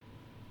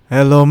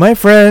Hello, my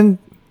friend.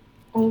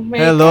 Oh my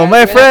Hello, God.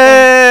 my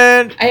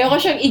friend. Ayoko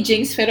siyang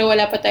i-jinx pero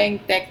wala pa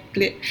tayong tech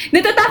clip.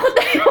 Natatakot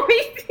tayo.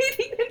 Wait,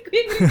 titignan ko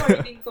yung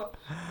recording ko.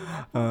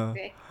 Wala pang Uh,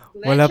 tech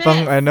wala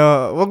pang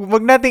glitches.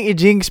 wag nating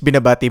i-jinx,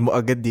 binabati mo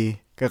agad eh.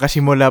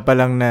 Kakasimula pa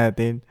lang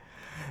natin.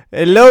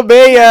 Hello,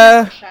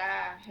 Bea.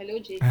 Hello,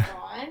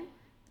 Jason.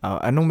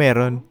 Anong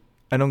meron?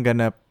 Anong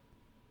ganap?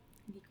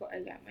 Hindi ko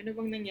alam. Ano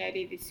bang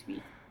nangyari this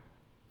week?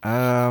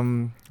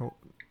 Ano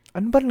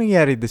ba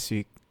nangyari this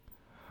week?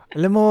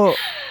 Alam mo,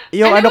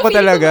 yung Alam ano mo, ko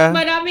feeling talaga, ko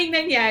maraming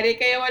nangyari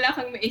kaya wala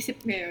kang maisip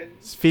ngayon.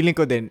 feeling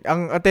ko din,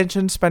 ang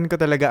attention span ko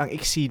talaga ang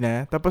iksi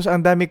na, tapos ang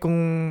dami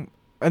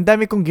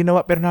kong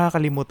ginawa pero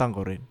nakakalimutan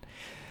ko rin.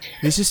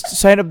 This is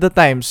sign of the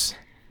times.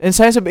 And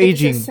signs of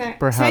aging,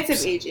 perhaps. Signs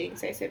of aging.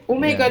 Oh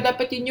my Yeah. God,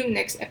 dapat yun yung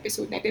next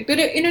episode natin. Pero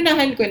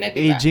inunahan ko na,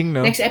 diba? Aging,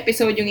 no? Next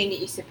episode yung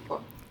iniisip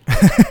ko.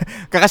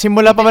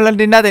 Kakasimula pa lang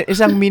din natin.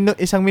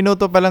 Isang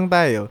minuto pa lang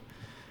tayo.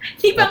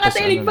 Hindi pa nga Tapos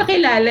tayo ano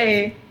nagpakilala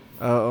eh.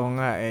 Oo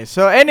nga eh.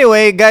 So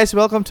anyway, guys,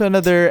 welcome to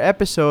another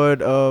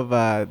episode of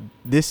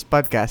this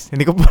podcast.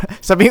 Hindi ko pa,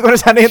 sabihin ko na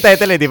sana yung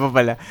title eh, di pa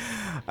pala.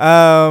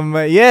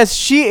 Yes,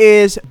 she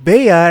is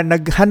Bea,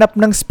 naghanap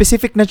ng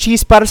specific na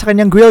cheese para sa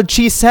kanyang grilled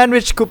cheese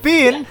sandwich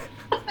kupin.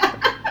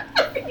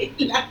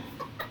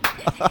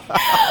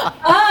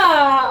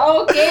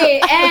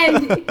 Okay.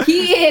 And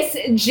he is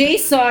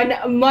Jason,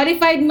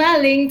 modified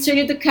maling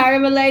turned into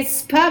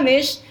caramelized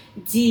Spanish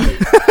D.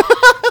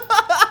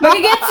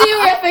 Magigets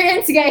yung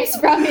reference, guys.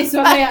 Promise,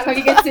 mamaya.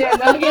 Magigets yun.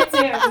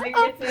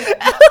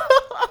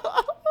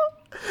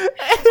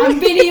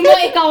 Ang pili mo,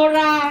 ikaw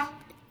ra.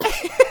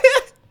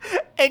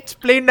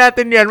 Explain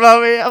natin yan,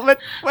 mamaya.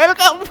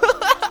 Welcome!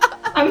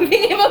 Ang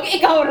pili mo,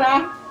 ikaw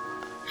ra.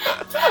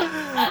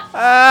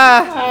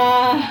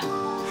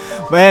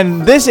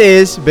 Man, this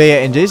is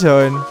Bea and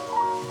Jason.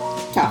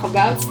 Talk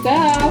about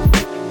stuff.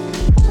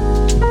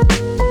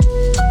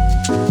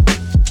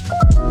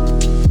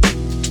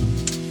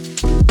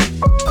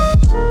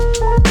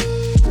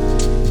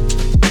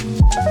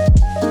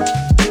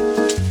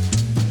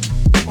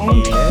 Oh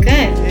my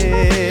God.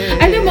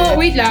 Alam mo,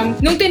 wait lang.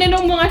 Nung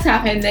tinanong mo nga sa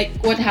akin, like,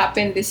 what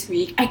happened this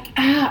week,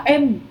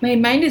 my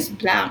mind is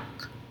blank.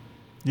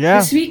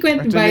 Yeah. This week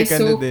went by Actually,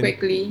 so kinda din.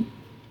 quickly.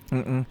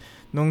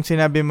 Nung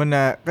sinabi mo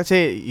na,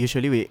 kasi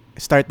usually we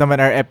start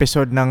naman our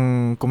episode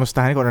ng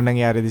kumustahan kung ano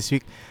nangyari this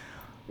week.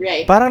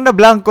 Right. Parang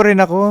na-blanko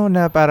rin ako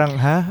na parang,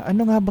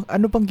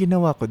 ano bang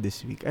ginawa ko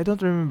this week? I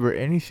don't remember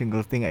any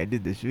single thing I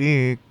did this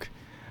week.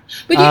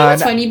 But you know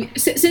what's funny?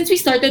 Since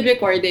we started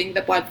recording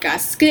the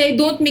podcast, kaya I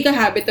don't make a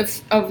habit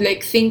of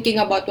like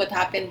thinking about what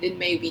happened in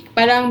my week.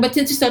 But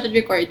since we started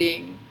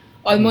recording,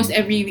 almost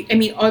every week,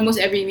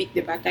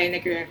 diba, tayo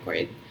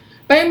nag-record.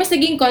 Parang mas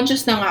naging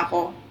conscious na nga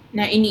ako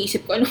na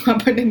iniisip ko ano nga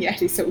ba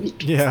nangyari sa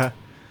week. Yeah.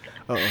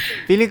 Oo.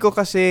 Feeling ko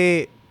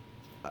kasi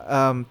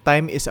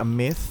time is a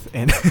myth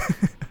and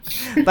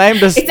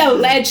It's a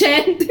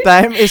legend.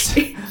 Time is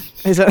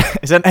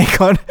an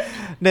icon.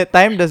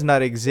 Time does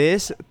not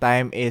exist.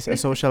 Time is a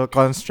social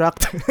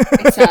construct.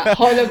 It's a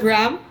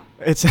hologram.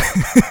 It's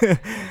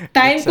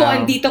Time kung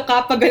andito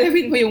ka,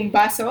 pagalawin mo yung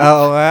baso.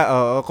 Oo nga,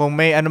 oo. Kung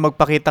may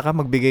magpakita ka,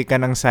 magbigay ka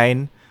ng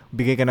sign,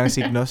 bigay ka ng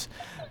signos.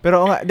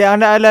 Pero ang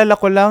naalala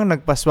ko lang,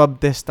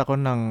 nagpa-swab test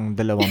ako ng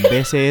 2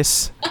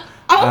 beses.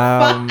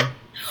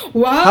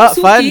 Wow,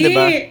 suki. Fun,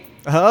 diba?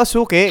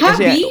 Suki.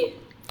 Happy?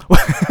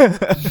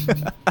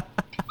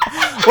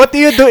 What do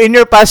you do in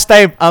your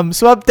pastime?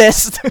 Swab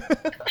test.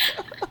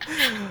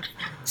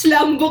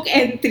 Slam book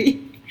entry.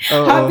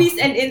 Hobbies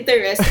and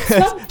interests.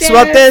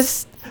 Swab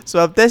test.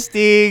 Swab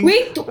testing.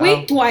 Wait,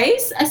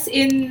 twice? As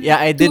in, yeah,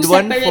 I did 2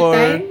 one separate for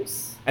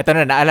times? Ito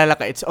na, naalala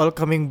ka, it's all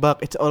coming back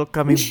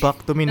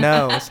to me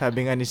now,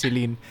 sabi nga ni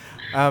Celine.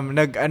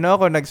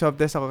 Nag-swab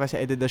test ako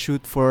kasi I did a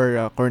shoot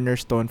for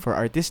Cornerstone for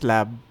Artist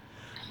Lab.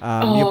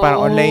 Yung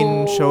parang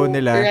online show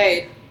nila.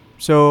 Right.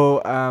 So,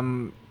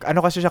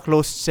 kasi siya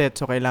closed set,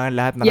 so kailangan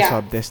lahat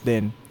naka-swab test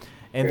din.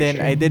 And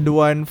then, I did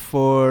one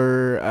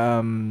for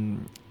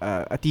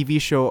a TV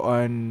show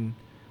on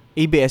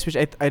ABS, which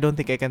I don't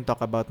think I can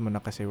talk about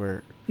muna kasi we're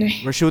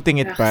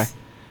shooting it pa.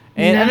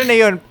 And ano na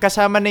yun,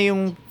 kasama na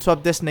yung swab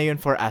test na yun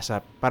for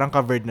ASAP. Parang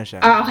covered na siya.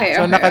 Okay,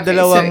 so, okay.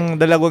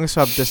 dalawang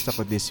swab test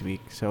ako this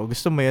week. So,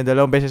 gusto mo yun, 2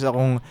 beses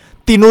akong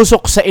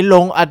tinusok sa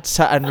ilong at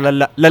sa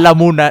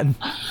lalamunan.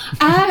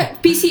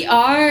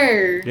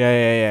 PCR.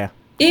 Yeah.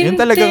 Intense. Yun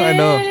talagang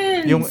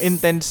yung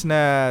intense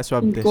na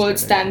swab test. Gold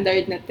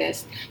standard na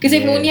test. Kasi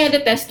we only had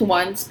the test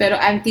once,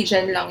 pero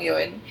antigen lang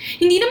yun.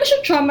 Hindi naman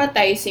siya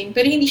traumatizing,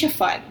 pero hindi siya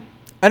fun.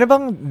 Ano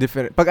bang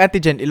different? Pag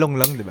antigen, ilong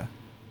lang, di ba?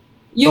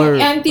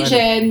 Yung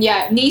antigen,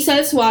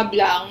 nasal swab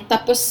lang.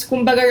 Tapos,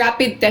 kumbaga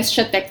rapid test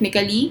siya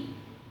technically.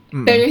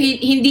 Pero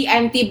hindi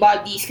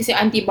antibodies. Kasi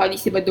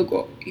antibodies, diba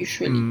dugo,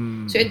 usually.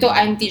 So, ito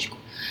antigen.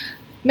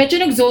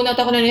 Medyo nag-zone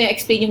out ako na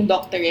na-explain yung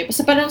doctor eh.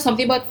 Basta parang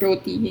something about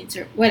proteins.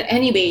 Well,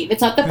 anyway,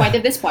 that's not the point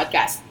of this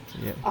podcast.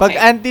 Yeah. Pag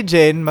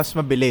antigen, mas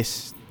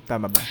mabilis.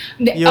 Tama ba?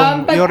 Hindi,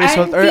 yung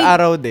result or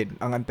araw din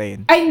ang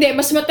antayin? Ay, hindi.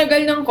 Mas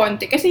matagal ng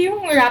konti. Kasi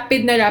yung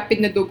rapid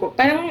na dugo,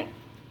 parang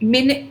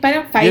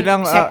parang 5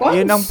 seconds?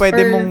 Yun ang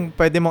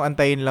pwede mong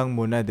antayin lang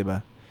muna, di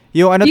ba?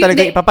 Yung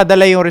talaga,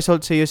 ipapadala yung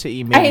result sa'yo sa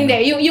email.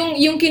 Hindi.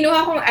 Yung kinuha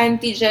kong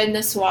antigen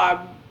na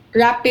swab,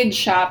 rapid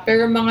siya,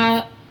 pero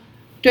mga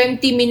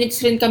 20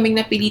 minutes rin kaming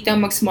napilitang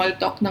mag-small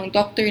talk ng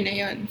doctor na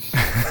yun.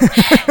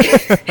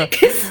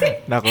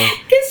 Nako.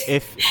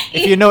 If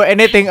you know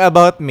anything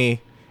about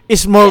me,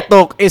 small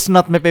talk is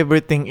not my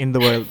favorite thing in the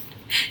world.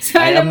 So,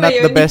 I am not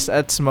the best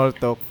at small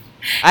talk.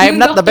 I am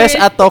not the best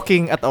at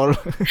talking at all.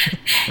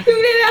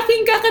 Yung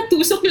lalaking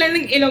kakatusok lang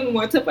ng ilong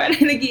mo, so parang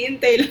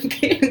nag-iintay lang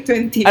kayo ng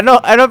 20.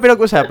 Ano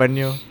pinag-usapan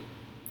nyo?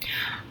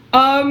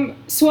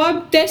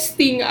 Swab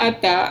testing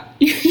ata.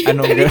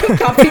 Anong yung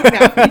topic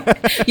namin.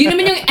 Yun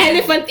naman yung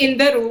elephant in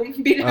the room.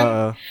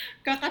 Bilang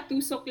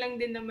kakatusok lang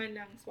din naman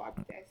ng swab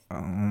test.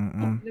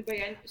 Ano ba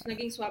yan?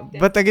 Naging swab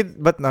test.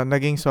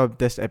 Naging swab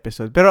test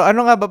episode. Pero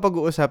ano nga ba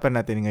pag-uusapan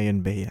natin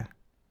ngayon, Bea?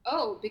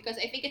 Oh, because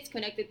I think it's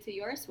connected to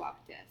your swab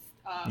test.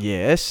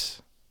 Yes.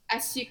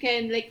 As you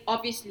can, like,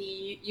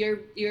 obviously,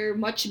 you're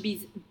much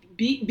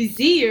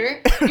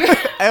busier.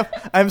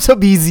 I'm so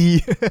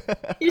busy.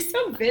 You're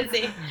so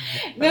busy.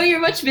 No,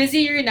 you're much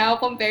busier now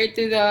compared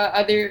to the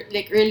other,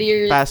 like,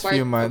 earlier past part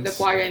few months of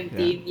the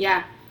quarantine.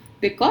 Yeah.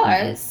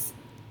 Because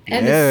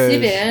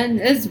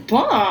ABS-CBN is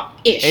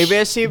back-ish.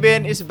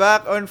 ABS-CBN is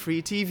back on Free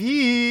TV.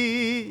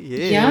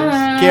 Yes.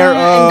 Yeah. Care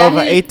of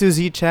A to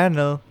Z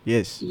channel.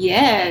 Yes.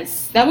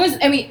 Yes. That was,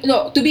 I mean,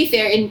 no, to be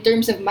fair, in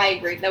terms of my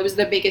work, that was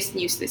the biggest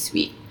news this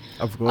week.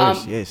 Of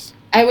course, yes.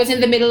 I was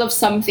in the middle of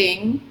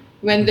something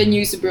when the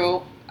news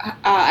broke.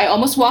 I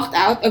almost walked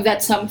out of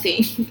that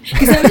something.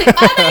 Because I was like,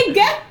 oh my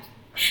God!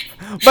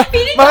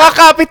 Mga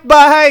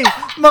kapitbahay,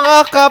 mga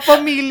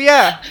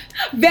kapamilya,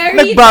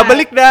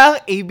 nagbabalik na ang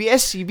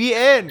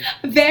ABS-CBN.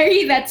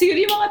 Very that. Siguro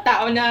yung mga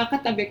tao na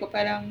katabi ko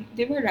parang,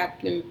 di ba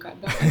Rappler ka?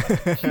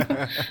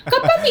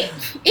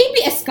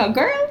 ABS ka,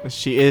 girl?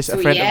 She is a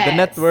friend of the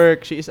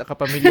network. She is a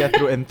kapamilya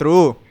through and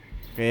through.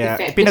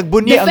 Kaya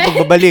pinagbunya ang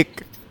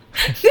pagbabalik.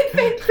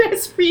 Defend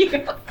press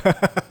freedom.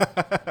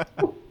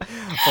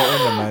 Oo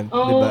naman.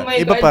 Oh diba? my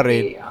Iba God, pa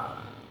rin.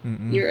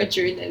 You're a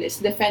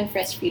journalist. Defend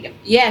press freedom.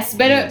 Yes,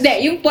 pero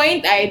yung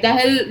point ay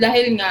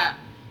dahil nga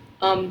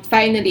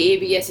finally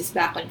ABS is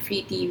back on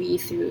Free TV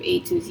through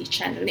A to Z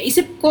channel.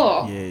 Naisip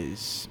ko.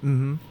 Yes.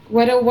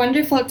 What a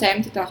wonderful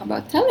time to talk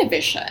about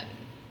television.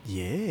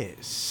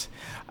 Yes.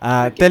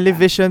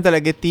 Television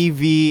talaga,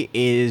 TV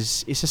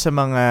is isa sa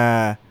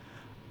mga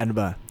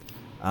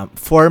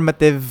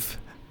formative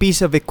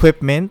piece of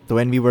equipment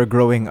when we were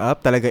growing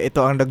up. Talaga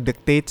ito ang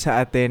nag-dictate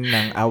sa atin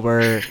ng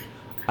our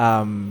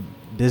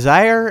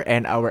desire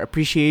and our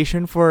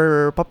appreciation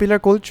for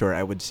popular culture,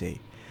 I would say.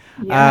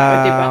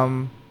 Yeah,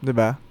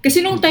 diba?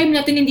 Kasi nung time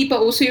natin hindi pa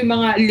uso yung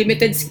mga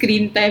limited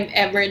screen time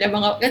ever na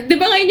mga,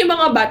 diba ngayon yung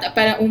mga bata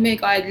parang, oh my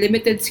God,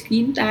 limited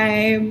screen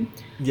time.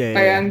 Yeah.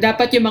 Parang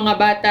dapat yung mga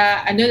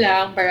bata,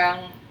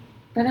 parang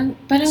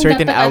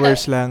certain dapat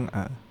hours lang.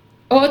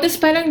 Oo, tapos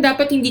parang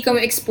dapat hindi ka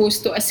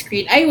ma-expose to a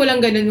screen. Ay, walang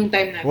ganun nung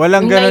time natin.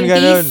 Walang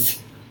ganun.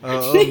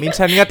 Oo,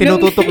 minsan nga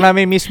tinututok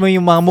namin mismo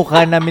yung mga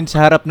mukha namin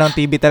sa harap ng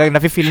TV. Talagang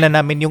nafe-feel na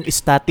namin yung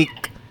static.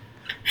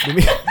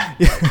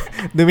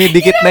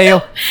 Dumidikit na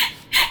yung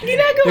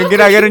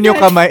ginaganon yung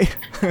kamay.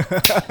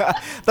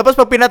 Tapos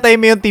pag pinatay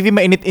mo yung TV,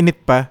 mainit-init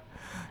pa.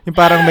 Yung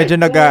parang medyo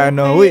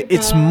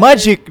it's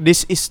magic.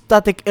 This is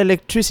static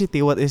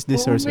electricity. What is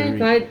this sorcery? Oh my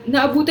God.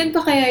 Naabutan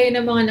pa kaya yun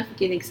ng mga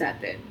nakikinig sa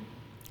atin?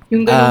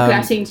 Yung ganong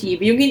klaseng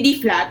TV. Yung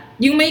hindi flat.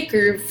 Yung may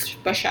curve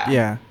pa siya.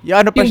 Yeah.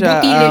 Yung pa siya?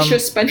 Yung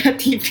bootylicious pa na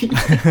TV.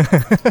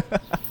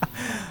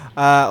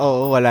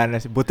 Oo, wala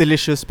na.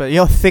 Bootylicious pa.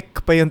 Yung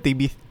thick pa yung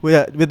TV.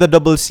 With a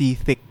double C,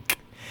 thick.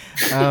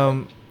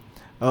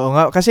 Oo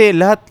nga. Kasi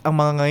lahat, ang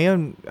mga ngayon,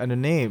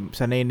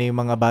 sanay na yung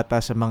mga bata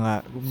sa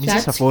mga,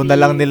 minsan sa phone na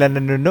lang nila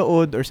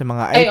nanonood or sa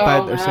mga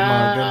iPad or sa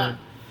mga ganun.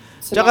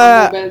 Sa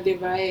mga mobile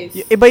device.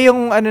 Iba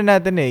yung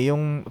natin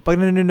yung pag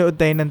nanonood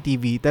tayo ng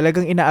TV,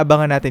 talagang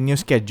inaabangan natin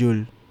yung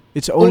schedule.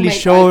 It's only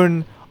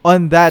shown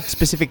on that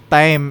specific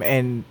time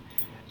and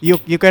you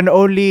can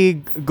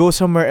only go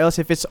somewhere else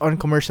if it's on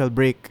commercial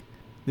break.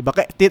 Diba?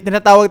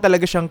 Tinatawag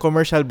talaga siyang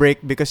commercial break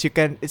because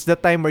it's the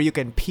time where you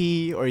can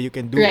pee or you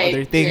can do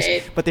other things.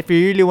 Right. But if you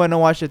really want to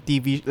watch a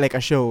TV, like a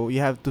show,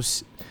 you have to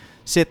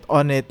sit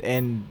on it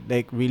and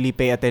like really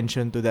pay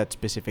attention to that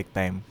specific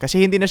time.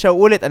 Kasi hindi na siya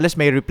ulit unless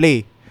may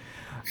replay.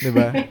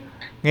 Diba?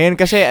 Ngayon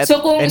kasi at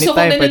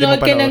anytime pwede mo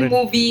panoorin. So kung nanonood ka ng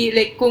movie,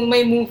 like kung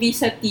may movie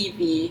sa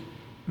TV,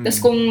 tas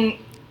kung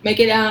may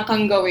kailangan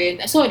kang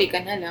gawin, sorry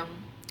ka na lang.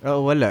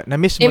 Oo, wala.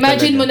 Na-miss mo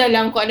Imagine talaga. mo na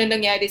lang kung ano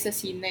nangyari sa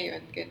scene na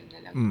yun. Ganun na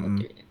lang.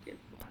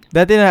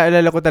 Dati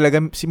naalala ko talaga,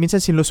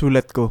 minsan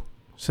sinusulat ko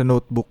sa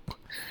notebook.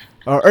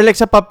 Or like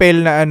sa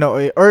papel na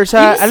or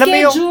sa, alam mo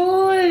yung,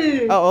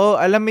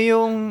 alam mo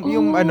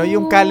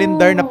yung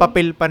calendar na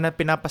papel pa na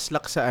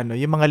pinapaslak sa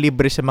yung mga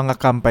libre sa mga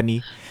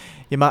company.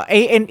 Yung mga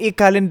A&E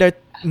calendar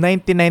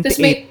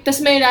 1998. Tapos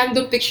may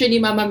random picture ni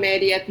Mama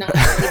Mary at ng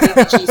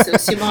Baby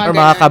Jesus. Yung mga or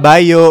mga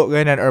kabayo,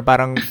 ganun. Or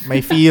parang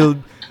may field.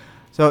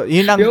 So,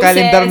 yun ang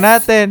calendar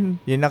natin.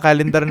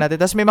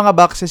 Tapos may mga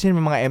boxes yun,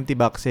 may mga empty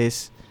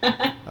boxes.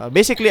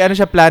 Basically, ano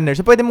siya, planner.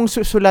 So, pwede mong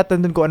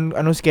sulatan dun kung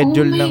anong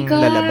schedule ng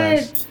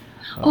lalabas.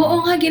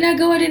 Oo nga,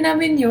 ginagawa rin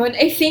namin yun.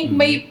 I think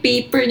may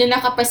paper na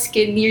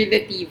nakapaskin near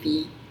the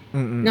TV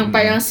ng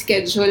parang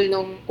schedule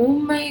nung, oh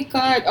my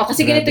God.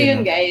 Kasi ganito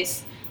yun,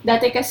 guys.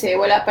 Dati kasi,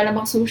 wala pa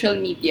namang social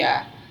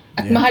media.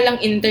 At mahal ang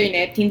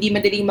internet, hindi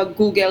madaling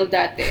mag-Google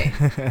dati.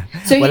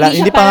 So,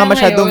 hindi pa nga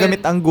masyadong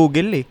gamit ang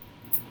Google eh.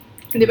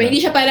 Di ba?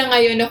 Hindi siya parang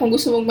ngayon na kung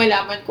gusto mong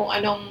malaman kung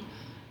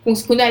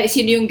kunwari,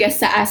 sino yung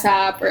guest sa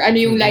ASAP or ano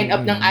yung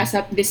lineup ng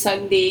ASAP this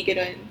Sunday,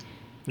 gano'n.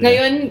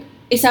 Ngayon,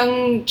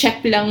 isang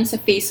check lang sa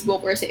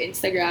Facebook or sa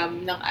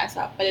Instagram ng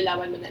ASAP,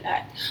 palalaman mo na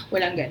lahat.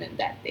 Walang ganun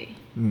dati.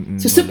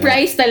 So,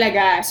 surprise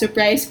talaga.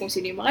 Surprise kung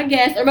sino yung mga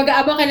guest or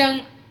mag-aabang ka ng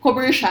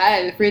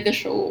commercial for the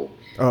show.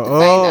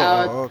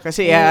 Oo.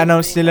 Kasi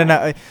i-announce nila na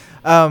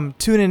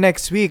tune in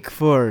next week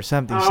for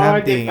something.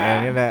 Diba?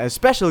 And a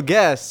special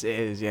guest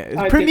is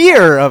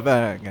premiere of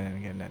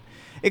ganun.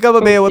 Ikaw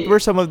ba, Bea, what were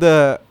some of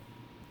the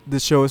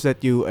shows that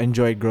you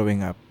enjoyed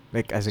growing up,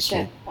 like as a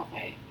kid?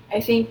 Okay. I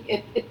think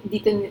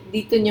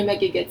dito nyo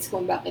magigets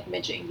kung bakit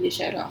medyo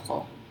Englishero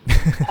ako.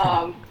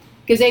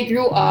 Because I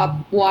grew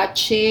up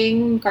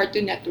watching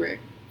Cartoon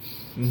Network.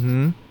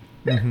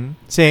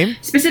 Same?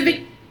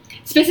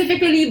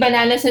 Specifically,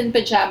 Bananas and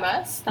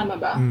Pajamas. Tama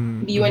ba?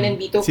 B1 and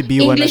B2. Si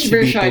B1 English si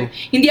version.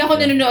 B2. Hindi ako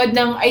nanonood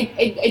ng...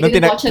 I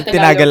didn't watch the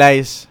Tagalog.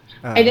 Tinagalize.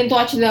 I didn't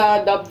watch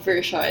the dubbed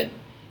version.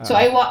 So,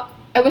 I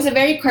was a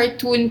very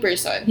cartoon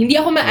person. Hindi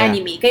ako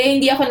ma-anime. Kaya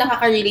hindi ako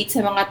nakaka-relate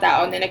sa mga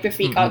tao na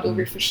nagpa-freak out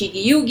over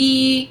Fushigi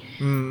Yugi,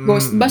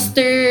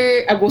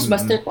 Ghostbuster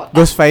po.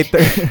 Ghost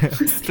Fighter.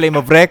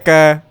 Flame of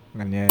Recca.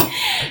 Ganyan.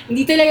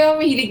 Hindi talaga ako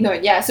mahilig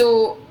nun. Yeah,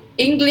 so,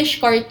 English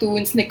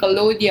cartoons,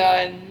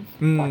 Nickelodeon.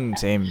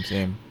 Same.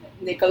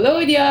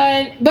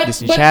 Nickelodeon. But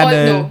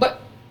Channel.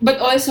 But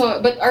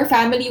our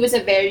family was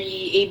a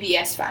very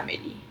ABS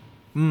family.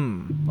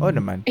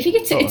 Naman. I think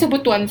it's a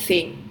butuan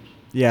thing.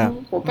 Yeah.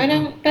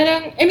 Parang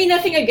I mean,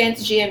 nothing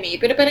against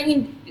GMA, pero parang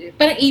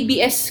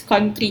ABS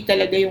country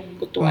talaga yung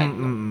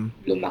butuan.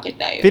 Lumaki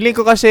tayo. Feeling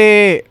ko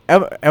kasi,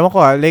 ewan ko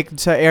like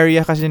sa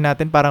area kasi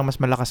natin parang mas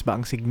malakas ba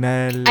ang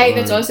signal?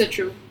 That's also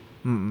true.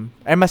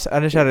 Ay mas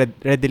siya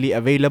readily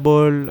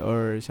available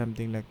or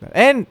something like that.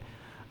 And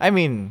I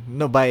mean,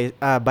 no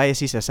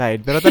biases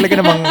aside, pero talaga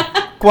namang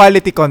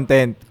quality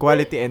content,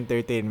 quality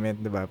entertainment,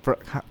 'di ba?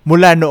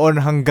 Mula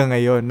noon hanggang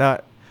ngayon na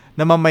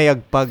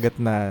namamayagpag at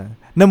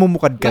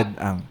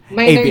namumukadkad ang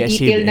minor ABS-CBN.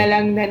 detail na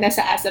lang na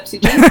nasa ASAP si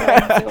Johnson.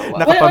 So,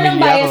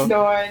 walang bias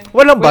doon.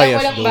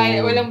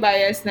 Walang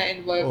bias na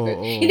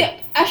involved. Hindi,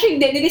 actually,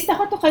 nilista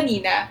ko to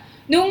kanina.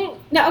 Nung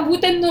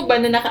naabutan mo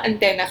ba na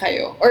naka-antena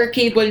kayo? Or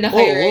cable na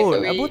kayo right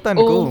away? Abutan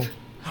ko.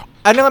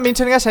 Ano nga,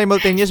 minsan nga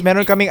simultaneous,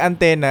 meron kaming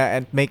antena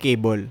and may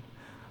cable.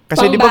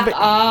 Kasi di ba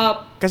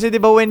Kasi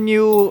di ba when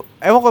you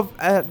ewan ko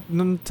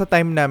nung sa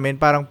time namin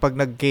parang pag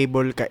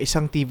nag-cable ka,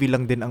 isang TV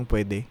lang din ang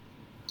pwede.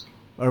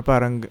 Or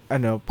parang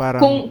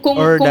kung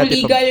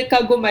legal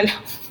ka gumalaw.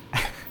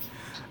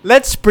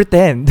 Let's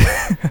pretend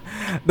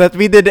that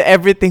we did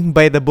everything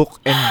by the book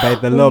and by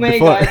the law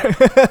before.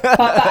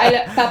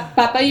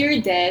 Papa,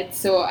 you're dead,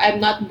 so I'm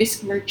not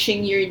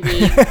besmirching your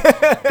name.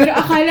 Pero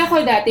akala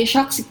ko dati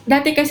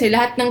kasi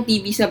lahat ng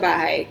TV sa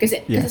bahay,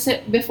 kasi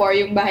before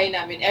yung bahay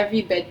namin,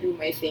 every bedroom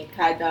I think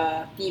had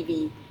a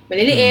TV.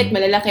 Maliliit,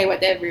 malalaki,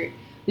 whatever.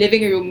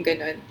 Living room,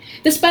 ganun.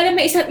 Tapos parang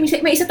may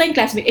isa tayong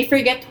classmate, I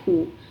forget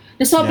who,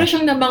 na sobra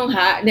siyang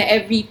namangha na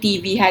every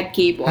TV had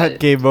cable.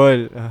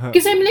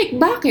 Kasi I'm like,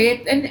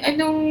 bakit?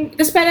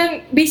 Tapos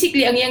parang,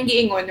 basically, ang iyang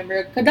giingon,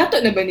 kadato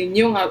na ba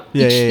ninyo nga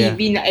each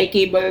TV na ay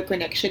cable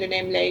connection? And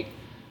I'm like,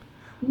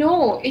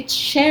 no, it's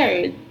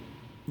shared.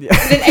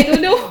 And then, I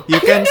don't know.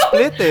 You can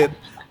split it.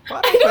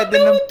 I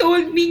don't know who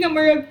told me nga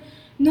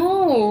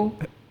no,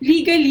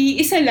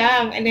 legally, isa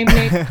lang. And I'm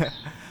like,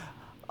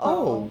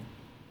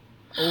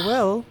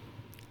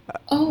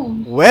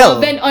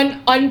 well, then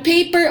on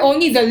paper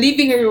only the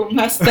living room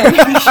has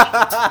television.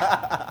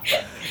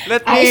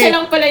 Isa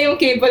lang pala yung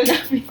cable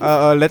namin.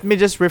 Let me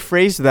just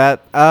rephrase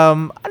that.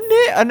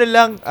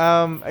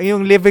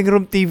 Yung living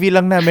room TV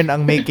lang namin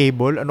ang may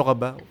cable. Ano ka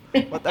ba?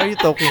 What are you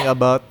talking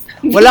about?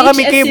 Wala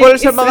kami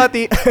cable sa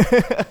mga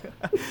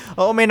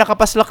may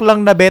nakapaslak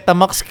lang na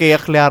Betamax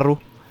kaya klaro.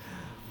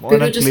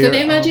 Pero just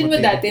gonna imagine mo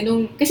dati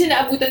kasi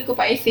naabutan ko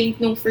pa I think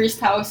nung first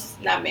house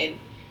namin.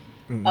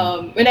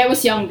 When I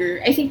was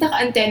younger, I think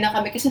naka-antena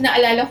kami kasi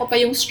naalala ko pa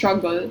yung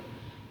struggle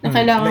na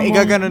kailangan mo.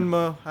 Igaganon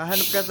mo.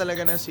 Hahanap ka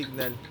talaga ng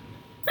signal.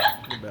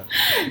 Diba?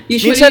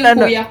 Usually minsan,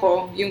 yung kuya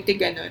ko, yung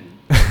tiganon.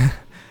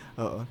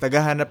 Oo,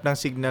 tagahanap ng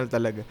signal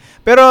talaga.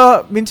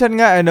 Pero minsan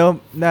nga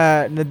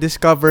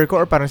na-discover ko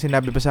or parang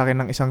sinabi pa sa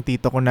akin ng isang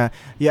tito ko na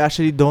you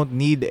actually don't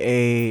need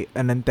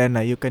an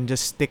antenna. You can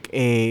just stick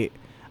a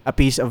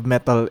piece of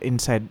metal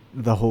inside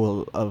the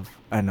hole of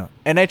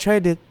And I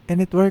tried it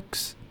and it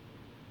works.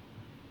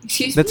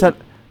 Excuse me?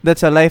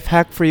 That's a life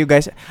hack for you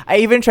guys.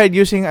 I even tried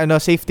using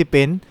safety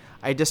pin.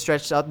 I just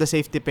stretched out the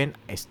safety pin.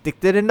 I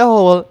sticked it in the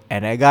hole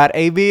and I got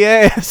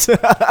ABS.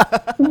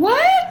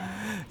 What?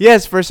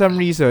 Yes, for some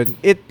reason,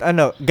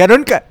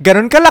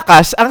 ganun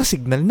kalakas ang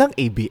signal ng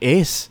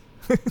ABS.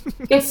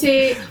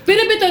 Kasi,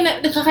 pero ito,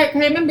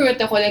 remember what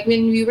ako, like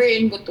when we were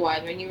in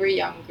Butuan, when you were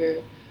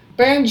younger,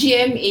 parang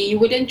GMA, you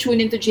wouldn't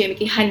tune into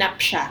GMA, hanap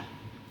siya.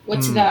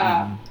 What's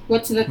the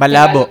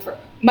Malabo.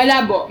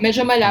 Malabo.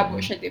 Medyo malabo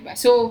siya, diba?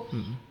 So,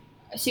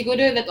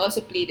 siguro that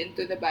also played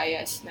into the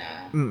bias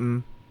na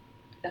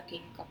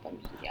laking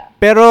kapamilya.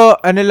 Pero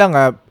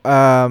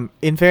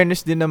in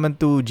fairness din naman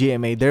to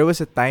GMA, there was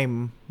a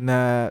time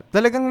na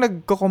talagang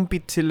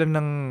nagko-compete sila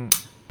ng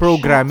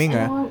programming.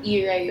 Anong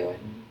era yun?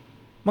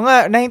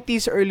 Mga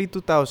 90s, early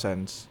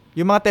 2000s.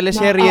 Yung mga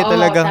teleserye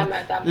talagang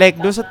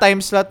tama, doon sa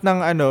time slot ng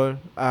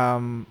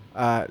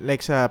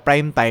like sa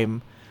prime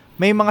time,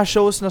 may mga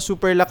shows na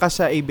super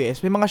lakas sa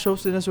ABS, may mga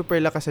shows din na super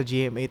lakas sa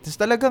GMA.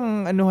 Tapos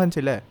talagang anuhan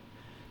sila.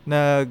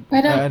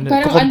 Parang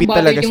compete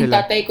talaga yung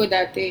sila. tatay ko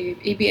dati,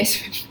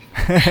 ABS.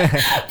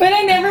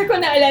 Parang never ko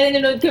naalala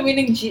nanonood kami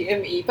ng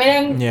GMA.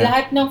 Parang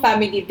lahat ng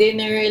family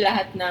dinner,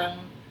 lahat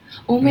ng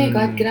oh my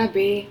God,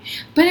 grabe.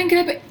 Parang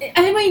grabe.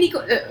 Alam mo, hindi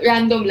ko,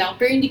 random lang,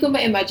 pero hindi ko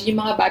ma-imagine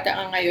yung mga bata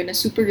ngayon na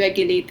super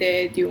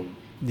regulated,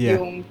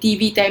 yung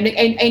TV time.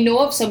 Like, I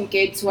know of some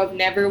kids who have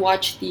never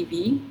watched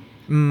TV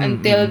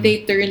until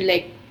they turn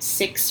like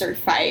 6 or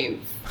 5.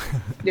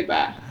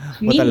 Diba?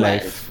 What a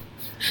life.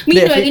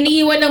 Meanwhile,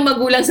 iniiwan ng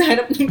magulang sa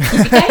harap ng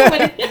TV.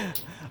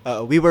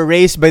 We were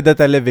raised by the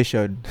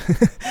television.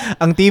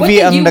 Ang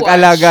TV ang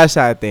nag-alaga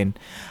sa atin.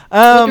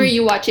 What were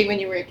you watching when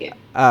you were a kid?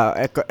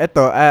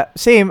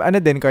 Same,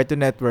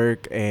 Cartoon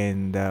Network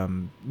and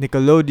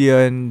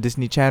Nickelodeon,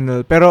 Disney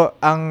Channel. Pero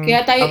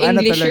kaya tayo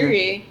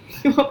Englisher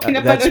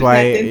that's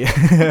why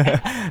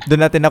doon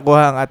natin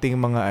nakuha ang ating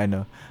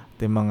mga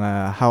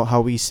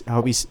how we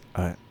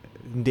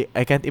hindi,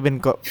 I can't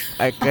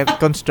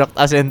construct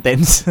a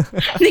sentence.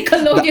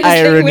 Nickelodeon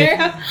irony.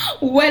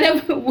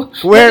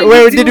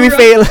 Where did we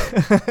fail?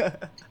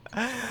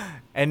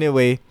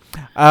 Anyway,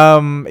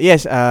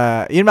 yes,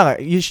 yun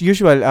mga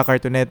usual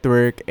Cartoon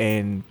Network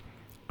and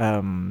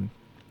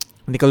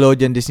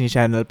Nickelodeon, Disney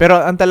Channel. Pero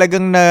ang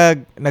talagang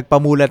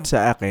nagpamulat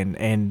sa akin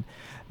and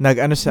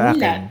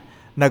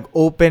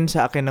nag-open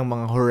sa akin ng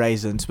mga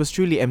horizons was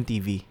truly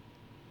MTV.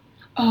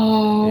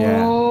 Oh.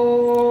 Yeah.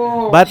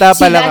 Bata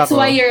pa lang that's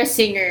why you're a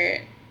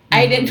singer.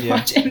 I didn't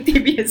watch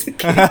MTV as a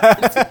kid.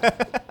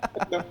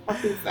 What the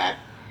fuck is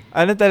that?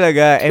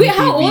 Talaga, MTV. Wait,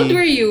 how old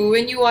were you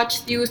when you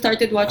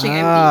started watching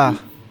MTV?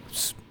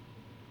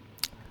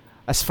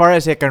 As far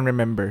as I can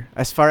remember.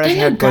 As far as I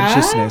had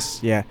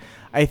consciousness. Yeah.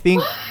 I think,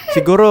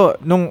 siguro,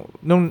 nung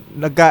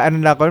na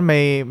ako,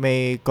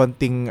 may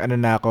konting,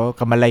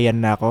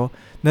 kamalayan na ako,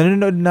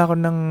 nanonood na ako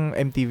ng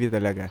MTV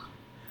talaga.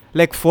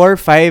 Like 4,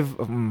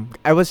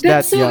 5, I was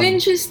That's that young. That's so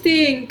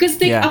interesting.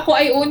 Because ako,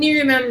 I only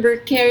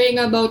remember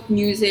caring about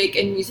music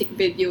and music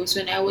videos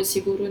when I was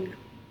siguro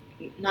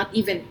not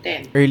even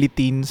 10. Early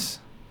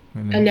teens.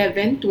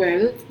 11,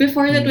 12.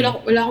 Before that,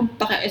 wala akong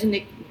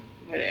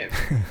whatever.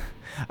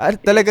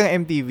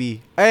 Talagang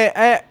MTV.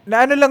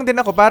 Naano lang din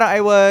ako, parang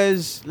I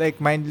was like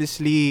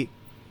mindlessly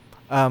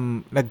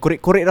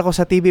nagkuri ako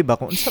sa TV ba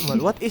kung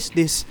what is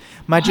this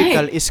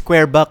magical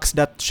square box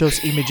that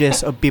shows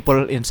images of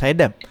people inside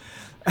them.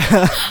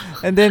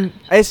 And then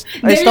I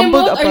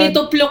stumbled upon... Or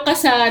nituplok ka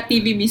sa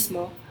TV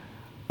mismo?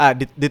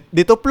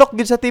 Dituplok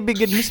gid sa TV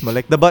gid mismo,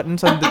 like the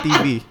buttons on the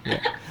TV.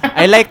 Yeah.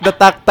 I like the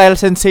tactile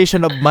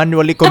sensation of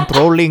manually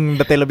controlling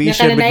the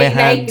television with my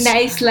hands.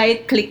 Nice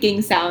light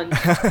clicking sound.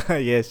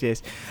 Yes.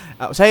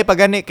 Say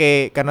pag gani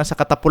kay kana sa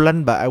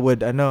katapulan ba, I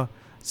would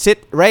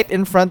sit right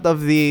in front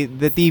of the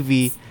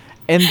TV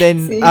and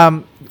then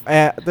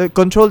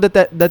control the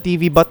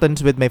TV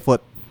buttons with my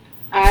foot.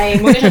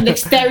 Ay, muna siya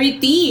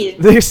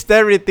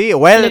dexterity.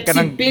 Well,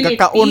 kanang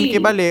kakaon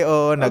kibali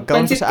o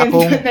nagkaon sa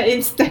akong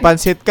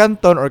pansit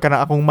canton or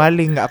kanang akong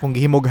maling nga akong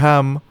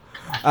gihimugham.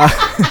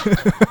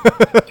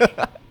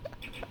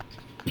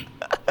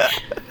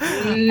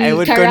 I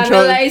would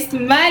caramelized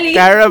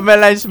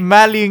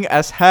maling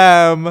as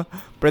ham,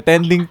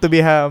 pretending to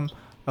be ham.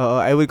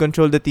 I would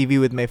control the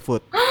TV with my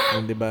foot.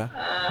 Di ba?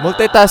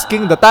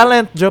 Multitasking, the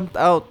talent jumped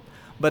out.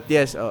 But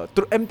yes,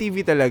 through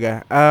MTV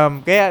talaga.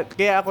 Kaya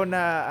ako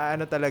na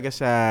talaga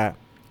sa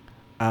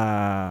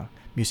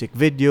music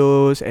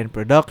videos and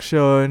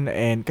production,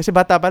 and kasi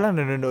bata pa lang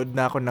nanonood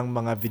na ako ng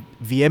mga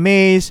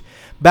VMAs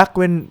back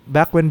when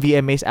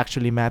VMAs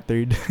actually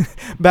mattered.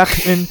 back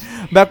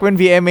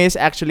when VMAs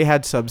actually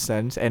had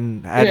substance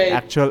and had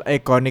actual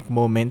iconic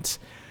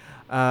moments.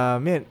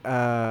 Mga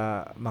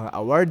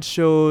award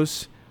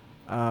shows.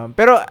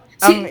 Pero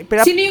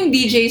sino yung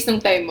DJs ng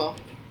time mo?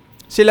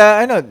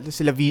 Sila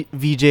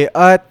VJ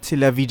Ut,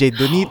 sila VJ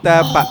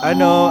Donita,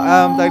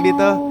 tag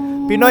dito,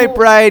 Pinoy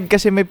Pride,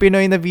 kasi may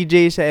Pinoy na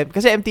VJ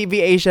kasi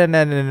MTV Asia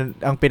na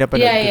ang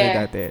pinapanood ko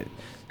dati.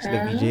 Sila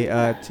VJ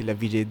Ut, sila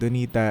VJ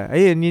Donita.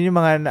 Ayun, yun yung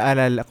mga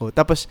naalala ko.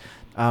 Tapos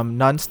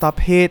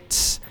Non-Stop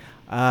Hits,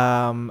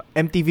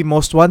 MTV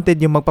Most Wanted,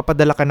 yung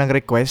magpapadala ka ng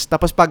request,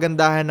 tapos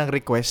pagandahan ng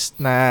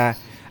request na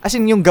as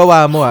in yung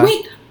gawa mo.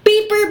 Wait,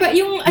 paper ba?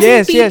 Yung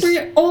paper? Yes.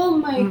 Oh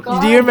my my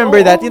God. Do you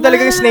remember that? Yung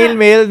talagang nga. snail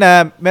mail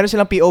na meron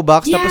silang PO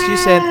box Yeah. tapos you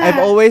send.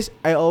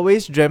 I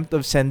always dreamt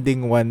of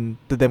sending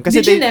one to them kasi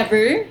Did you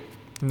never?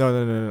 No.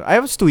 I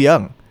was too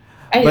young.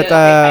 Ay, But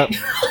okay.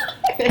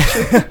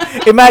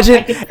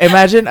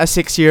 imagine a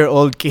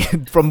 6-year-old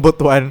kid from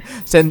Butuan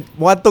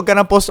muadtog ka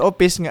ng post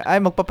office nga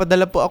ay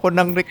magpapadala po ako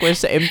ng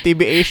request sa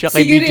MTV Asia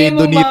kay Siguro DJ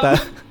Donita.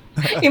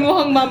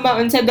 Imuhang mama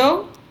unsa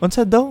daw?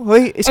 Unsa daw?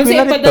 Hoy,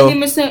 eskwela Unsa nito. ipadali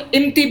mo sa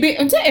MTV?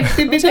 Unsa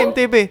MTV Unsa daw?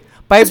 MTV?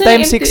 5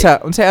 times 6 ha.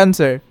 Unsa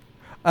answer?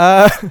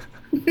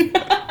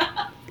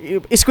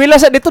 Eskwela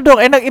sa dito dong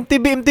ay nag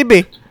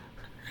MTV.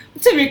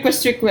 Unsa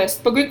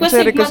request? Pag request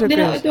Unsa request din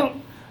request? dong.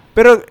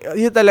 Pero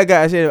yun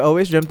talaga, as in, I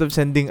always dreamt of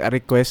sending a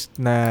request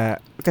na,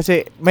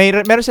 kasi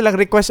meron silang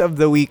request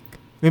of the week.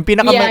 Yung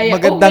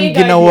pinakamagandang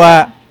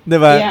ginawa,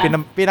 diba?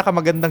 Yeah.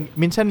 Pinakamagandang,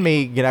 minsan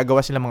may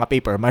ginagawa silang mga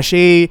paper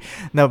mache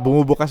na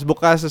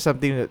bumubukas-bukas or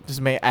something, tapos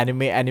may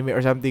anime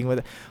or something.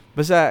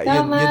 Basta,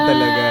 yun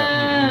talaga.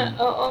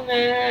 Oo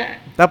nga.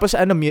 Tapos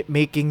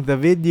making the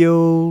video.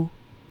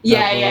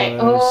 Yeah.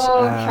 Tapos,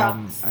 Oh,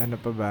 shucks. ano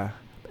pa ba?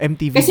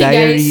 MTV Kasi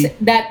Diary. guys,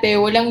 dati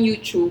walang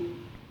YouTube.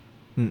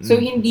 So,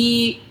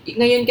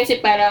 ngayon kasi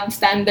parang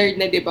standard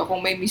na, di ba, kung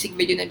may music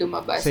video na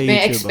lumabas, Sa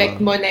may YouTube, expect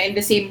mo na in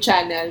the same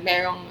channel,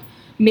 merong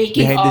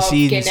making Behind the of,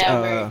 scenes,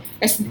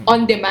 as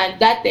on demand.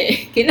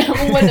 Dati, kailangan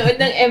mong manood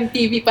ng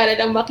MTV para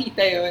lang makita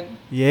yon.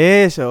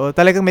 Yes, oo.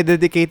 Talagang may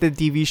dedicated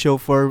TV show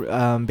for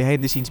behind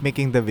the scenes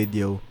making the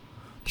video.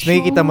 Tapos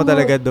makikita mo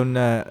talaga doon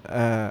na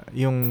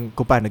yung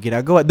kung paano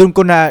ginagawa. Doon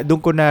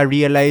ko na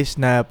realize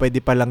na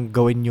pwede palang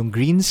gawin yung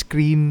green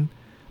screen.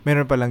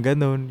 Meron palang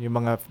ganun. Yung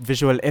mga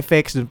visual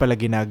effects, doon pala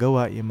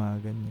ginagawa. Yung mga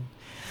ganyan.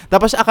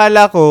 Tapos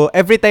akala ko,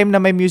 every time na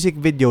may music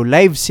video,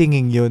 live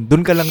singing yun.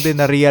 Doon ka lang din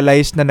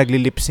na-realize na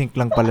nagli-lip-sync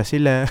lang pala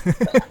sila.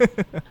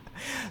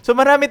 So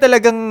marami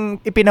talagang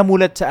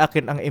ipinamulat sa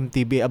akin ang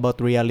MTV about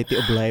reality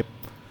of life.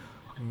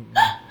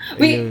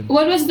 Wait,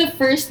 what was the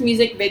first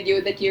music video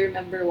that you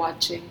remember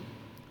watching?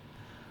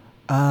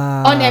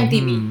 On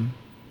MTV?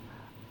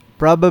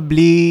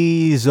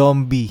 Probably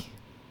Zombie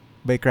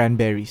by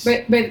Cranberries.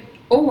 But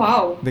oh,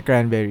 wow. The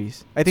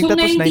Cranberries. I think So,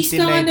 that was 90s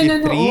ka nga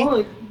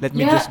 1993. Let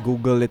me just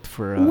Google it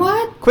for a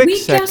What? quick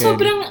Wait, second.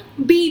 sobrang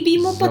baby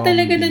mo pa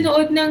talaga Zombie.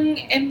 nanood ng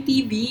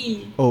MTV.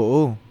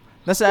 Oo.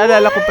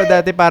 Naalala ko pa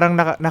dati parang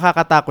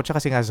nakakatakot siya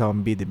kasi nga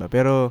zombie, di ba?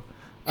 Pero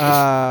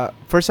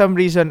for some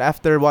reason,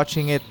 after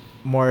watching it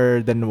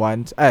more than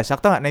once,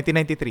 sakto nga,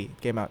 1993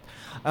 came out.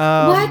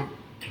 What?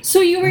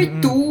 So you were 2?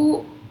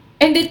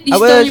 And then you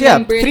Well, still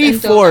remember it 3,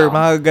 until 4, now?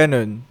 mga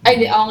ganun.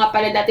 Ay, oo nga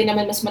pala, dati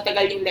naman mas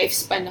matagal yung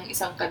lifespan ng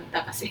isang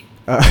kanta kasi.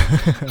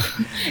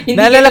 Hindi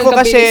Naalala ko ganun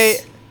kasi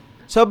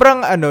kabilis.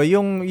 sobrang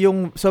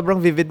yung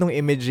sobrang vivid ng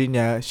imagery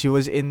niya. She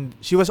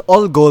was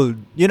all gold.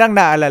 Yun ang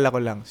naalala ko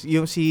lang.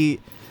 Yung si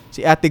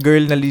ate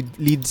girl na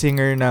lead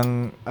singer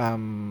ng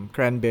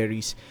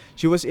Cranberries.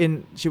 She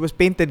was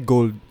painted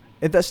gold.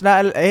 And tas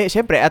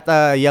syempre at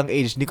a young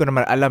age, hindi ko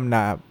naman alam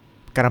na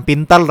karang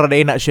pintal ra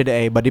na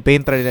siya body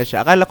paint ra na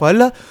siya. Akala ko,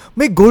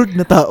 may gold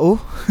na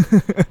tao.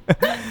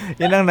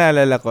 Yan ang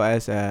naalala ko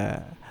as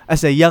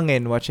a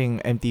youngin watching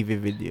MTV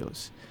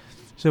videos.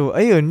 So,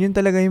 ayun, yun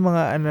talaga yung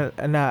mga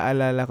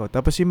naaalala ko.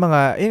 Tapos yung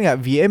mga, yun nga,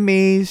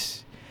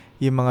 VMAs,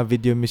 yung mga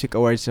Video Music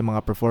Awards sa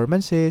mga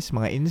performances,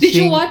 mga NSYNC. Did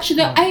you watch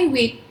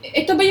wait,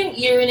 ito ba yung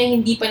era na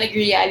hindi pa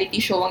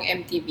nag-reality show ang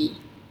MTV?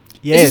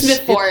 Yes. This is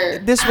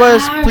before. This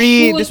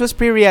was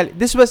pre-reality.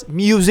 This was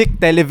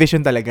music television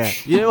talaga.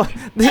 You know,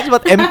 this is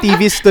what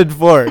MTV stood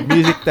for,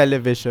 music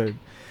television.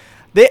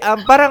 They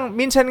parang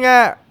minsan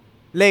nga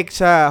like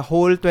sa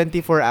whole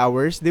 24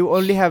 hours, they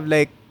only have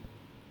like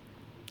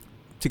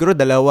siguro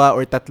 2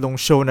 or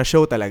 3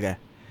 show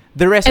talaga.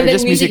 The rest And are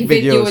just music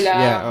videos.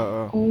 Lang. Yeah,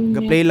 oo.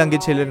 Ga-play lang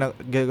gid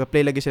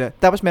sila.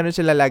 Tapos meron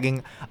sila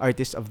laging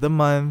artist of the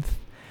month.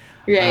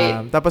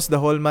 Right. Tapos the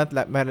whole month,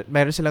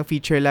 meron silang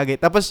feature lagi.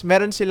 Tapos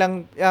meron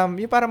silang,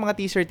 yung parang mga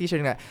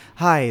teaser nga,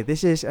 hi,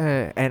 this is,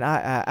 and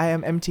I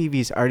am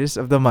MTV's Artist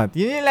of the Month.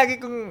 Yun yung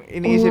lagi kong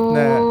iniisip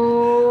na,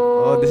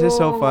 this is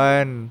so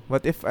fun.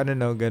 What if,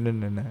 ganun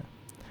na.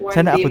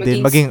 Sana ako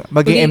din, maging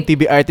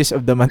MTV Artist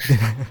of the Month.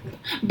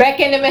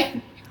 Beka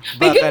naman.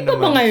 May ganun pa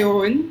ba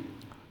ngayon?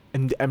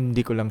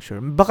 Hindi ko lang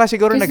sure. Baka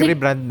siguro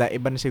nag-rebrand na,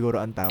 iba na siguro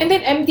ang tao. And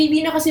then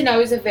MTV na kasi now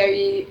is a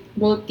very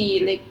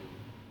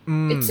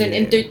it's an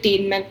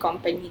entertainment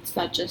company. It's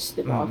not just,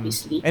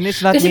 obviously. And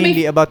it's not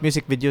mainly about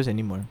music videos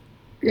anymore.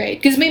 Right.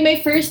 Because my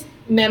first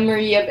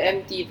memory of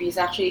MTV is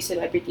actually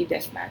Celebrity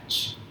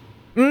Deathmatch.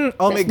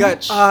 Oh my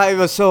God. I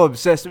was so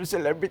obsessed with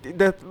Celebrity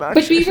Deathmatch.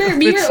 But we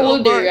were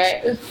older,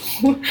 right?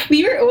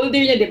 We were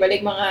older na, di ba?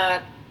 Like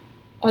mga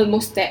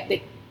almost,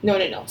 no,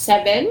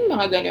 7,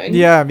 mga ganun.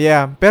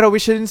 Yeah. Pero we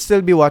shouldn't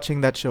still be watching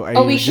that show. I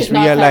just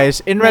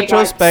realized, in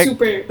retrospect,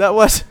 that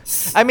was,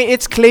 I mean,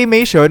 it's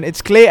claymation,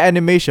 it's clay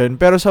animation,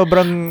 pero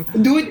sobrang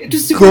dude, it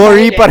was super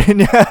gory violent. pa rin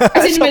niya.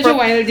 As in, medyo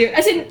wild yun.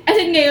 As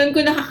in ngayon,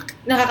 kung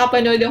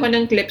nakakapanood ako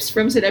ng clips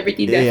from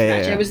Celebrity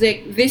Deathmatch, I was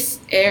like,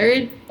 this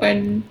aired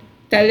on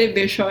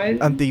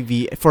television. On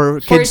TV, for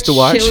kids to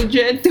watch.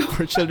 Children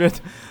For children.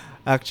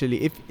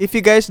 Actually, if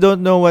you guys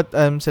don't know what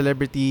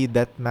Celebrity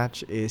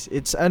Deathmatch is,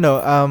 it's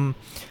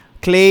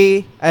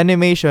clay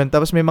animation,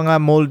 tapos may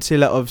mga mold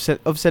sila of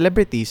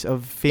celebrities,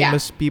 of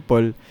famous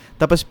people,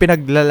 tapos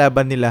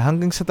pinaglalaban nila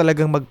hanggang sa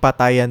talagang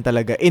magpatayan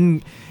talaga in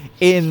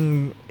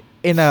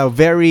a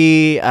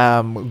very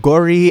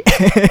gory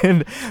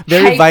and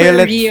very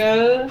violent,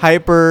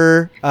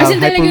 hyper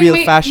real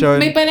fashion.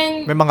 May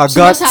parang may mga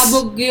guts.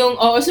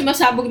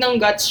 Sumasabog ng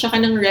guts tsaka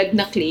ng red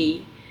na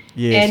clay.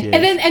 Yes,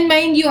 and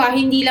mind you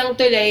hindi lang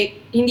to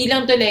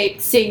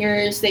like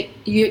singers, like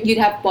you'd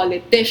have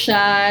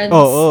politicians,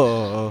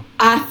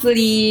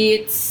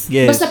 athletes,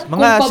 yes, basta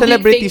mga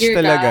celebrities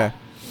talaga.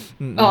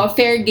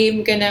 Fair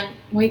game ka ng,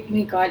 my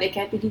God, I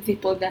can't believe they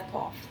pulled that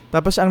off.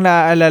 Tapos ang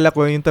naaalala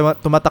ko, yung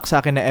tumatak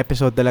sa akin na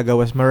episode talaga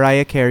was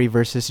Mariah Carey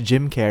versus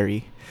Jim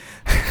Carrey.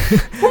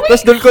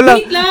 Tapos doon ko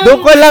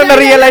lang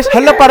na-realize,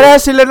 hala,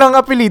 parehas sila ng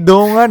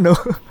apelido nga, no?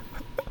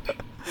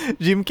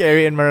 Jim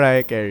Carrey and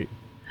Mariah Carey.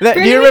 Do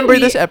you remember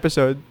this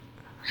episode?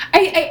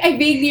 I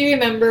vaguely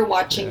remember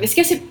watching this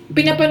kasi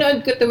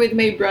pinapanood ko to with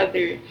my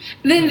brother.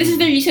 Then this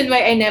is the reason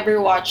why I never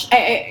watched.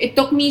 It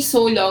took me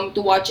so long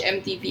to watch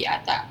MTV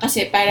ata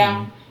kasi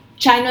parang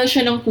channel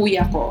siya ng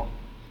kuya ko.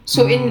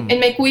 So and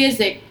my kuya is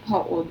like,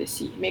 how old is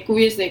he? My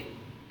kuya is like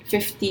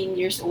 15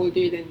 years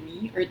older than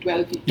me or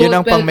 12 Yun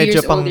ang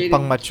medyo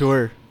pang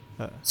mature.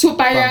 So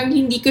parang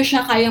hindi ko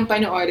siya kayang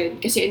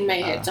panoorin kasi in my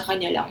head sa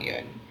kanya lang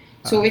yun.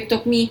 So it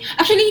took me,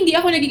 actually hindi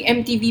ako naging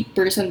MTV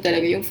person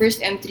talaga. Yung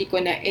first entry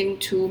ko na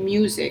into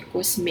music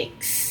was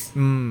Mix.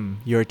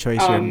 Your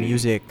Choice Your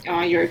Music.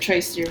 Your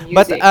Choice Your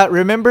Music. But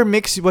remember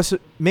Mix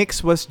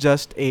was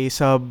just a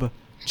sub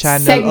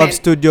channel of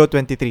Studio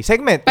 23.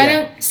 Segment.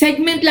 Parang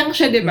segment lang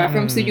siya, 'di ba,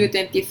 from Studio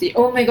 23.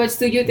 Oh my God,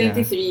 Studio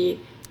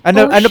 23.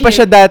 Ano pa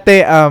siya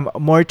dati?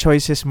 More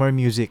Choices, More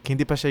Music.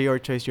 Hindi pa siya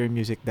Your Choice Your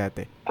Music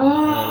dati.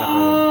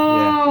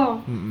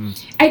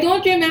 I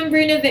don't remember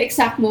the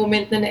exact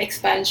moment na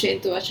na-expand siya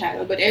into a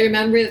channel, but I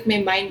remember that my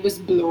mind was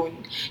blown.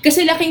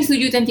 Kasi laking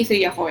Studio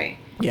 23 ako eh.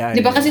 Yeah,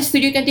 diba? Kasi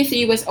Studio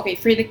 23 was, okay,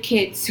 for the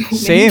kids. So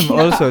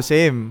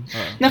same.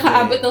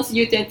 Nakaabot ng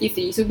Studio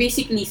 23. So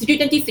basically,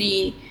 Studio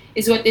 23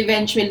 is what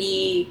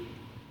eventually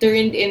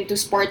turned into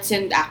Sports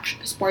and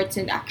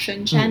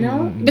Action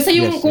channel. Basta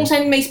yung kung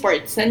saan may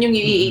sports, saan yung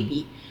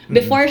UAAP.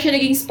 Before siya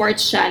naging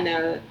sports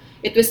channel,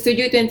 it was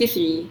Studio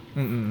 23.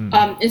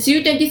 And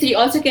Studio 23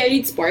 also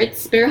carried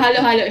sports, pero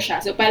halo-halo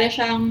siya. So, para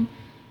siyang...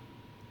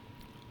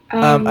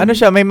 ano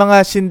siya, may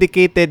mga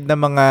syndicated na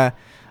mga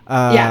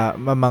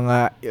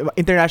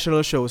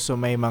international shows. So,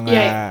 may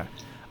mga...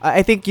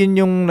 I think yun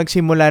yung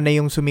nagsimula na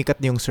yung sumikat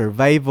na yung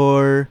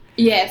Survivor.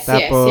 Yes.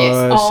 Tapos,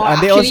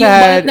 actually, also yung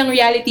had... ng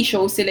reality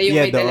shows sila yung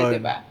may dala,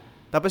 diba?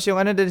 Tapos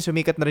yung din,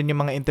 sumikat na rin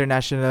yung mga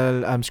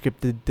international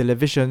scripted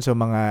television. So,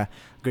 mga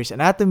Grey's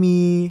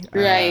Anatomy,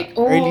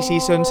 early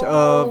seasons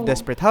of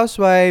Desperate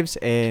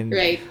Housewives, and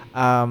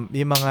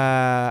yung mga,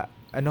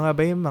 ano nga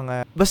ba yung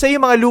mga, basta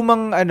yung mga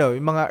lumang,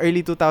 yung mga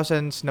early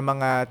 2000s na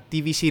mga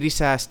TV series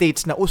sa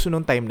States na uso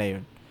nung time na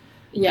yun.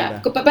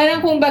 Yeah. Diba? Parang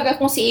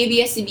kung si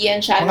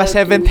ABS-CBN channel. Mga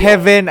Seventh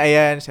Heaven,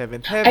 ayan,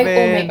 Seventh Heaven.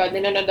 Oh my God,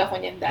 nanonood ako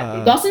niyan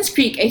dati. Dawson's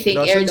Creek, I think,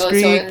 aired also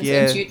on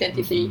Studio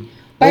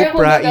 23.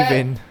 Oprah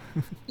even.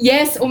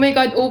 Yes, oh my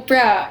God,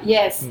 Oprah,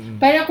 yes.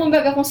 Parang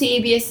kung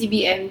si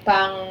ABS-CBN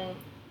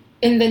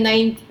in the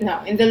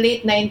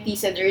late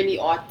 90s and early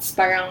aughts,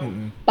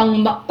 parang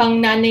pang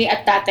nanay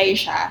at tatay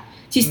siya.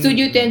 Si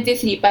Studio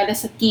 23 para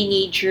sa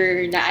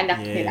teenager na anak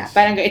nila.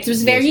 Parang it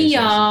was very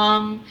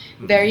young,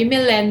 very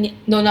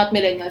not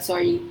millennial,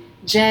 sorry.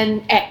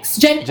 Gen X.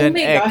 Gen oh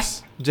my X.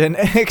 gosh. Gen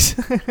X.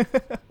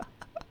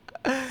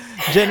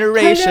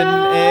 Generation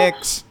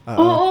X.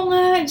 Oo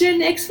nga,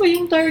 Gen X pa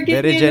yung target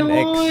very niya Gen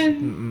noon.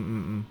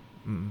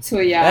 X. So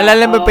yeah.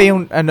 Naalala mo pa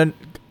yung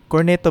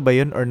Cornetto ba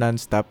yun or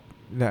Non-Stop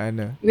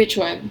na Which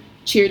one?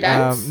 Cheer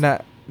dance? Na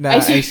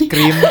ice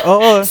cream.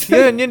 Oo,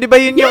 yun 'di ba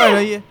yun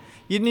yung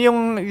yun yung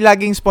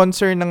laging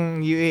sponsor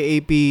ng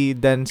UAAP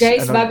dance.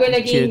 Guys, bago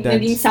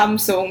naging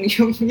Samsung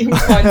yung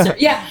sponsor.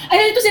 Yeah, and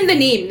it was in the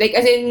name, like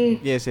as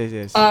in yes.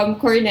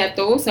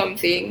 Cornetto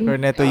something.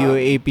 Cornetto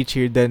UAAP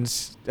cheer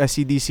dance,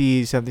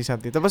 CDC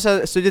something. Tapos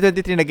sa Studio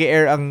 23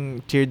 nag-air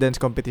ang cheer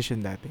dance competition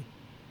dati.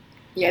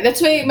 Yeah,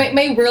 that's why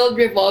my world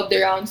revolved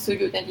around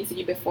Studio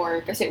 23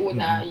 before. Kasi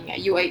una, yung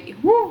nga, UIT,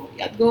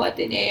 let's go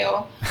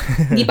Ateneo.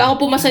 Hindi pa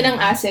ako pumasa ng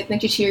asset,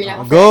 nag-cheer na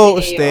ako for Ateneo. Go,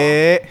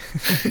 Uste!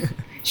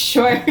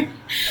 Sure.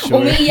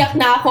 Umiiyak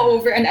na ako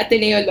over an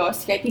Ateneo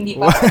loss kahit hindi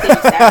pa ako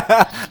tinisa.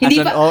 Hindi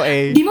pa,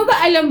 OA. Di mo ba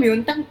alam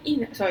yun?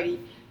 Sorry.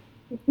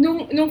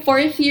 Nung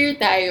fourth year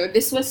tayo,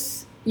 this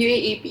was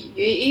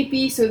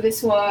UAAP, so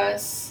this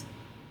was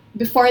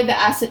before the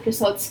asset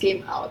results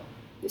came out.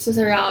 This was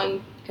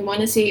around, I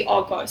wanna say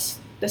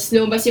August. Tapos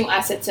lumabas yung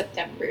asset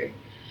September.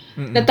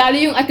 Natalo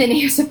yung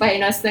Ateneo sa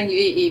finals ng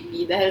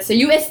UAAP dahil sa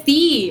UST.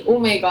 Oh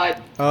my God.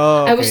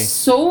 Oh, okay. I was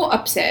so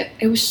upset.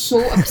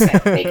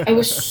 Like, I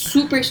was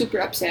super, super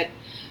upset.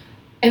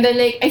 And then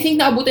like, I think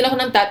naabutan ako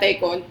ng tatay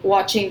ko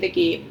watching the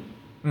game.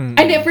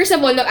 And then, first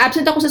of all,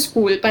 nag-absent ako sa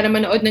school para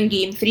manood ng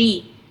Game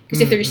 3.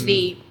 Kasi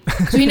Thursday.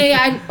 So,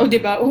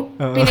 diba?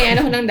 Pinayaan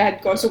ako ng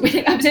dad ko. So,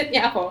 pinag-absent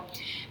niya ako.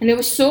 And I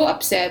was so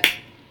upset.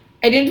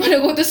 I didn't want to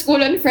go to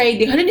school on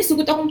Friday. Hala,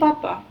 nisugot akong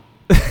papa.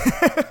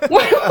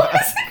 What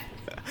was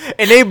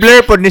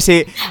Enabler po ni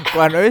si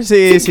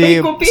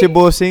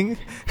Bossing.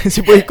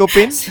 Si Boy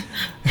Copin.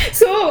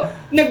 So,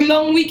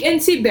 nag-long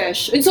weekend si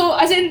Besh. So,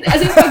 as in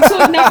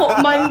pag-suot na ako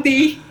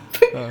Monday.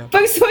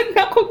 Pag-suot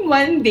na ako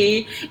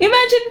Monday.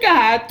 Imagine ka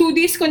ha, 2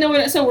 days ko na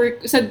wala sa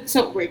work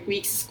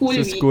week, school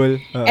week.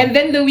 And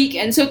then the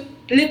weekend. So,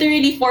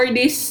 literally 4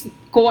 days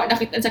ko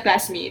nakita sa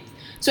classmates.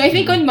 So, I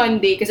think on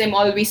Monday, because I'm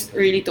always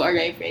early to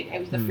arrive, right?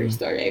 I was the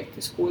first to arrive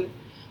to school.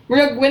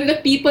 When the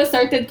people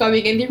started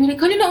coming in, they were like,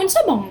 kanina,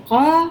 unsa bang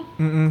ka?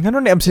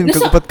 Ano ni absent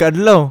ka kapat ka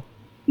adlaw?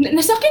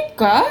 Nasakit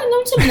ka?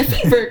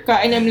 Na-fever ka?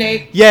 And I'm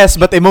like... Yes,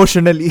 but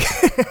emotionally.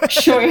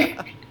 Sure.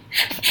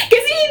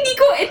 Kasi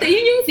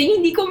yun yung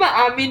thing, hindi ko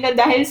maamin na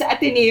dahil sa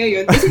Ateneo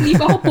yun. Kasi hindi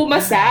pa ako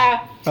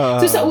pumasa.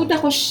 So sa utak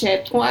ko,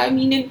 shit, kung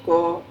aaminin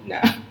ko na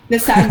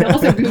nasaan ako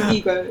sa Blue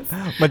Eagles.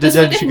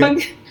 Majajudge ka.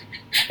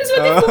 Tapos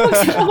what if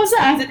bumagsak ako sa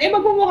asset?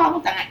 Magmumukha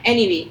akong tanga.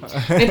 Anyway,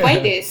 my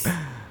point is,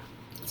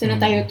 saan na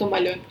tayo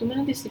tumalon?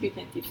 Tumalon din Studio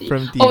 23.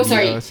 From TV,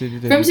 sorry.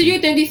 From Studio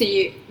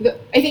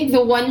 23, I think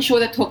the one show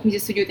that hooked me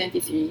to Studio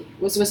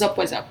 23 was What's Up,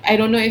 What's Up. I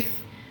don't know if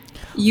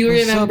you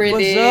remember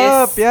this.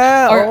 What's Up?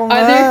 Yeah, or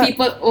other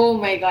people. Oh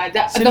my God.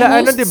 Sila the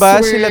hosts diba?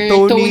 were Sila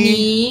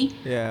Tony.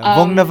 Yeah.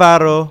 Vong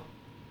Navarro.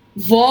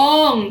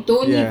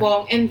 Tony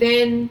Vong. And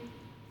then,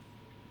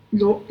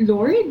 Lord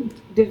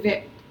De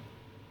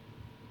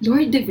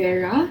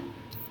Vera?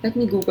 Let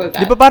me Google that.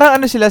 Di ba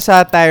parang sila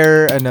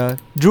satire,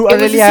 Drew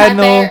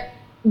Arellano.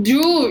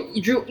 Drew,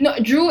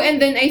 and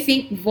then I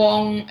think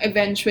Vong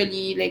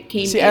eventually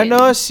came in.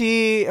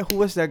 Who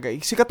was that guy?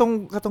 Si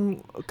katong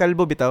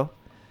kalbo bitaw?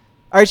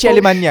 Archie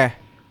Alemania.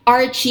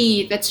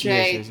 Archie, that's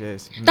right.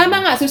 Yes.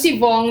 Tama nga, so si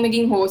Vong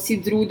naging host, si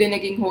Drew din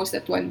naging host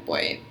at one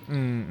point.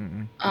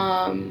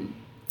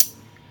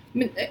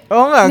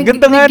 Oo nga,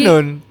 ganda nga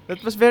nun.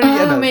 That was very,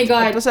 my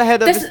God. That was ahead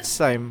of its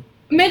time.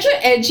 Medyo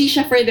edgy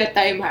siya for that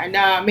time ha,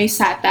 na may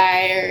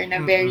satire, na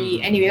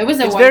very, anyway, it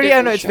was a it's wonderful very,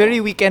 show. It's very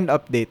Weekend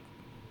Update.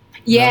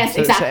 Yes,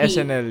 exactly.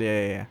 Sa SNL,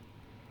 yeah.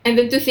 And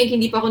then to think,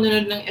 hindi pa ako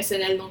nanonood ng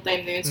SNL nung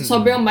time na yun. So,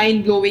 sobrang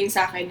mind-blowing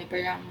sa akin na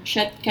parang,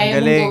 shit,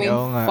 kaya mong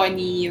gawing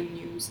funny yung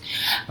news.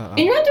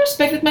 In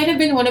retrospect, it might have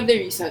been one of the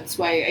reasons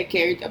why I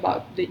cared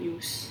about the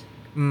news.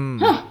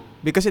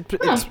 Because it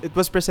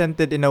was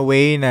presented in a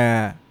way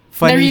na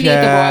funny na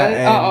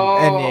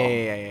relatable. And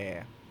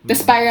yeah.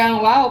 Tapos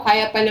parang, wow,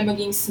 kaya pala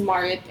maging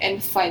smart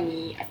and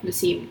funny at the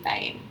same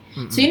time.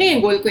 So yun na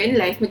yung goal ko in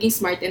life, maging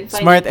smart and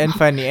funny. Smart and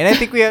funny. And I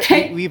think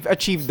we've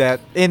achieved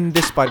that in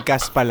this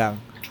podcast pa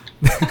lang.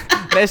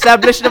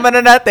 Na-establish naman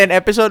na natin,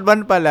 episode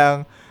 1 pa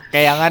lang.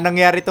 Kaya nga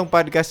nangyari tong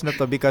podcast na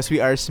to because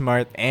we are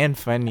smart and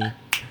funny.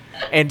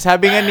 And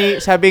sabi nga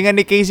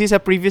ni Casey sa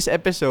previous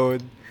episode,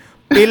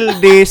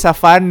 pilde sa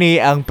funny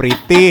ang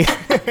pretty.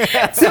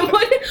 So,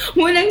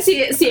 munang si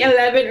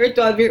 11 or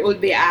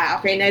 12-year-old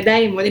okay na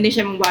dahil, muna na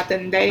siya mong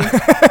batan dahil.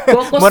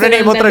 Muna na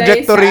yung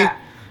trajectory.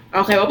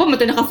 Okay, wapa mo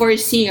ito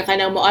naka-foresee, ka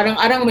na mo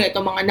arang-arang mo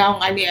itong mga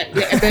naong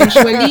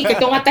eventually,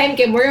 kato nga time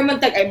kay more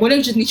man tag, ay mo lang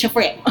dyan ni siya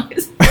friend.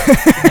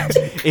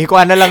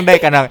 Kuha na lang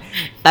dahil kanang,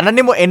 tanan ni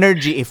mo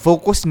energy,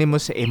 focus ni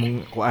mo sa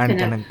imong kuhaan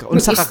kanang,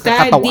 unsa ka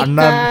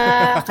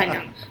katawanan.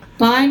 Kanang,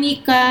 funny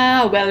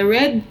ka,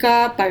 well-read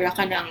ka, para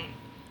kanang,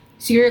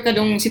 sira ka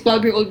dong si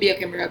 12-year-old biya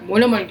kay Marag, mo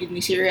naman gid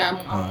ni sira mo.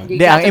 Di,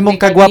 ang imong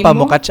kagwapa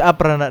mo, catch up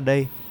ra na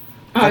day.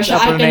 Catch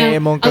up ra na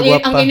imong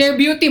kagwapa. Ang inner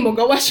beauty mo,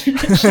 gawa siya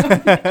na siya.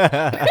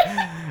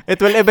 It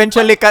will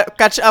eventually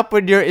catch up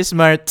with your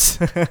smarts.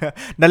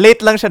 Na-late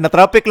lang siya,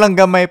 na-traffic lang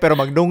gamay, pero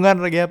magdungan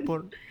ra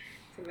gyapon.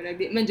 So,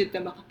 di man jud ta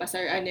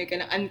makapasar ka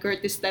ng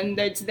Ann-Curtis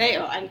standards day.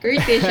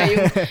 Ann-Curtis,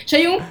 siya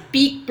yung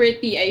peak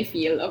pretty, I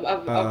feel, of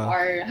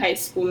our high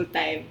school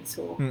time.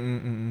 So,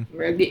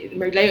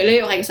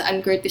 maglayo-layo kay sa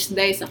Ann-Curtis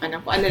day, sa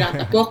kanang ano lang,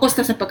 focus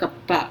ka sa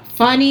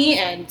pagka-funny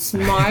and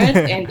smart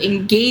and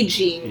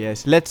engaging.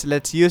 Yes,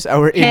 let's use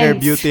our inner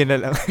beauty na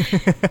lang.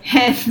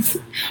 Hence,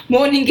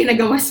 mo ning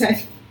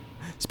ginagawasan.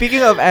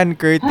 Speaking of Ann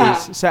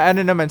Curtis, sa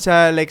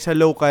sa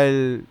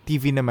local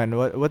TV naman,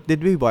 what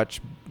did we watch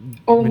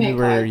when we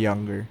were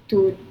younger?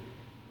 Dude,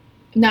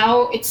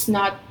 now it's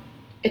not,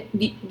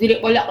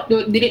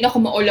 dili na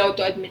ako maulaw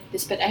to admit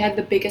this, but I had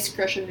the biggest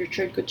crush on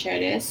Richard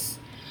Gutierrez.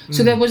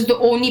 So that was the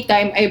only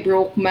time I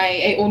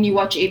only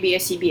watch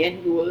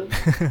ABS-CBN Rule.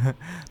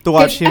 To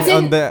watch him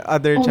on the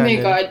other channel. Oh my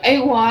God,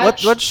 I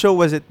watched... What show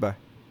was it ba?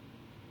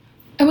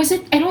 I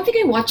don't think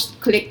I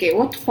watched Click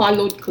What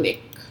followed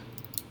Click?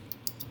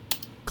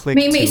 Click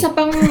may isa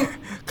pang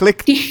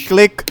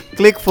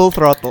click full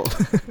throttle.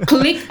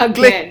 Click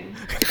again.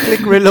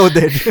 Click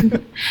reloaded.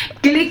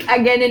 Click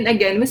again and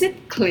again. Was it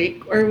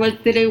Click or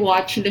what did I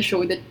watch the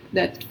show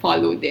that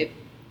followed it?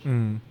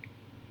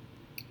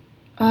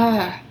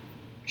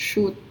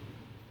 Shoot.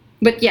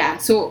 But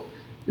yeah, so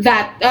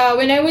that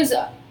when I was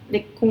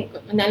kung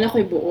naalala ko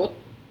yung buot.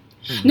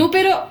 No,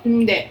 pero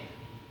hindi.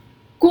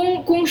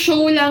 kung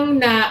show lang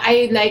na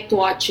I liked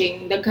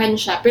watching, daghan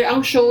siya. Pero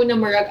ang show na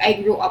marag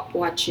I grew up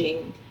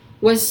watching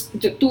was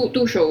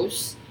two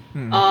shows.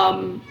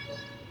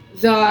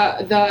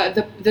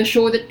 The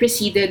show that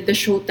preceded the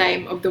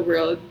Showtime of the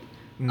world.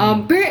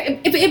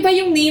 Pero iba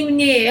yung name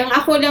niya eh. Ang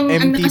ako lang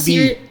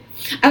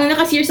ang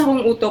nakasir sa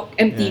akong utok,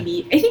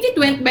 MTV. I think it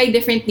went by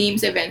different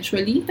names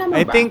eventually. Tama ba?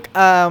 I think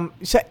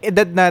sa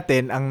edad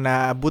natin, ang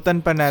naabutan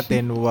pa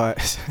natin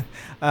was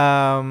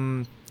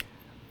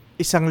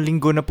Isang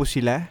Linggo na Po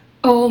Sila.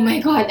 Oh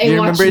my God, I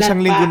watched that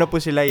Isang Linggo na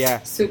Po Sila,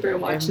 yeah. Super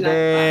watch And that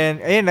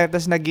then, ayun,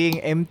 tapos naging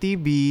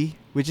MTV,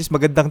 which is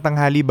Magandang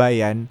Tanghali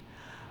Bayan.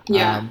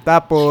 Yeah.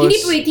 Tapos,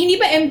 hindi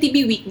ba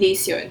MTV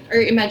weekdays yun? Or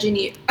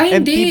imagine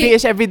ay, MTV hindi.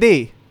 is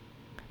everyday.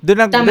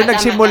 Doon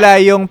nagsimula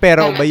yung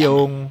Pera o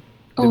Bayong.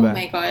 Oh diba?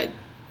 my God.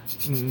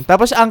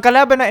 Tapos, ang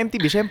kalaban ng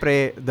MTV,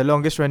 syempre, the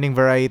longest running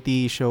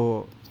variety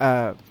show,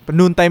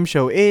 noontime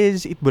show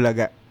is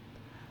Itbulaga.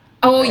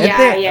 Oh,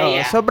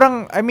 yeah.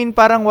 Sobrang,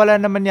 parang wala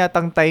naman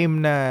yatang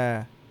time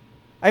na,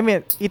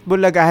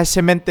 Itbulaga has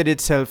cemented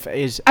itself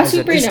as an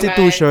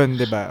institution,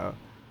 di ba?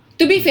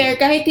 To be fair,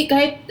 kahit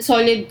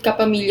solid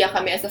kapamilya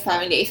kami as a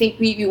family, I think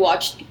we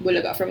watched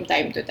Itbulaga from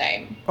time to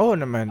time. Oo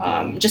naman.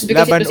 Just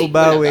because Laban it was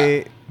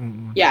Ubawi.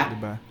 Yeah.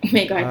 Diba? Oh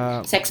my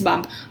God. Sex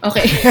bomb.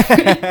 Okay.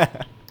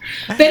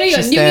 Pero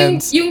yun,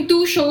 yung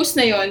two shows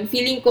na yun,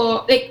 feeling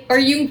ko, like, or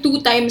yung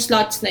 2 time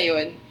slots na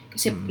yun,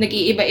 kasi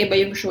nag-iiba-iba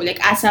yung show.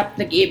 Like, ASAP,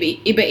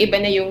 nag-iiba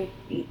na yung,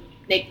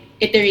 like,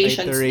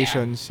 iterations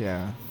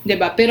yeah.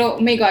 Diba? Pero,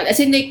 oh my God,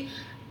 as in, like,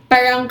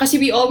 parang, kasi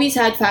we always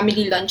had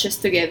family lunches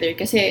together.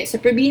 Kasi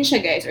sa probinsya,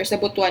 guys, or sa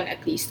Butuan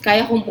at least,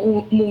 kaya kong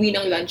umuwi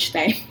ng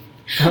lunchtime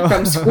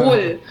from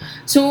school.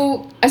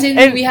 So, as in,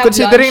 we have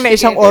considering lunch na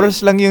isang together.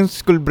 oras lang yung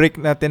school break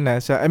natin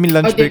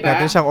lunch break diba?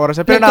 natin, isang oras.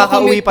 Pero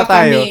nakaka-uwi pa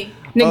tayo.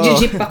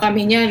 Nag-jeep pa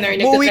kami niyan.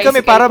 Uuwi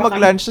kami para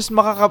mag-lunch, tapos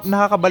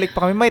nakakabalik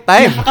pa kami. May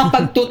time.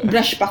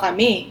 Nakakapag-toothbrush pa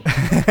kami.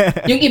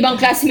 Yung ibang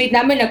classmate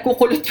namin,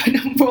 nagkukulot pa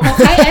ng buhok.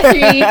 Hi,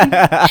 Esri!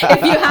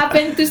 If you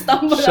happen to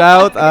stumble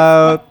Shout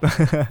out!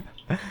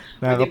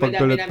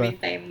 Nakakapagkulot pa. Diba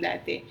time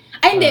dati.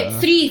 Ay, hindi.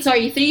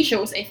 3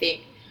 shows, I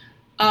think.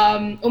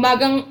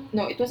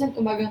 It wasn't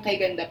Umagang Kay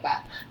Ganda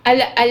pa.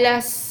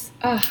 Alas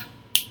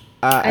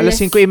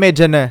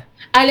 5:30 na.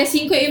 Alas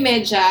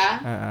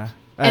 5:30.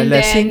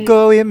 Alas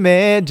 5:30 na.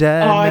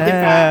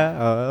 Diba?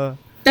 Oo.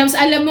 Tapos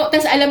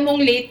alam mong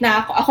late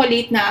na ako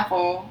late na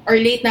ako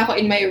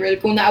in my role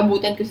kung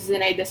naabutan ko si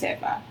Zenaida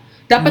Seva.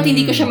 Dapat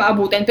hindi ko siya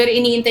maabutan, pero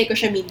iniintay ko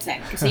siya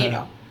minsan. Kasi,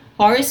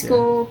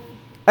 horoscope.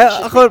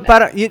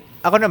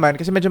 Ako naman,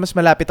 kasi medyo mas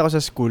malapit ako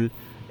sa school.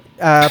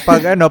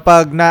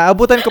 Pag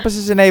naabutan ko pa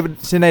si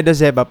Zenaida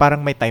Seva, parang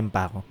may time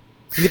pa ako.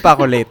 Hindi pa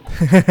ako late.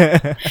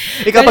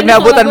 Ikaw, pag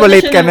naabutan mo,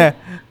 late ka na.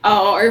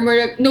 Oo, or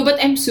more, no,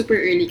 but I'm super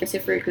early kasi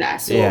for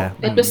class. So,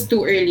 that was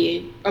too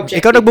early.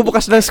 Ikaw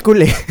nagbubukas ng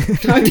school eh.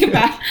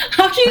 Diba?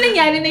 Actually,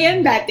 nangyari na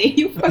yan dati.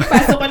 Yung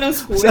pagpasok ko ng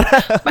school.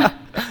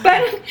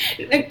 Parang,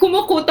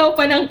 kumukutaw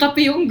pa ng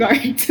kape yung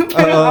guard.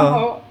 Pero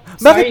ako,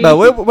 bakit ba?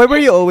 Why were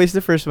you always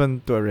the first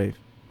one to arrive?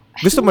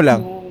 Gusto mo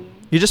lang?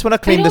 You just wanna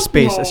claim the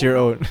space as your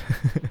own.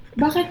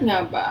 Bakit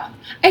nga ba?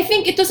 I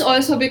think it was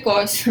also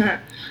because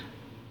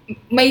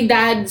my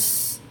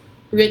dad's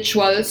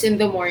rituals in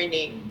the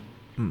morning.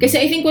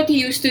 Kasi I think what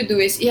he used to do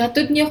is,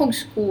 ihatod niya akong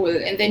school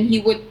and then he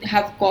would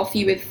have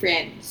coffee with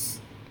friends.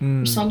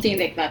 Or something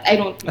like that. I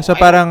don't know. So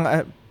parang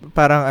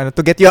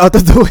to get you out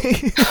of the way.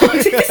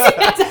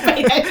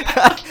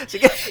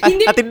 Sige,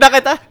 atid na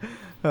kita.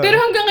 Pero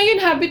hanggang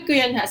ngayon, habit ko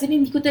yan ha. Kasi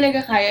hindi ko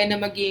talaga kaya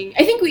na maging...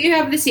 I think we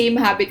have the same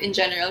habit in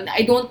general na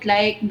I don't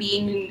like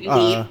being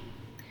late.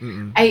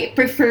 I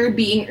prefer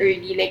being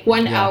early. Like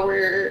 1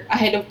 hour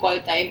ahead of call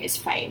time is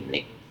fine.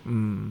 Like,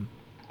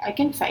 I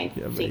can find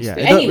things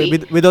to.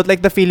 Anyway. We don't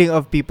like the feeling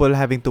of people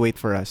having to wait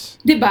for us.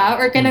 Diba?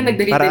 Or ka na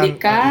nagdali-dali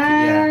ka.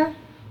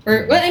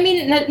 Or, well, I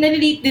mean,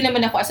 nalilate din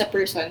naman ako as a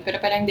person. Pero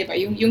parang, diba,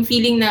 yung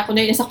feeling na ako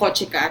na nasa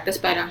kotse ka, tapos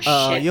parang,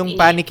 shit. Yung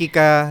panicky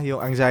ka,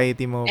 yung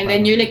anxiety mo. And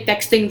then you're like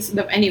texting,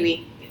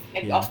 anyway,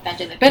 off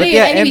tangent. Pero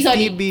yun, anyway,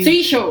 sorry, 3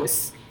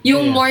 shows.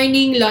 Yung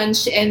morning,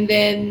 lunch, and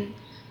then,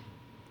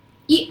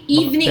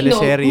 evening,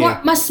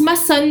 mas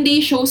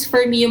Sunday shows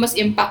for me yung mas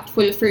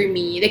impactful for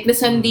me. Like the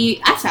Sunday,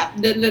 ASAP,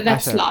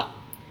 that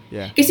slot.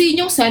 Yeah. Kasi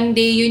yun yung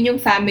Sunday, yun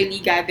yung family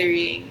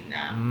gathering.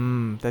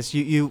 Tapos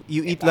you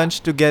eat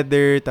lunch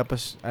together,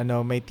 tapos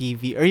may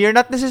TV. Or you're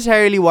not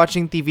necessarily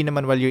watching TV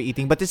naman while you're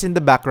eating, but it's in the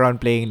background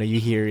playing,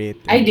 you hear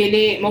it. Ay,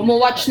 dili.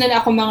 Mo-watch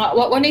na ako mga,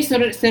 wala yung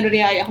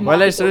storya ako mga.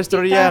 Wala yung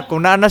storya.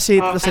 Kung naana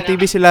sa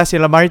TV sila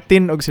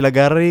Martin, o sila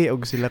Gary, o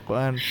sila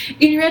Kuan.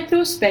 In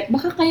retrospect,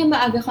 baka kaya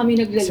maaga kami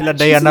nagla-lunch. Sila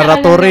Diana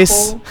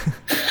Ratores.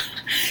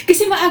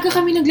 Kasi maaga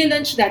kami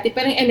nagla-lunch dati,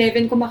 parang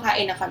 11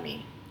 kumakain na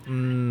kami.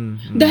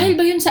 Dahil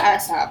ba yun sa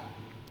ASAP?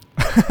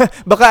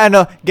 Baka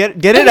get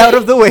it out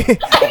of the way.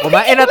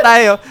 Kumain na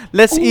tayo.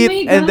 Let's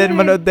eat and then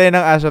manood tayo ng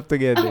ASAP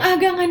together. Ang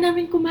aga nga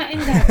namin kumain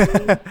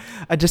dati.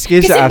 Just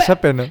kayo sa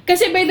ASAP,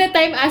 Kasi by the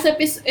time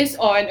ASAP is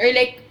on, or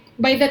like,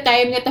 by the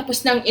time na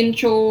tapos ng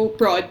intro,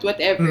 prod,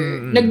 whatever,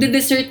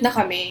 nagde-dessert na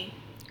kami.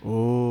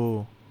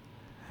 Oh.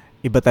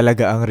 Iba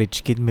talaga ang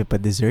rich kid, may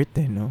pa-dessert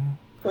no?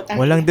 Putang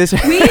Walang ina.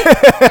 dessert. Wait!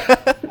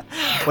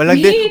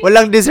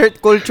 walang dessert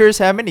culture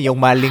sa amin. Yung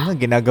maling nga,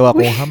 ginagawa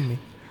kong ham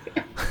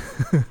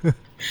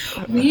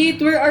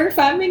Wait, were our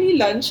family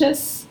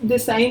lunches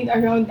designed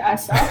around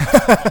ASAP?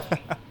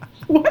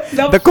 What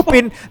the fuck?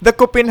 The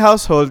Kupin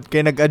household,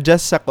 kaya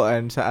nag-adjust sa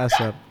kuan sa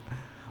ASAP.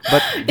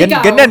 But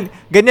Ikaw?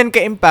 ganyan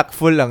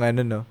ka-impactful lang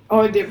no?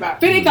 Oh, diba?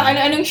 Pero ikaw,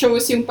 ano-anong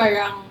shows yung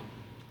parang...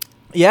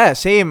 Yeah,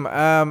 same.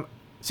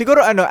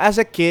 Siguro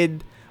as a kid,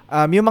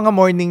 yung mga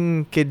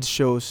morning kids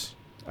shows,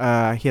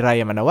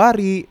 Hiraya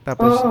Manawari,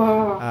 tapos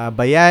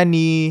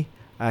Bayani,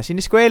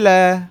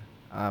 Siniskwela,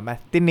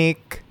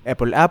 Mathtinik,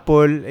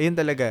 Apple, ayun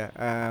talaga.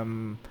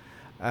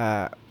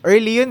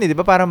 Early yun, di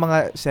ba? Parang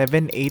mga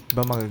 7, 8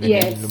 ba mga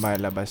ganyan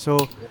lumalabas.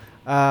 So,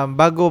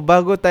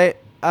 bago tayo,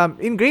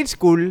 in grade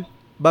school,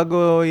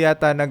 bago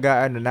yata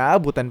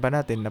naaabutan pa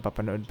natin,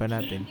 napapanood pa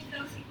natin.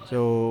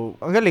 So,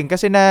 ang galing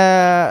kasi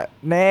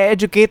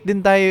na-educate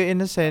din tayo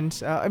in a sense,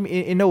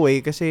 in a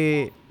way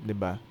kasi, 'di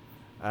ba?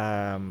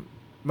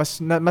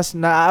 Mas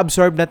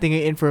na-absorb natin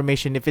yung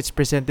information if it's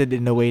presented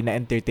in a way na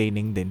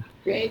entertaining din.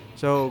 Right.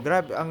 So,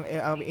 grabe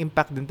ang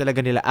impact din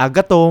talaga nila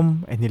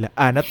Agatom, nila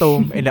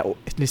Anatom,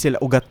 sila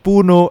Ugat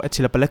Puno, at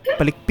sila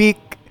Palikpik.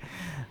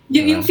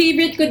 Yung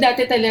favorite ko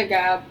dati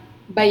talaga,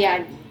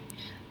 Bayani.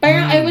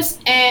 Parang I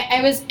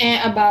was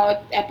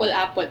about Apple.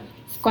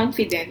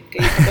 Confident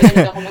kaya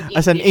kapanood ako mag-English.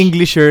 As an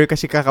Englisher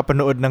kasi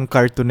kakapanood ng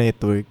Cartoon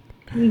Network.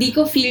 Hindi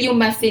ko feel yung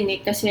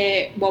Mathtinik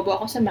kasi bobo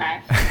ako sa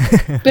math.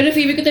 Pero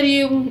favorite ko talaga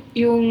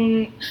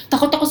yung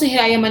takot ako sa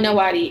Hiraya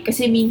Manawari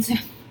kasi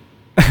minsan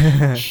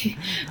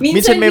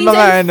may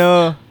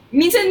mga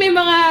minsan may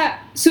mga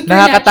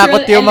supernatural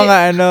nakakatakot yung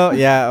mga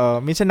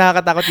minsan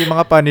nakakatakot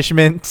yung mga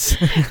punishments.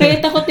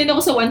 Kaya takot din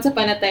ako sa Once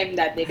Upon a Time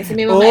dati kasi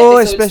may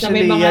mga episodes na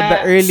may mga the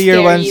earlier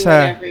scary ones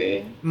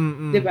whatever.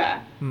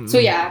 Diba?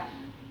 So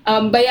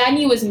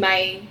Bayani was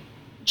my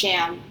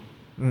jam.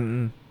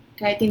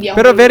 Kahit hindi ako.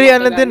 Pero very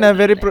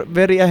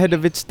very ahead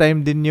of its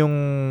time din yung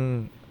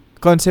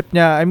concept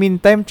niya. I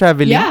mean, time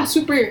traveling. Yeah,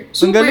 super.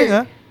 Ang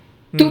galing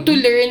To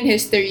learn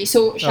history.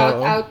 So,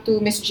 shout out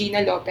to Miss Gina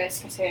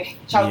Lopez kasi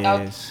shout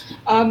out.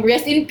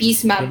 Rest in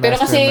peace, ma'am.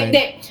 Pero kasi,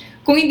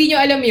 kung hindi nyo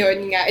alam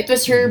yun nga, it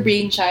was her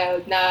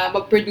brainchild na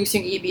mag-produce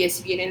yung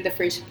ABS-CBN in the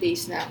first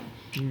place na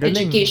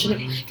education.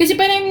 Kasi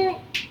parang,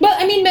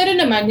 meron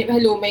naman,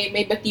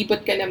 may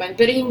batipot ka naman,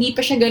 pero hindi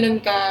pa siya ganun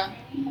ka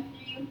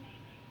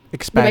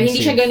expansive. Diba?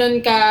 Hindi siya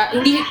ganun ka,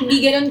 hindi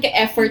ganun ka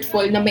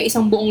effortful na may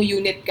isang buong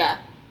unit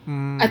ka.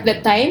 At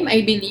that time,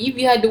 I believe,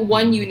 we had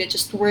one unit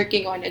just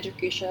working on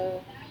education.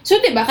 So,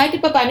 diba, kahit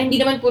pa paano,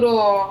 hindi naman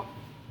puro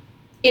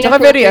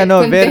saka very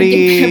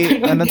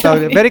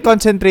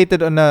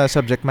concentrated on a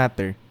subject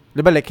matter.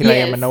 Diba, like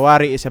Hiraya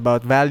Manawari is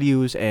about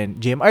values and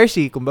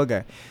GMRC,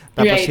 kumbaga.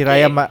 Tapos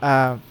Hiraya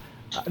Manawari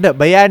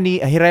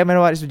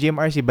is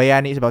GMRC,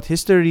 Bayani is about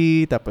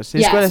history, tapos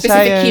specific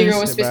science,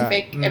 heroes, diba?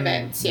 specific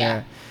events,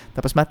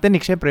 Tapos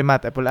Mathtinik, syempre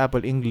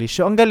Apple, English.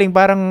 So, ang galing,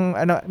 parang,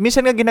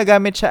 minsan nga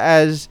ginagamit siya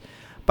as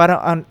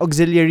parang an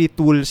auxiliary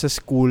tool sa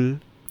school.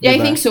 Yeah,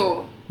 diba? I think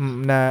so.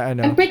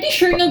 I'm pretty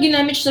sure nga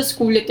ginamit siya sa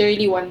school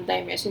literally one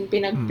time. As in,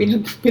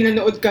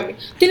 pinanood kami.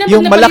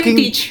 Yung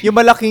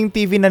malaking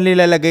TV na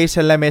nilalagay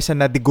sa lamesa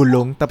na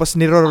digulong, tapos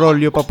niro-roll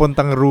yung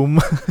papuntang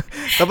room.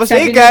 Tapos,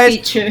 hey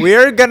guys,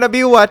 we're gonna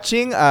be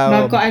watching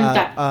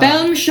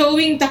film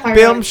showing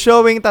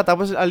ta.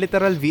 Tapos a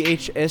literal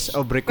VHS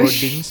of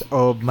recordings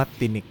of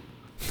Mathtinik.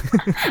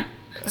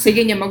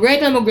 Sige niya,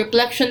 mag-write na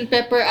mag-reflection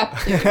paper up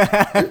there.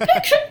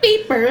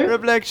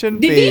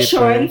 Reflection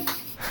Division.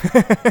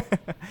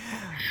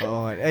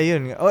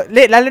 Ayun.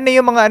 Lalo na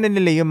yung mga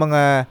yung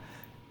mga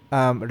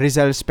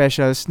Rizal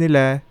specials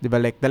nila, 'di ba?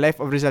 Like The Life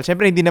of Rizal.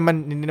 Syempre hindi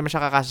naman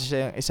siya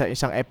kakasa sa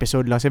isang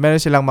episode lang. So meron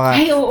silang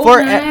mga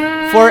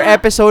 4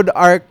 episode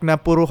arc na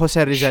puro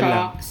Jose Rizal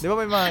lang. 'Di ba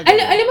may mga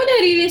alam mo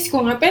na-realize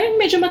ko nga, parang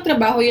medyo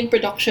matrabaho yun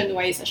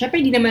production-wise. Syempre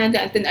hindi naman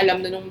natin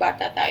alam nung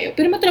bata tayo.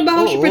 Pero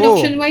matrabaho siya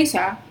production-wise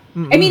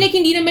I mean, like,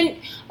 hindi naman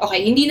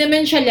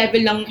siya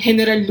level lang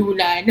General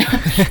Luna na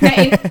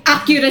in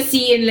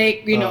accuracy and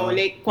like, you know,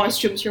 like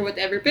costumes or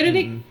whatever. Pero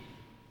like,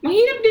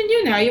 mahirap din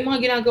yun yung mga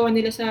ginagawa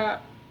nila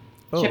sa,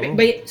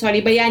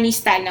 Bayani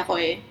stan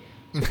ako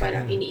So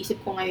parang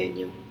iniisip ko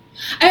ngayon yung,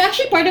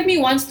 actually, part of me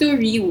wants to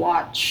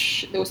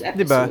rewatch those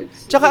episodes. Diba?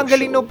 Tsaka ang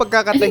galing nung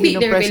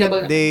pagkakatabi ng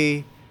present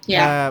day,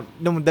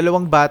 nung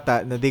dalawang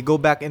bata na they go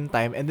back in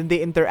time and then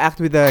they interact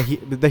with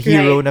the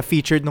hero na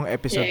featured nung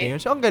episode na yun.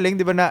 So ang galing,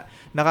 'di ba, na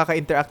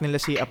nakaka-interact nila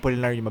si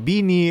Apolinario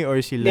Mabini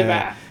or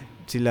sila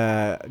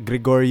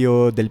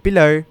Gregorio Del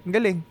Pilar. Ang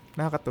galing,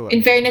 nakakatuwa. In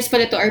fairness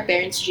pala to our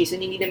parents,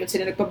 Jason, hindi naman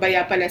sila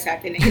nagpabaya pala sa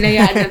atin.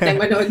 Hinayaan lang tayo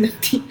manood ng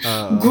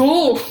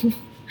Go!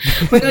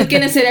 Manood ka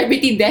ng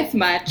Celebrity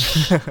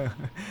Deathmatch.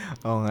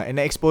 Oo nga,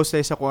 na-expose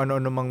tayo sa kung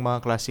ano-ano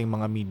mga klaseng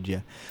mga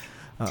media.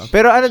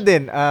 Pero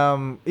din,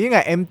 yun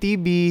nga,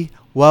 MTV,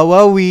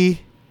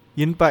 Wawawi,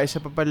 yun pa,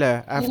 isa pa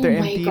pala. After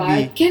MTV. Oh my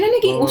God. Kailan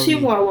naging uso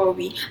yung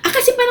Wawawi?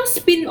 Kasi parang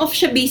spin-off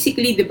siya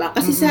basically, di ba?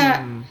 Kasi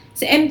sa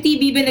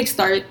MTV ba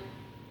nag-start?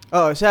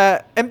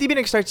 Sa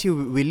MTV nag-start si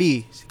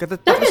Willie. Tama,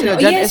 Tapos sila, no?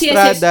 John Yes,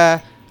 Estrada,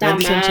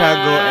 Randy Tama.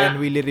 Santiago, and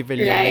Willie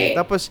Revillame. Right.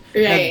 Tapos,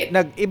 Right.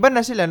 iba na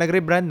sila,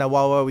 nag-rebrand na,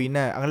 Wawawi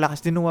na. Ang lakas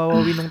din ng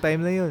Wawawi nung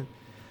time na yun.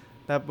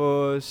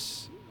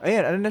 Tapos,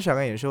 ayan, ano na siya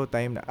ngayon?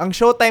 Showtime na. Ang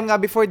Showtime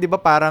nga before, di ba,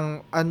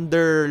 parang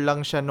under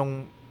lang siya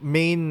nung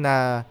main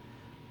na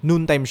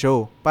noontime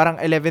show. Parang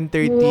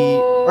 11:30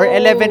 or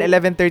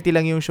 11:30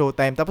 lang yung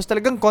Showtime. Tapos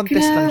talagang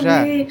contest lang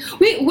siya.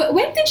 Wait,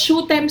 when did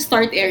Showtime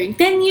start airing?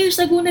 10 years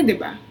ago na, di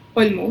ba?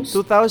 Almost.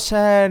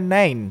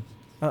 2009.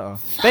 Oo.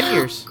 10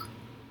 years.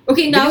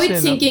 Okay, now Bilis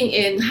it's no? sinking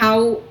in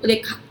how,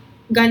 like,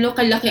 gano'ng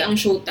kalaki ang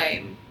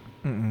Showtime.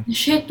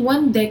 Shit,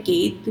 1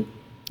 decade.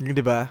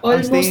 Di ba?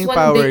 Ang Almost staying 1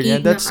 power decade niya,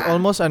 that's na.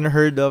 almost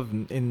unheard of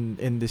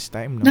in this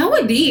time, no?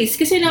 Nowadays,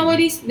 kasi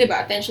nowadays, di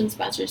ba, attention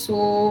spans are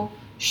so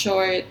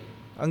short.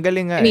 Ang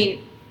galing nga. I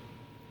mean,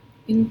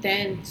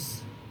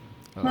 intense.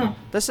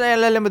 Tapos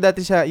naalala mo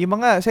dati yung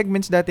mga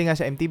segments dati nga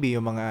sa MTV,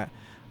 yung mga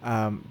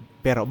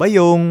Pero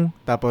Bayong,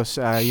 tapos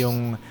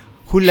yung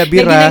Hula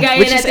Bira,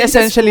 which is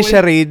essentially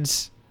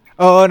charades.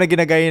 Oo, na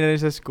ginagaya na rin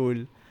sa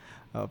school.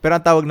 Pero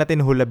ang tawag natin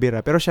Hula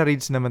Bira, pero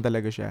charades naman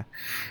talaga siya.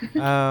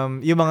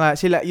 Yung mga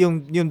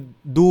yung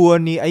duo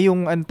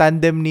yung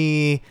tandem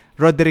ni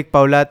Roderick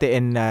Paulate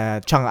and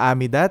Chang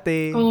Ami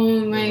dati.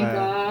 Oh my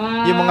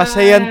God. Yung mga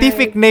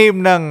scientific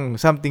name ng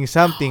something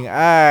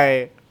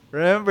ay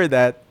remember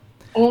that?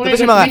 Oh my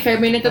God, to be fair,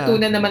 may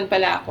natutunan naman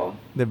pala ako.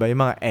 Diba?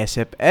 Yung mga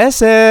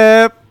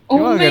SF.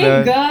 Oh my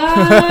ganun.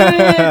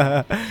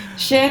 God!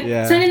 Shit.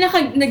 Yeah. Sana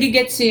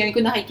nagigets nyo yan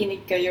kung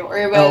nakikinig kayo.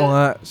 Or Oo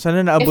nga.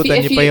 Sana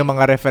naabutan niyo pa you- yung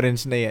mga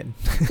reference na yan.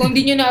 kung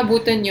di nyo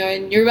naabutan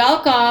yun, you're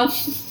welcome.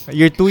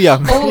 You're too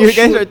young. Oh, You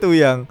guys shoot. are too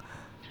young.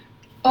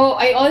 Oh,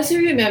 I also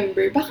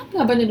remember, bakit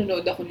nga ba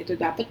nanonood ako nito?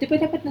 Dapat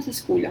nasa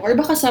school lang. Or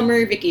baka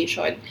summer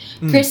vacation.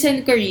 Chris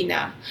and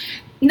Corina.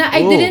 Na I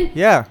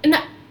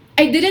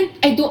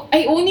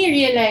only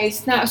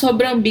realized na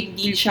sobrang big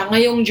deal siya.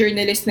 Ngayong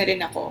journalist na rin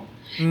ako.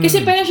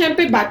 Kasi parang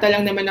syempre bata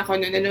lang naman ako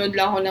noon. Nanonood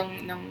lang ako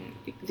ng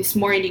This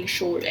Morning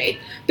Show, right?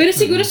 Pero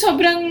siguro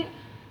sobrang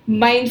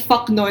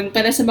mindfuck noon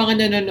para sa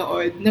mga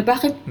nanonood na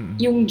bakit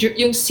yung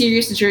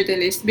serious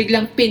journalist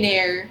biglang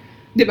pinair,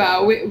 'di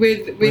ba?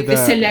 With the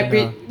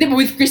celebrity, 'di ba?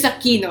 With Chris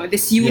Aquino,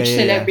 this huge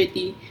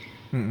celebrity.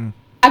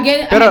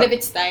 Again, ahead of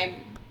its time.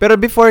 Pero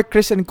before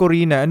Chris and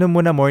Corina, ano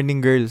muna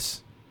Morning Girls?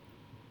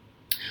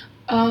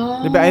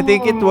 Oh. Diba? I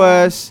think it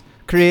was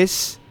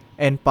Chris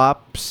and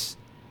Pops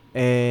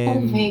and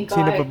oh my God.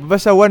 sino pa?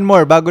 Basta one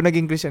more bago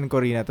naging Chris and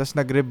Corina. Tapos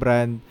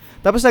nag-rebrand.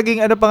 Tapos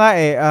naging ano pa nga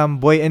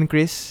Boy and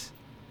Chris.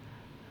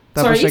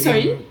 Tapos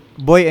Sorry?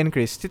 Boy and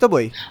Chris. Tito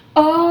Boy.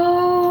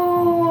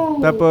 Oh.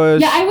 Tapos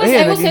yeah,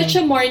 I was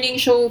such a morning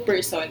show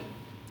person.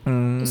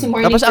 Kasi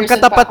morning Tapos ang person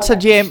katapat pa ako sa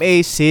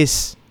GMA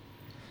sis.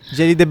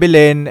 Jenny De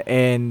Belen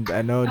and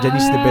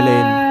Janice De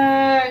Belen.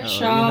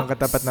 Yun ang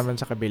katapat naman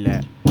sa kabila.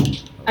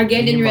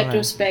 Again, in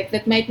retrospect,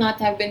 that might not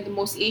have been the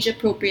most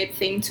age-appropriate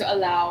thing to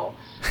allow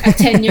a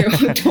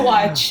 10-year-old to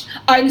watch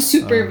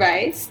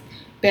unsupervised.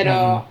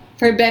 Pero,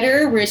 for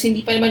better or worse,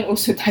 hindi pa naman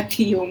uso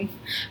dati yung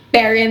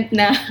parent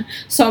na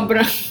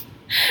sobrang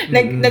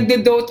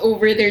nagdo-dote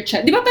over their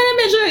child. Di ba parang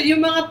medyo,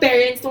 yung mga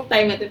parents nung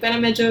time natin,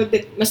 parang medyo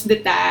mas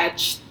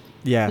detached.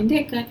 Yeah.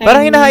 Hindi,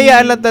 parang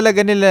hinahayaan lang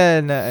talaga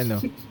nila na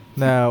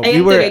na we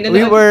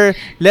were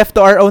left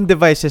to our own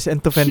devices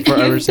and to fend for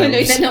ourselves.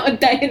 Tuloy, nanood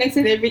tayo ng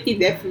celebrity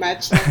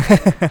deathmatch.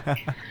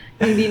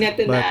 Hindi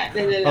natin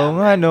nalalaman. Oo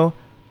nga, no?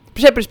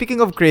 Siyempre, speaking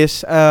of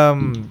Chris,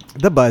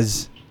 The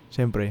Buzz.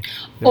 Siyempre.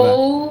 Diba?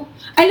 Oh,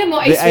 alam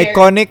mo, I swear. The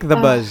iconic The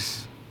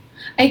Buzz.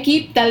 I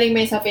keep telling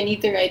myself I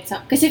need to write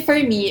some. Kasi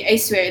for me, I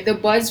swear, The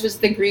Buzz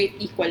was the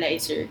great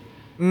equalizer.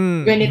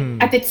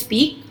 When at its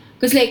peak.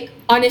 Because like,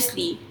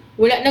 honestly,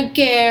 wala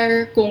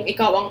nag-care kung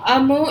ikaw ang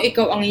amo,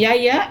 ikaw ang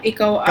yaya,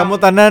 ikaw ang...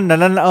 Kamutanan,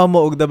 nananao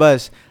mo og The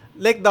Buzz.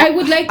 Like I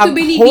would like to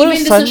believe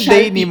even the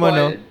social people.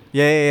 No?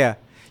 Yeah.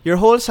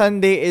 Your whole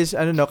Sunday is,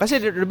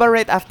 kasi diba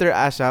right after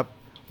ASAP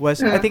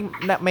was, I think,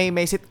 may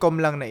sitcom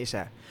lang na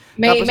isa.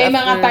 May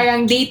mga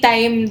parang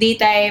daytime,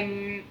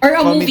 or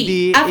a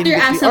movie. After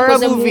ASAP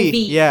was a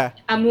movie. Yeah.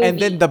 A movie. And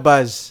then The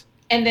Buzz.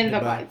 And then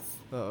The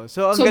Buzz.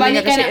 So, ang galing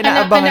nga kasi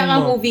inaabangan mo.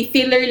 Ang movie,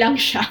 filler lang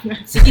siya.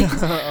 Sige,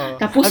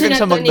 tapusin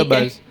na to ni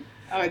Ken.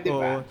 Oh,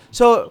 diba?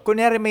 So,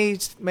 kunyari may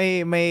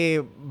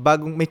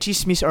bagong, may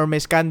chismis or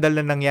may scandal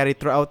na nangyari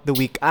throughout the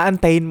week,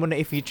 aantayin mo na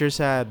i-feature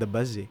sa The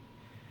Buzz eh.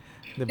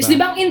 Diba? Di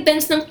ba ang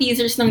intense ng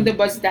teasers ng The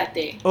Buzz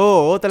dati?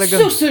 Oo,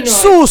 talagang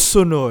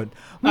Susunod.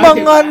 Mga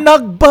diba?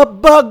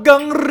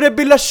 Nagbabagang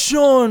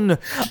revelasyon.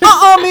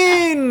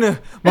 Aamin!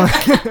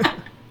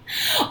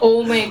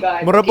 Oh my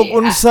God. Marapag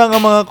unsa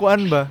nga mga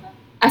kuan ba?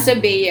 As a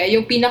Bea,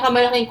 yung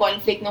pinakamalaking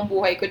conflict ng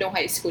buhay ko nung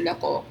high school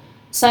ako,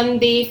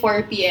 Sunday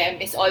 4 p.m.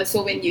 is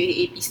also when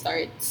UAAP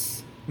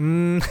starts.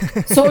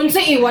 So, unsa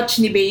i-watch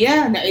ni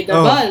Bea? Na The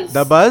Buzz.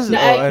 The Buzz?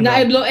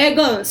 Na Blow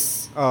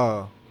Eagles.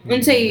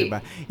 Unsa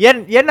diba?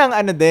 Yan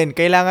ang din,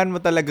 kailangan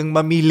mo talagang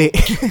mamili.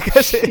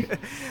 kasi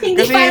hindi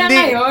para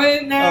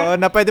ngayon.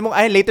 Na pwede mong,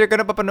 later ka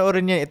na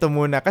papanoorin yan, ito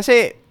muna.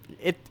 Kasi,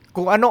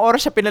 kung anong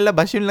oras siya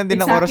pinalabas, yun lang din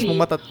ang oras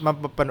mong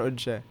mapapanood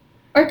siya.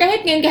 Or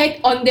kahit ngayon, kahit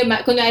on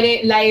demand,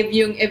 kunwari live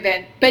yung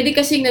event, pwede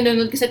kasing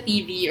nanonood ka sa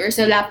TV or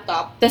sa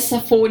laptop, tas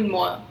sa phone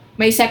mo,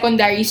 may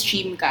secondary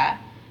stream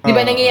ka. Di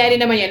ba nangyayari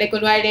naman yan? Like,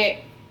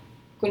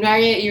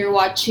 kunwari you're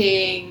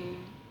watching...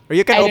 Or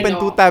you can open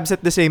 2 tabs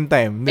at the same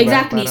time. Diba?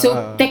 Exactly.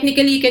 So,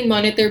 technically, you can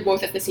monitor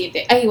both at the same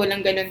time. Ay,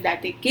 walang ganun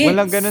dati, kids.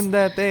 Walang ganun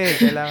dati.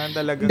 Kailangan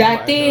talaga.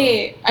 Dati,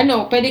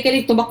 pwede ka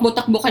rin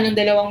tumakbo-takbo ka ng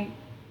dalawang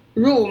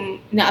room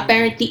na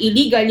apparently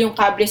illegal yung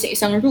kable sa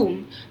isang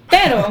room.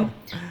 Pero,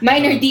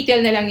 minor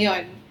detail na lang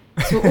yon.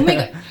 So, oh my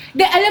God.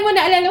 Alam mo,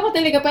 naalala ko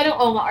talaga, parang,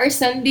 our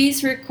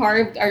Sundays were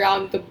carved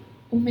around the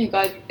oh my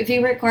God, they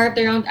were carved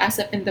around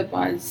ASAP and the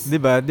Buzz.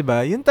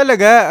 Diba? Yun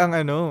talaga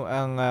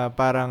ang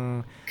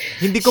parang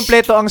hindi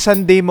kompleto ang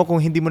Sunday mo kung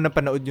hindi mo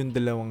napanood yung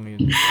dalawang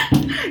yun.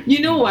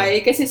 You know why?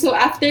 Kasi so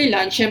after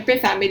lunch,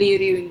 syempre family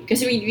reunion.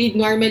 Kasi we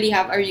normally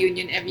have our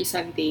reunion every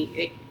Sunday.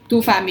 Like,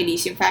 2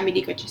 families. Yung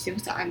family ko, just yung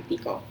sa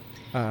auntie ko.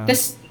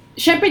 Tapos,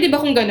 syempre, di ba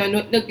kung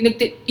gano'n,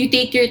 you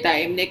take your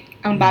time. Like,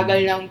 ang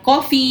bagal ng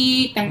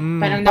coffee,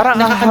 parang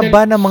ang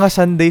haba ng mga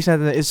Sundays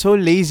natin. It's so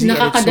lazy and it's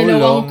so long.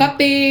 Nakakadalawang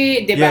kape,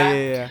 di ba?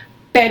 Yeah.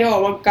 Pero,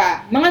 wag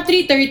ka.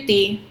 Mga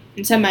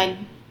 3:30, sa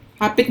man,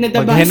 hapit na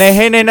dabas.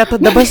 Maghenay-henay na to,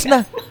 dabas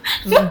na.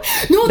 No,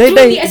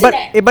 truly, as in,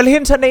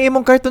 ibalhin sa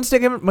naimong cartoons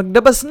na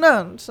magdabas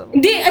na.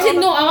 Hindi, as in,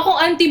 no, ang akong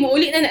auntie mo,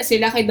 uli na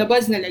sila kay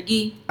dabas na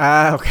lagi.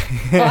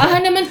 Okay.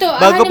 Aha naman to.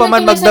 Bago pa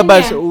man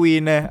magdabas,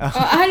 uwi na.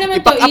 Aha naman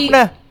to. I-pack up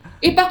na.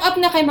 I-pack up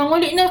na kay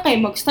manguli na kay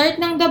mag-start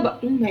ng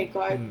daba. Oh my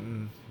God.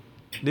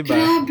 Diba?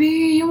 Grabe,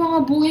 yung mga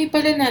buhay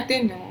pala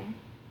natin, no?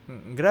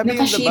 Grabe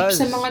yung Nakashape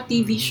dabas. sa mga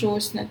TV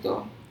shows na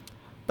to.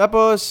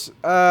 Tapos,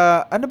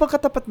 ano ba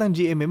katapat ng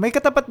GMA? May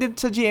katapat din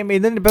sa GMA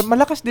doon, diba?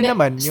 Malakas din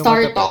naman. Yung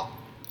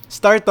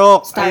Star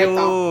Talk.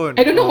 Ayun.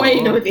 I don't know why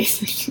you know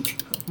this.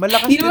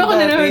 Malakas din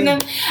din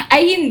dati.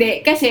 Hindi.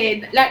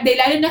 Kasi,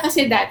 lalo na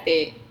kasi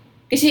dati,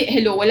 kasi,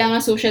 wala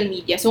nga social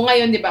media. So,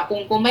 ngayon, di ba,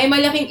 kung may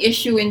malaking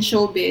issue in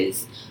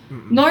showbiz,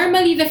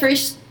 normally the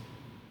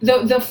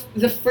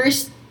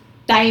first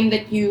time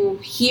that you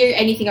hear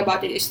anything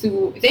about it is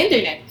through the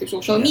internet, through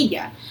social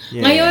media.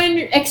 Yeah. Ngayon,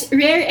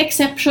 rare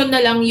exception na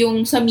lang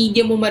yung sa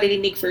media mo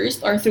marinig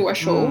first or through a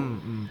show.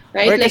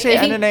 Right? Or kasi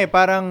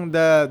parang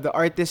the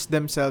artists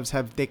themselves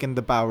have taken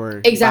the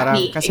power.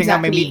 Exactly. Parang, kasi nga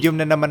may medium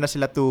na naman na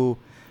sila to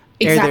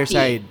air their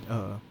side.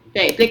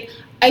 Right. Like,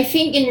 I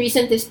think in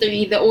recent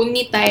history, the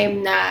only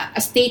time na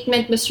a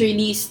statement was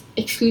released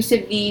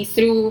exclusively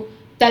through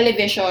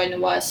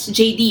television was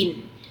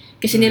Jadine.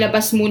 Kasi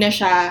nilabas muna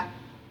siya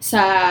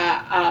sa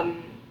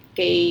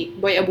kay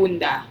Boy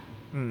Abunda.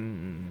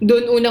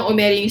 Doon unang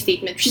umere yung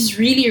statement, which is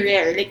really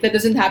rare. Like, that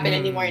doesn't happen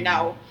anymore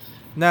now.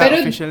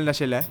 Pero, official na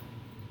sila?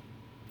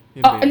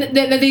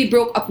 They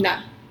broke up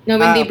na.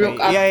 When they broke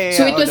up. Yeah.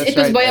 So it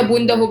was Boy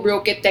Abunda who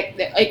broke it.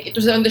 Like, it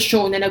was on the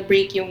show na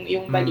nag-break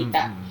yung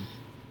balita.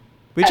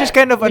 Which is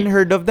kind of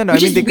unheard of then. I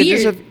mean, they could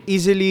just have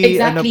easily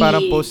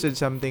parang posted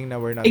something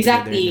na we're not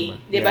together anymore.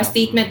 Diba?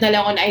 Statement na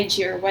lang on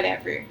IG or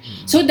whatever.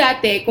 So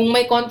dati, kung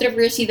may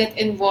controversy that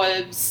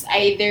involves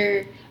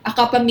either a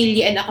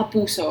kapamilya and a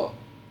kapuso,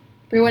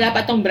 pero wala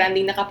pa tong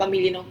branding na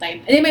kapamilya nung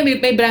time. May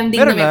branding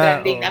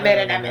na.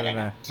 Meron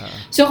na.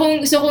 So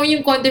kung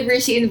yung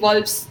controversy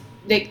involves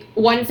like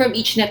one from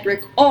each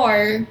network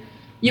or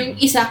yung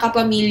isa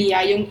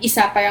kapamilya, yung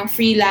isa parang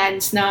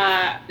freelance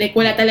na like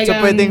wala talagang...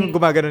 So pwedeng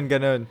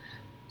gumaganon-ganon.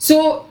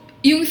 So,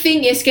 yung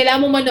thing is,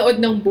 kailangan mo manood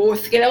ng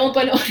both. Kailangan mo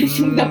panoorin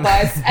yung The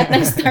Buzz at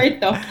ng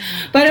Start Talk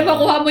para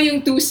makuha mo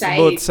yung 2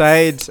 sides. Both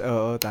sides.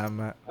 Oo,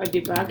 tama. O,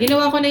 diba?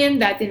 Ginawa ko na yan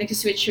dati.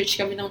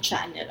 Nagsiswitch kami ng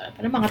channel.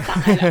 Para mga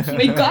tanga lang. Oh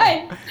my God!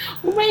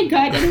 Oh my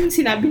God! Anong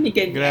sinabi ni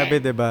ganyan? Grabe,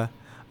 diba?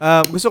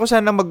 Gusto ko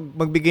sana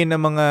magbigay ng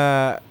mga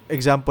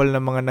example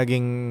ng mga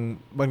naging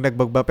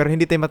nagbagba pero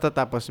hindi tayo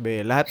matatapos,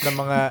 be. Lahat ng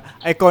mga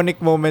iconic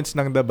moments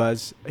ng The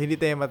Buzz, hindi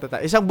tayo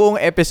matatapos. Isang buong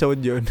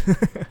episode yun.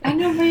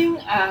 Ano ba yung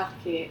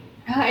akin?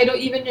 I don't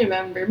even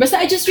remember.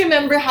 Basta I just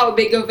remember how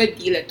big of a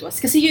deal it was.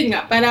 Kasi yun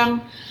nga, parang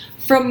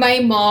from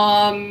my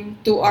mom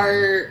to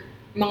our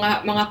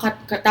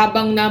mga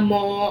katabang na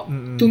mo,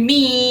 to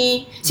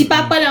me, si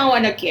Papa lang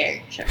ang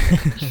nag-care.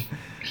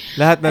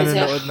 Lahat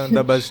nanonood ng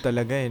The Buzz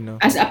talaga no?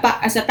 As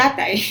a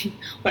tatay,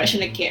 wala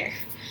siya nag-care.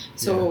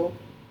 So,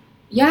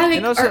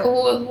 like also, our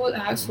whole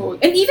household.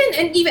 And even,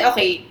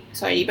 okay,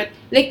 sorry, but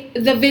like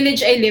the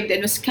village I lived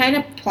in was kind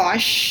of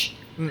posh.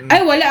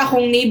 Ay, wala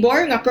akong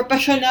neighbor nga,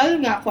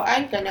 professional nga,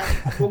 kuan ka ng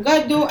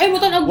abogado. Ay,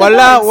 mutan ang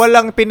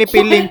walang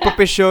pinipiling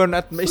profesyon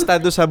at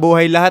estado sa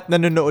buhay. Lahat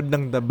nanonood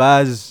ng The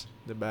Buzz.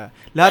 Diba?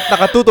 Lahat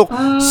nakatutok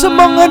sa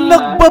mga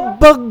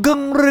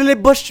nagbabagang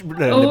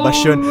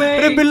revelasyon.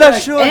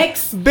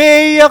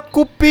 Bea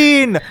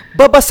Kupin,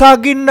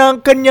 babasagin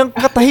ng kanyang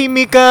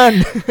katahimikan.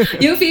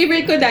 Yung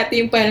favorite ko dati,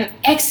 yung parang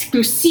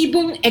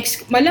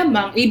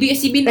malamang,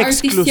 ABS-CBN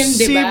artist yan,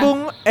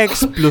 diba?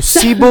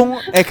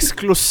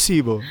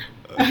 Eksklusibong.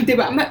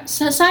 Diba?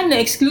 Sana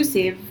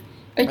exclusive.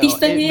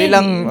 Artista niya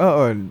bilang,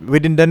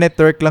 within the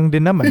network lang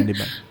din naman, di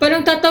ba?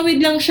 Parang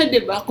tatawid lang siya, di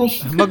ba?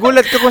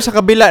 Magulat ka kung sa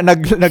kabila,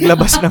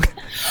 naglabas ng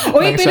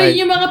Uy, pero side.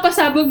 yung mga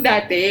pasabog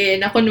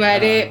dati, na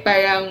kunwari,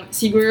 parang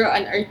siguro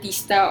an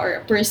artista or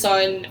a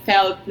person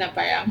felt na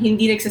parang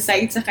hindi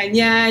nagsaside sa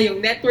kanya, yung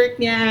network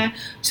niya,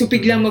 so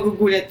biglang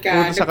magugulat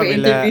ka,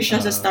 nagpa-interview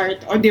siya sa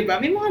start. O, di ba?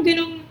 May mga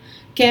ganong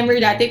camera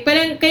dati.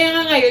 Parang, kaya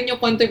nga ngayon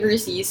yung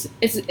controversies,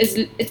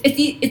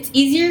 it's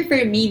easier for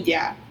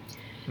media.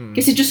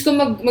 Kasi just kung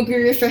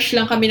mag-refresh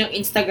lang kami ng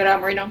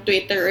Instagram or ng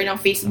Twitter or ng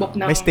Facebook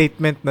may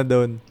statement na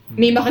doon.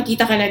 May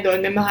makikita ka na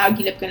doon, may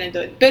makakagilap ka na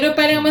doon. Pero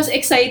parang mas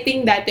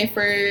exciting dati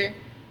for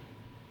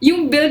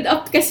yung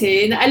build-up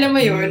kasi, na alam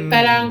mo yun,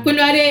 parang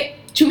kunwari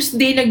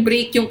Tuesday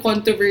nag-break yung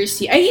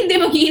controversy. Ay, hindi,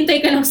 maghihintay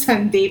ka ng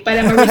Sunday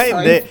para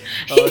ma-resolve.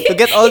 Hindi. To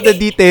get all the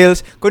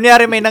details,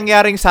 kunyari may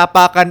nangyaring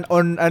sapakan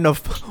on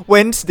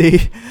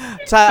Wednesday,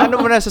 sa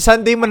sa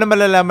Sunday mo na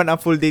malalaman ang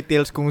full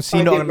details kung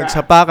sino ang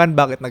nagsapakan,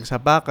 bakit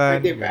nagsapakan.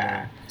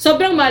 Diba?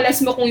 Sobrang malas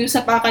mo kung yung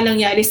sapakan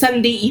nangyari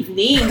Sunday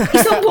evening.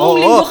 Isang buong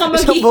linggo ka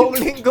isang buong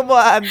linggo mo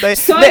aantay.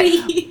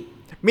 Sorry.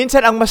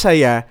 Minsan ang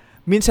masaya,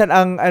 minsan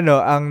ang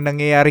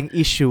nangyayaring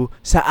issue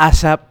sa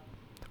ASAP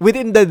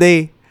within the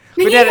day.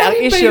 Kunyari, ang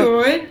issue.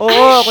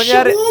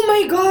 Kunyari. Oh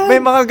my God. May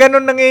mga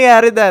ganun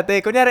nangyayari dati.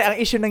 Kunyari, ang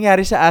issue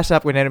nangyari sa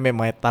ASAP. Kunyari, may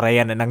mga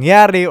tarayan na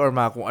nangyari or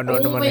mga kung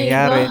ano-ano man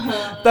nangyari.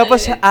 God.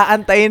 Tapos,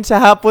 aantayin sa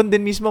hapon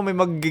din mismo. May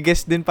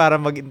mag-guest din para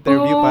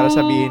mag-interview para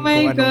sabihin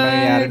kung anong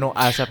nangyayari nung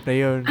ASAP na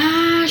yun.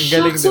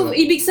 Shock. So,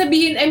 ibig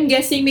sabihin, I'm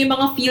guessing may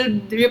mga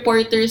field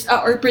reporters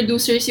or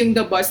producers yung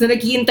The Buzz na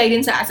naghihintay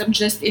din sa ASAP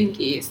just in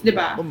case.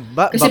 Diba?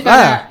 Kasi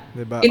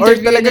diba? Or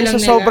talagang sa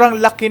sobrang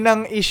laki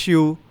ng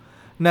issue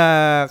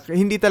na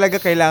hindi talaga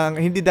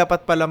hindi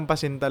dapat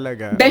palampasin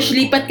talaga. Besh,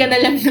 lipat ka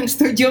na lang ng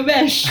studio,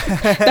 Besh.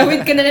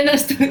 Tawid ka na lang ng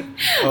studio.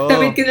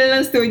 Tawid ka na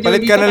lang ng studio.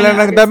 Palit ka na lang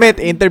ng damit.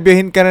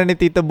 Interviewin ka na ni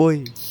Tito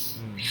Boy.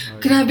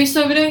 Grabe,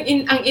 sobrang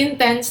ang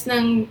intense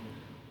ng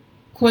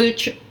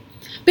culture.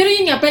 Pero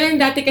yun nga, parang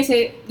dati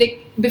kasi,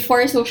 like,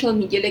 before social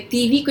media, like,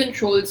 TV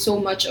controlled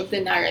so much of the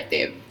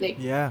narrative. Like,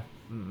 yeah.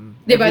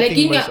 Diba?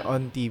 Everything like, was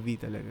on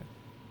TV talaga.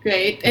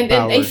 Right? And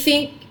I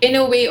think, in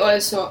a way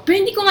also, pero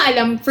hindi ko nga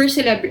alam, for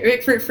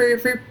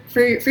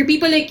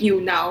people like you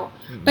now,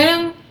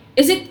 parang,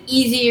 is it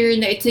easier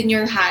na it's in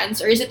your hands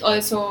or is it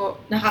also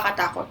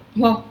nakakatakot?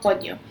 Wow,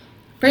 konyo.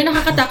 Pero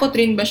nakakatakot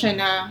rin ba siya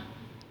na,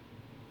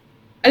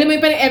 alam mo,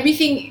 parang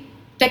everything,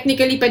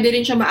 technically, pwede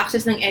rin siya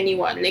ma-access ng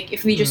anyone. Like,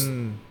 if we just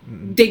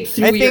dig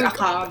through your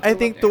account. I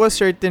think to a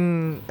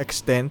certain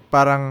extent,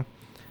 parang,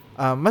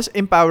 mas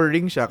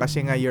empowering siya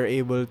kasi nga you're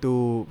able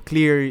to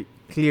clear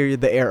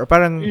the air or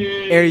parang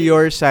air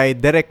your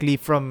side directly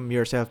from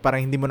yourself.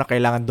 Parang hindi mo na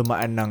kailangan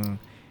dumaan ng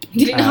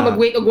hindi na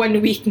mag-wait og 1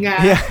 week nga.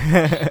 Yeah.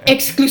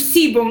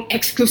 Eksklusibo.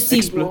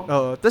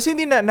 Tapos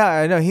hindi na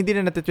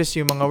natitwist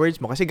yung mga words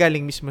mo kasi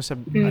galing mismo sa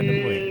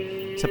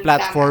sa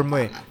platform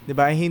mo 'Di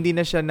ba? Hindi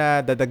na siya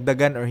na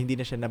dadagdagan or hindi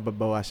na siya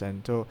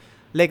nababawasan. So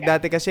like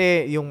dati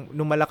kasi yung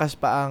nung malakas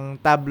pa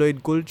ang tabloid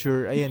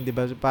culture, ayan 'di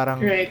ba?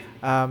 Parang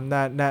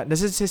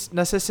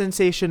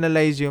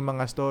nasa-sensationalize yung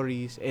mga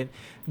stories and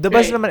The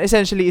Buzz naman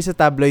essentially is a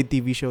tabloid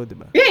TV show, 'di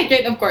ba?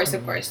 Right, of course.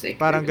 Like,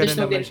 parang gano'n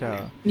naman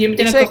siya.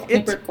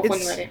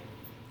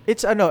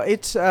 It's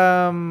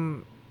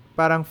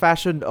parang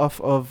fashioned off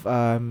of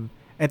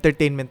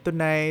Entertainment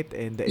Tonight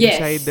and The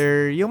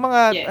Insider, yung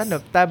mga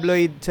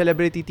tabloid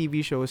celebrity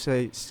TV shows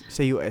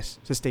sa US,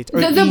 sa States. Or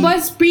The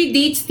Buzz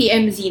predates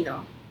TMZ,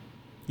 no?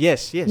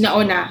 Yes.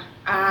 Nauna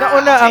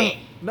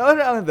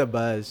ang The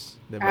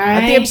Buzz, diba?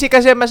 Ang TMZ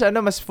kasi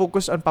mas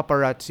focus on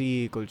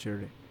paparazzi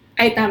culture.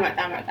 Ay, tama.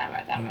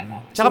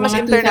 Tsaka mas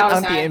internet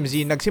ang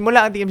TMZ.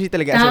 Nagsimula ang TMZ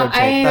talaga as a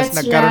website. Tapos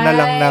nagkaroon na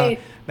lang ng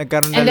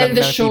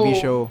TV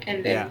show. And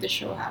then the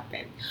show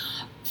happened.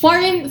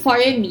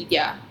 Foreign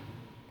media.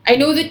 I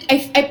know that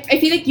I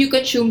feel like you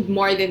consumed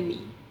more than me.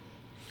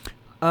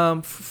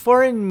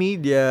 Foreign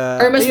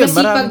media. Or mas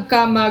masipag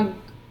ka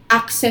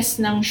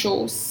mag-access ng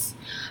shows.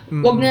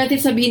 Huwag na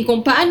natin sabihin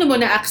kung paano mo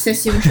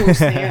na-access yung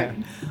shows na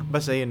yun.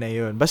 Basta yun na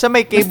yun. Basta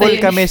may cable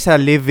kami sa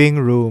living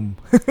room.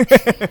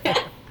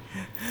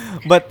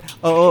 But,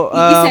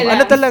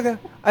 ano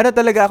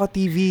talaga ako,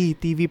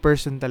 TV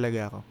person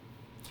talaga ako.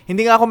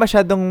 Hindi nga ako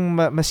masyadong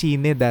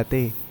masine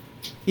dati.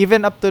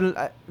 Even up to,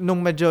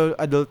 nung medyo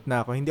adult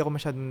na ako, hindi ako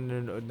masyadong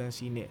nanonood ng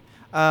sine.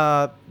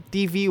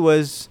 TV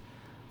was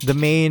the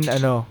main,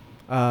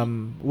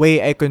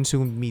 way I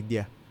consumed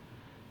media.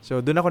 So,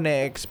 doon ako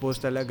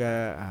na-expose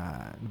talaga,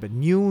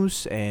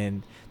 news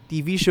and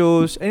TV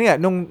shows. Ayun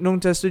nga, nung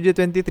sa Studio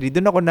 23,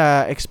 doon ako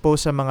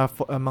na-expose sa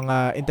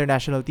mga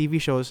international TV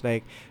shows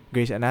like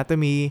Grey's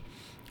Anatomy,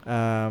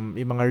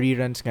 yung mga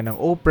reruns nga ng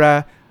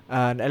Oprah.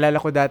 Naalala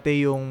ko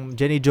dati yung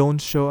Jenny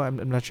Jones show.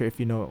 I'm not sure if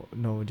you know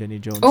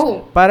Jenny Jones.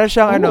 Oh. Para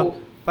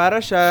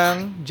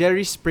siyang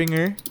Jerry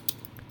Springer.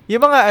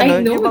 Yung mga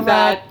yung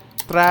mga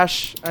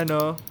trash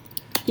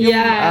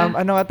yung,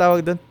 ano nga tawag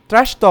doon?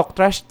 Trash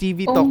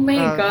TV talk. Oh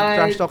my God.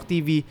 Trash talk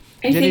TV.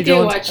 I Jenny think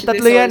Jones. I watched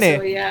Tatlo this yan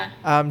also,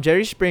 yeah.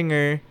 Jerry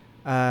Springer,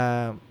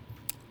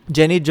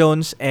 Jenny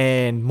Jones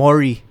and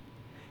Maury.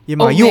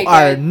 Yung mga, Oh you my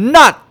are God.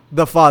 not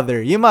the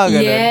father. Yung mga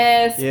ganun.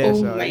 Yes.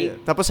 Oh so, my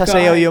Tapos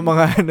sasayaw God. yung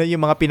mga,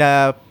 yung mga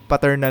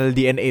paternal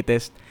DNA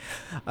test.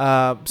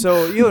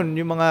 So, yun,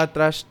 yung mga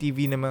trash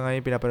TV na mga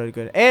yung pinapanood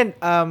ko. And,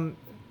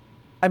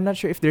 I'm not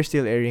sure if they're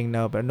still airing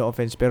now, but no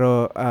offense,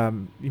 pero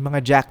yung mga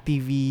Jack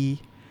TV,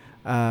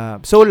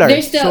 Solar,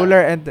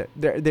 and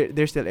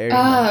they're still airing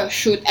now.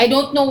 Shoot. I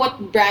don't know what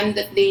brand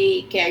that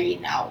they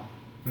carry now.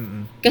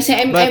 Mm-mm. Kasi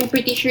I'm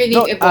pretty sure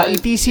they've evolved.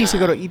 ETC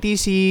siguro,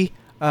 ETC,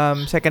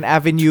 Second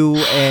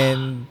Avenue,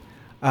 and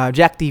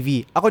Jack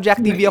TV. Ako Jack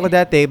TV ako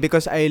dati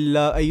because I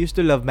used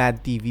to love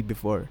Mad TV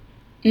before.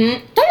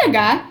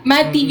 Talaga?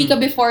 Mad TV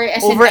ka before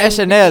SNL? Over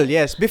SNL,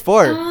 yes,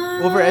 before.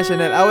 Over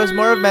SNL. I was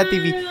more of Mad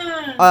TV.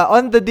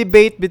 On the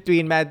debate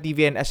between Mad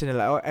TV and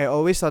SNL, I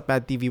always thought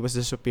Mad TV was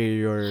the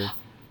superior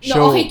show.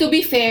 No, okay, to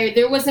be fair,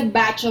 there was a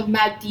batch of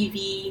Mad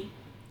TV.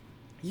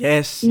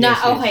 Yes.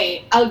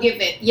 Okay, I'll give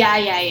it.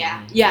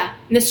 Yeah.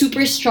 Na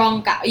super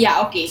strong ka.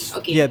 Yeah, okay.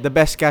 Yeah, the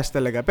best cast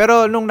talaga.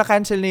 Pero nung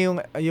na-cancel na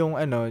yung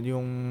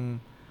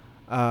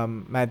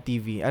Mad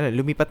TV,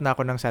 lumipat na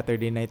ako ng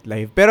Saturday Night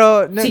Live.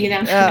 Pero sige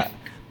na.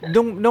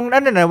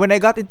 When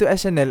I got into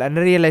SNL,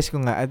 na-realize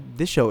ko nga,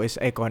 this show is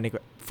iconic.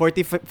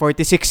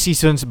 46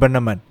 seasons ba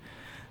naman?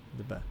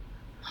 Diba?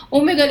 Oh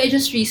my God, I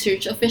just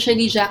researched.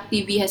 Officially, Jack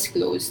TV has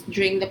closed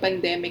during the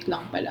pandemic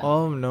lang pala.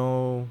 Oh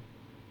no.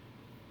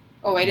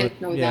 Oh, I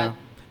didn't know that.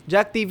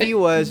 Jack TV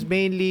was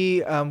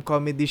mainly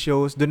comedy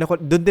shows. Doon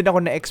din ako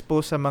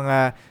na-expose sa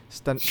mga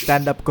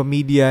stand-up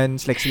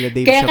comedians like sila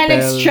Dave Chappelle. Kaya ka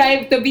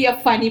nag-strive to be a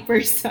funny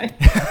person.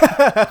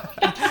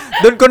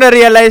 Doon ko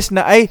na-realize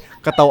na,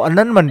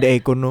 katawanan man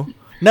day ko, no?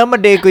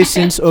 Namaday ko yung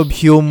sense of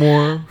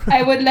humor.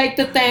 I would like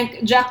to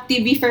thank Jack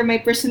TV for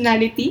my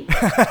personality.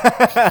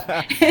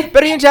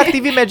 Pero yung Jack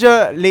TV medyo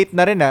late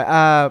na rin,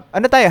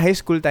 ano tayo? High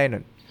school tayo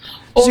nun.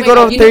 Oh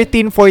siguro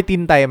 13,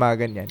 14 tayo, mga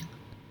ganyan.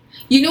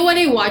 You know what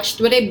I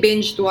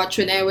binged watch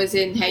when I was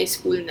in high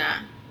school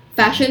na?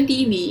 Fashion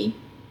TV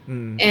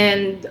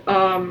and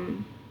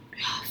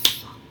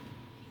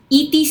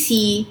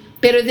ETC,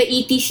 pero the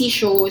ETC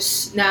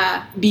shows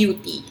na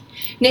beauty.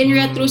 Na in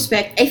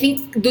retrospect, I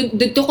think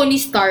doon ko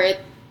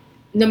ni-start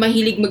na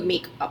mahilig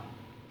mag-makeup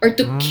or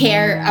to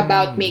care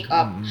about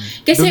makeup.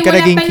 Kasi doon ka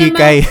wala naging pa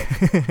kikay.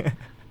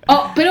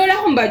 pero wala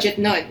akong budget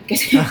nun.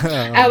 Kasi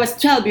I was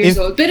 12 years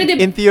old. Pero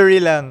in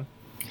theory lang.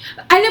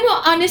 Alam mo,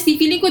 honestly,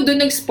 feeling ko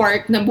doon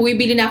nag-spark na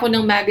bumibili na ako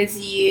ng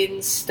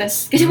magazines.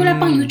 Kasi wala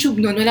pang YouTube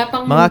noon. Wala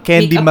pang mga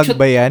Candy Mag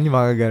ba yan? Yung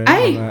mga ganun.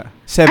 Mga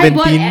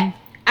 17?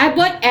 I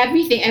bought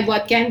everything. I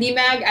bought Candy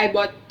Mag. I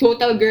bought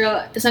Total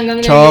Girl. Tapos hanggang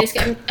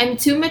I'm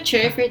too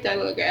mature for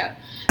Total Girl.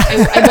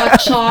 I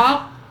bought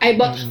Chalk.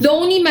 The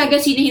only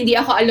magazine na hindi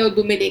ako allowed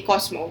bumili,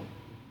 Cosmo.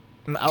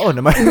 Oo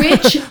naman.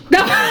 Which,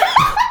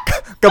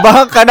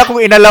 kabahan ka na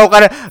kung inalaw ka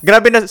na.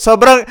 Grabe na,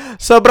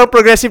 sobrang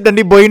progressive na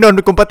ni Boy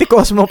noon kung pati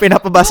Cosmo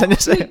pinapabasa niya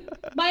sa'yo.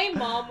 My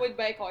mom would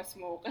buy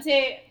Cosmo.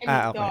 Kasi,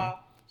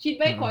 she'd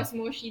buy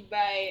Cosmo, she'd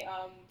buy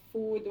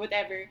food,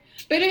 whatever.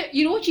 Pero,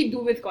 you know what she'd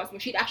do with Cosmo?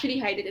 She'd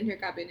actually hide it in her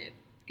cabinet.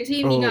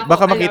 Kasi hindi nga ako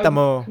baka makita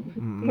mo.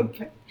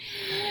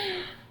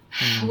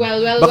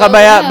 Well.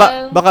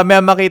 Baka may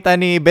makita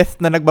ni Beth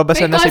na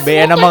nagbabasa na si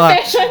Bea ng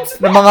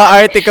mga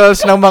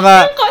articles ng mga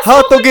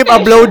how to give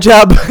a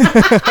blowjob.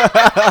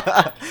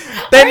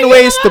 10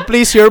 ways to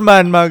please your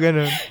man, mga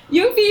ganun.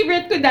 Yung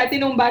favorite ko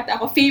dati nung bata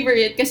ako,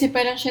 kasi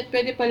parang shit,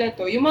 pwede pala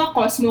to. Yung mga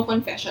Cosmo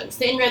confessions.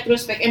 Na in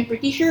retrospect, I'm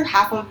pretty sure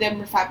half of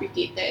them were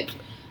fabricated.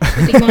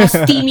 Yung mga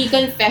steamy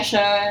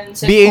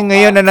confessions. Being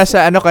ngayon na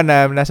nasa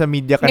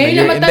media ka na,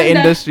 you're in the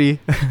industry.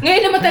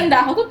 Ngayon na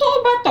matanda ako, totoo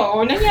ba to?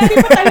 Nangyari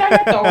ba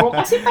talaga to?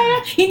 Kasi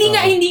parang, hindi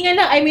nga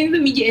lang, I'm in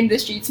the media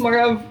industry. It's more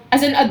of,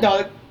 as an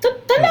adult,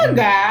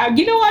 talaga,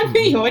 ginawa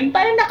mo yun,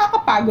 parang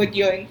nakakapagod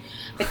yun.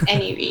 But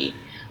anyway,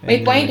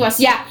 my point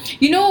was,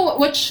 you know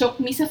what shook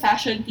me sa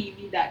fashion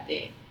TV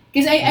dati?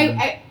 Because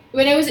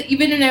when I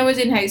was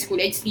in high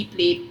school, I'd sleep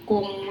late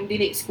kung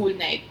dili school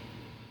night.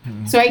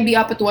 So I'd be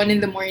up at 1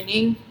 in the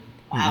morning.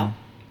 Wow.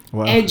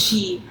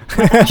 Edgy.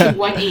 1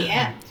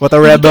 a.m. What a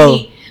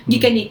rebel.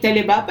 Gikanik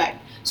talibabad.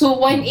 So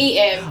 1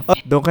 a.m.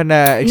 Doon ka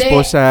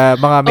na-expose sa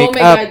mga makeup. Oh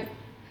my God.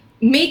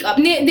 Makeup.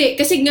 Hindi.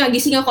 Kasi nga,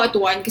 gising ako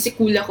at 1 kasi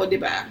cool ako,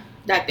 di ba?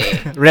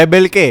 Dati.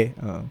 Rebel ka eh.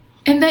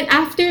 And then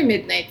after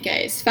midnight,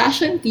 guys,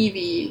 fashion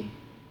TV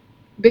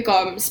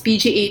becomes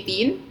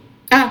PG-18.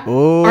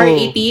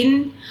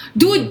 R18.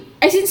 Dude,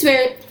 I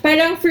swear,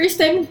 parang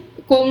first time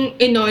kung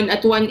inon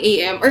at 1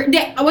 a.m. Or,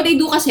 what I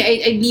do kasi,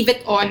 I leave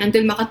it on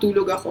until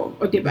makatulog ako.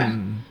 O, diba?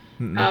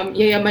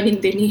 Yayamanin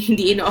din,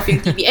 hindi ino-off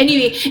yung TV.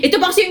 Anyway, ito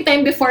pa kasi yung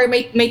time before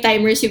may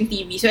timers yung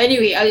TV. So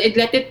anyway, I'd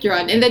let it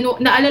run. And then,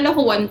 naalala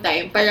ko one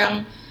time,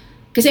 parang,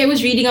 Kasi I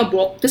was reading a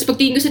book, tapos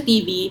pagtingin ko sa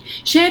TV,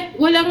 shit,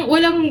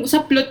 walang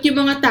sa plot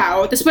yung mga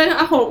tao. Tapos parang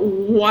ako,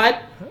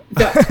 what?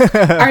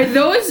 Are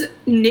those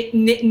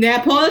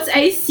nipples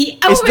I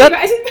see? Oh my God.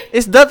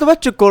 Is that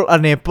what you call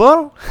a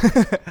nipple?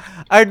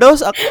 Are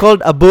those called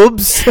a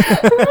boobs?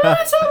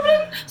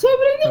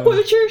 sobrang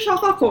na-culture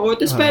shock ako.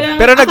 Tapos parang...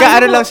 Pero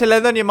nag-aano lang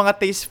sila nun, yung mga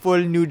tasteful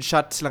nude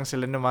shots lang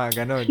sila ng mga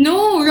ganun.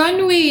 No,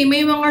 runway.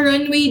 May mga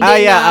runway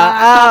din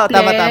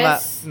tama.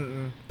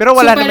 Pero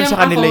wala naman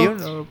sa kanila yun.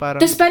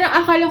 Tapos parang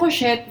akala ko,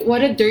 shit, what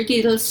a dirty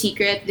little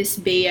secret this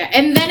Bea.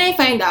 And then I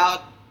find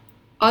out,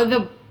 all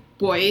the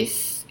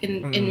boys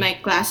in my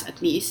class at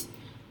least,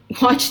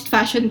 watched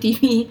fashion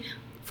TV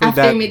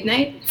after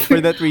midnight. For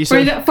that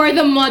reason. For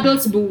the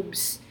model's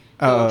boobs.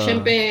 So,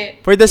 syempre,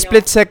 for the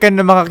split second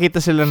na makakita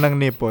sila ng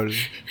nipple.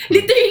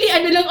 Literally,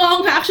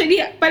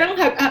 actually, parang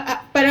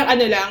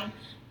ano lang,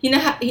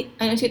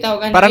 ano si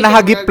tawagan? Parang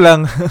nahagip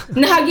lang.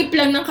 Nahagip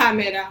lang ng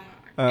camera.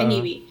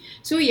 Anyway.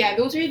 So yeah,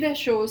 those are the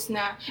shows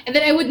na, and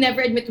then I would never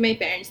admit to my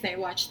parents na I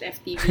watched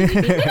FTV.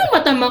 Hindi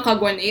matamang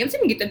kagwan eh.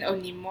 Kasi magitan daw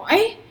ni mo.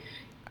 Ay,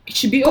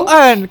 HBO?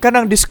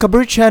 Kanang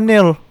Discovery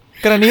Channel.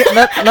 Kanang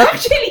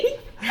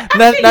Actually,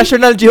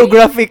 National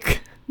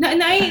Geographic.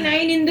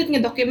 Nainindot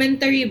nga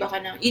documentary baka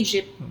ng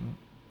Egypt.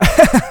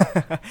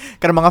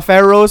 Kanang mga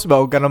pharaohs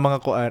ba o kanang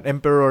mga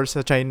emperor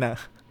sa China.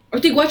 Or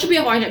tig-watch mo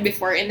ako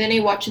before, and then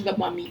I watched The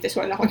Mummy. Tapos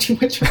wala akong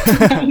tig-watch.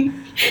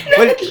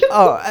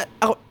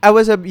 I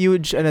was a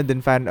huge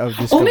fan of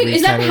Discovery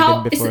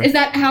Channel before. Is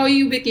that how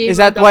you became? Is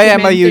that why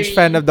I'm a huge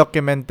fan of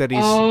documentaries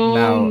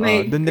now?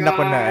 Doon din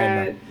ako na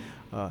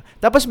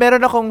tapos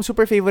meron akong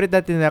super favorite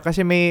dati na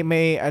kasi may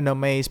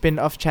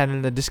spin-off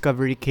channel na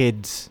Discovery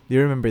Kids. Do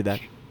you remember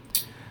that?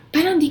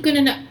 Parang di ko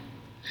na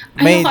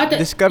may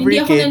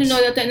Discovery Kids. Hindi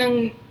ako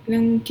nanonood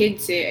ng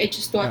kids eh. I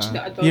just watch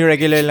the adult. Yung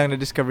regular lang na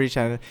Discovery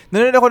Channel.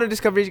 Nanonood ako ng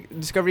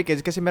Discovery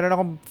Kids kasi meron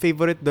akong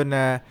favorite doon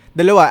na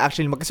dalawa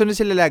actually. Magkasunod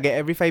sila lagi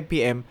every 5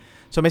 p.m.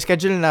 So may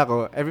schedule na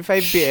ako. Every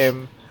 5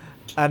 p.m.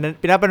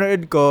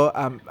 Pinapanood ko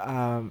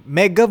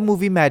Mega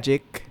Movie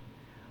Magic,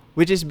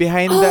 which is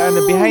behind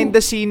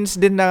the scenes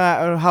din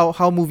na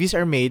how movies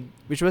are made,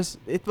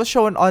 it was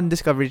shown on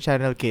Discovery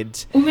Channel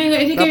Kids. Oh my God,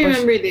 I think I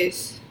remember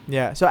this.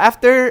 Yeah. So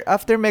after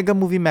Mega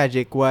Movie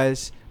Magic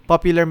was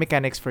Popular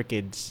Mechanics for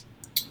Kids.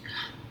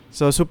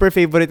 So, super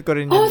favorite ko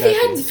rin yun dati. They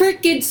had for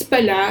kids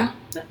pala?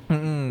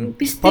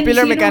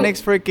 Popular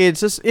Mechanics for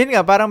Kids. So, yun nga,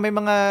 parang may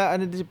mga,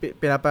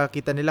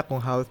 pinapakita nila kung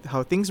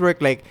how things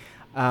work. Like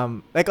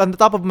on the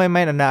top of my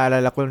mind,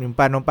 naalala ko yung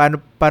paano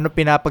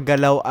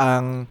pinapagalaw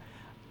ang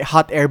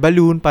hot air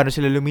balloon, paano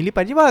sila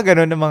lumilipad, yung mga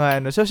ganun ng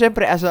mga So,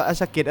 syempre, as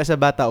a kid, as a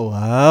bata,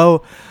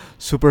 wow,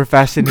 super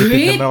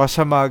fascinated naman ako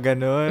sa mga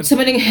ganun. Sa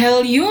maling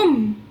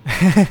helium.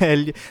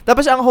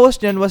 Tapos, ang host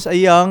niyan was a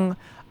young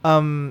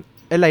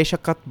Elisha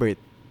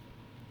Cuthbert.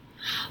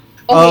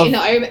 Okay,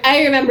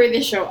 I remember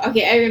the show.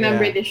 Okay, I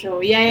remember the show.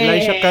 Yeah.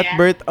 Elisha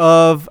Cuthbert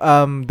of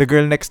The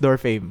Girl Next Door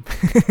fame.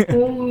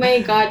 Oh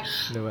my God.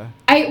 Diba?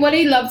 What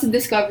I loved to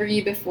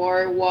Discovery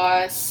before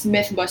was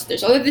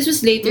Mythbusters. Although this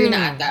was later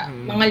na ata.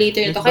 Mga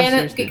later ito.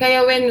 Kaya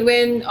when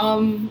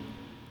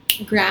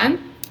Grant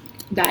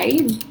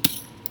died.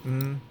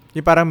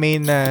 Yung parang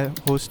main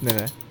host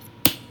nila.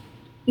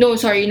 No,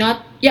 sorry,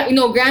 not. Yeah,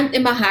 no, Grant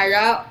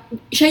Imahara.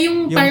 Siya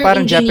yung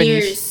parang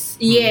engineers. Japanese.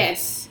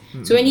 Yes.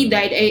 So when he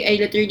died, I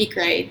literally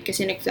cried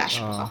kasi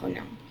nag-flashback ako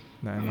ng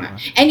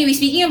Anyway,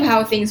 speaking of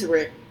how things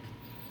work.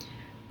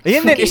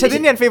 Ayun din, isa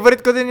din yan. Favorite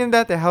ko din yun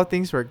dati, How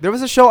Things Work. There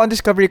was a show on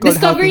Discovery called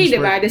How Things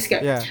Work.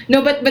 Discovery, diba? No,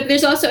 but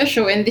there's also a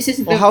show, and this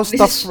is how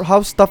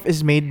stuff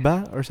is made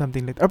ba? Or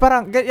something like that. Or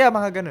parang,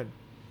 mga ganun.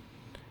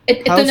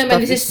 Ito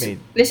naman,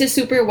 this is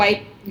super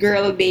white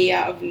girl Bea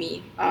of me.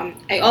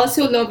 I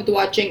also loved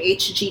watching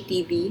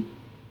HGTV.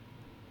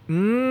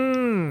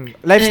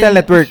 Lifestyle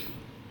Network.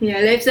 Yeah,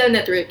 Lifestyle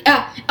Network.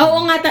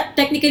 Oo nga,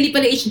 technically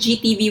pala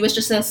HGTV was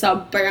just a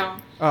sub,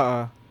 parang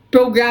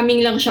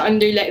programming lang siya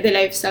under the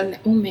Lifestyle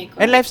Network. Oh my God.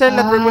 And Lifestyle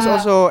Network was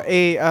also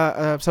a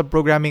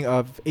sub-programming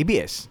of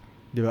ABS.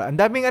 Diba? Ang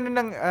daming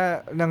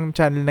ng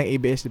channel ng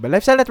ABS, diba?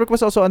 Lifestyle Network was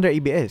also under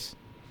ABS.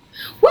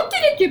 What did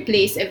it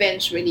replace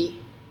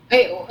eventually?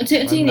 Ano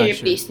yung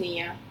replace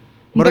niya?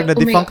 Murag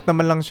na-defunct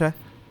naman lang siya.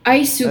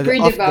 I super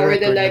devour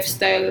the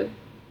Lifestyle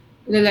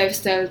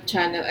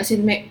channel. As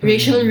in,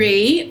 Rachel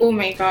Ray. Oh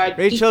my God.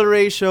 Rachel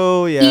Ray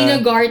show, yeah. Ina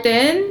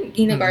Garten.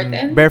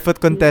 Barefoot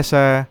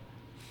Contessa.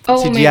 Oh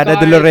si my Gianna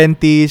God. De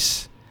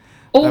Laurentiis.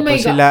 Oh my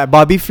God. Sila,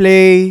 Bobby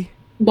Flay,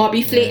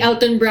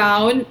 Elton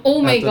Brown.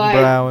 Oh my God.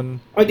 Brown.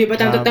 O di ba,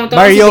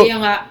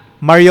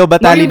 Mario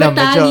Batali na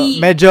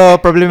medyo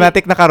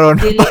problematic na karon.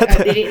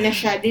 Dili na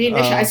siya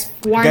as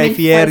warm Guy and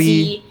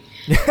Fieri.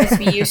 fuzzy as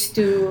we used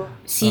to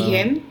see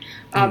him.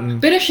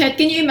 Pero shit,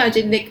 can you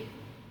imagine like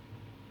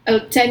a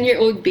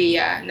 10-year-old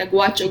Bea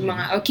nag-watch og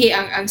mga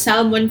ang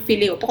salmon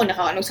fillet. Opo ko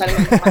nakaanong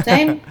salmon ka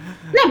time.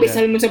 Labi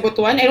salmon sa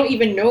butuan. I don't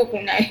even know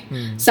kung na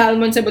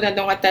salmon sa butuan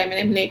tong time, and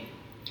I'm like,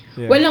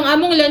 Walang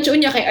among lunch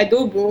unya kay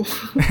adobo.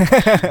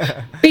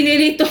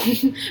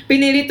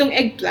 Piniritong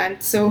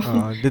eggplant. So,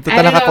 dito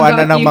talaga ko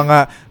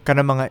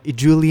ng mga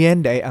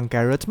i-julienne dahil ang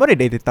carrots. Mo rin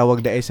dahil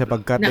tawag dahil sa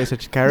pagkat dahil sa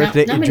carrots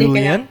dahil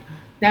i-julienne.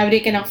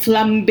 Nabri ka ng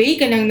flambe,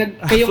 ka ng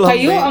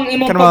kayo ang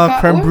imong pagkaon. Mga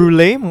creme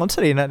brulee, mga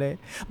sarili na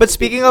dahil. But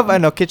speaking of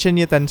kitchen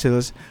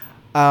utensils,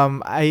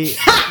 I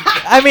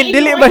mean,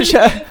 dili ba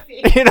siya,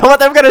 you know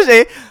what I'm gonna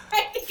say?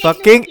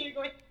 Fucking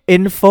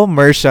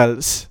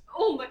infomercials.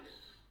 Oh my.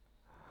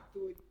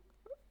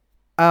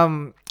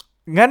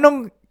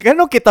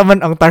 Ganong kita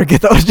man ang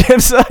target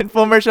audience sa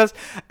infomercials.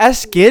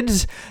 As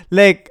kids,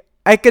 like,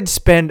 I could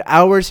spend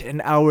hours and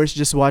hours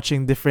just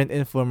watching different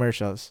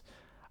infomercials.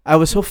 I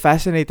was so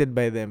fascinated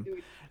by them.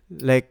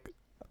 Like,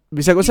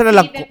 bisag ko sana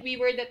lang. That we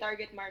were the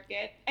target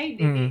market? Ay,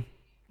 hindi.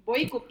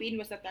 Boy Cupin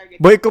was the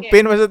target market. Boy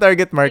Cupin was the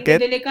target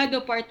market? And the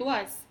delicado part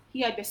was,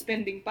 he had the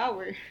spending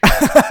power.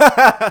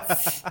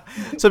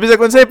 So, bisag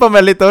ko sa'yo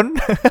pamaliton?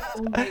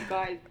 Oh my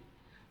God.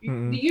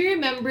 Do you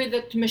remember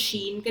that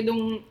machine?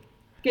 Kanang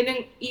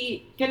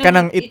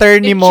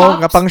i-turn mo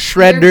nga pang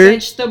shredder.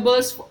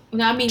 Vegetables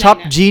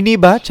Chop Genie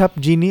ba? Chop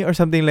Genie or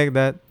something like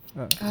that.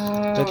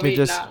 Let me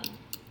just.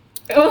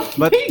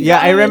 But yeah,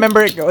 I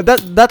remember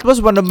that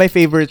was one of my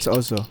favorites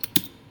also.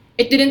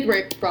 It didn't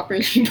work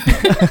properly.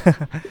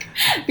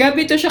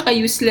 Gabi to siya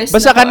ka-useless.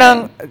 Basta ka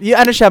nang,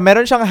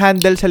 meron siyang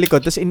handle sa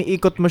likod, tapos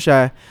iniikot mo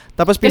siya,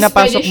 tapos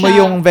pinapasok mo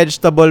yung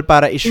vegetable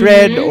para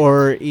i-shred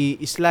or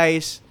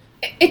i-slice.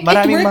 It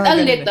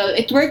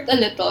worked a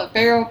little,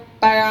 pero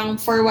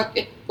parang for what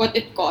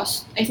it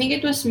cost, I think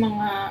it was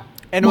mga...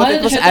 And what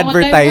it was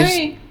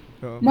advertised.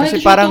 Kasi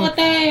parang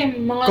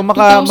mga kung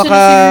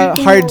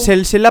maka-hard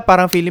sell sila,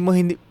 parang feeling mo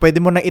hindi pwede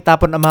mo nang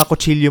itapon ang mga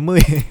kutsilyo mo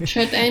eh.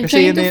 Shit, I'm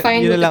trying to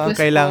find yun what lang it was ang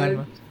kailangan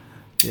called.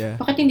 mo.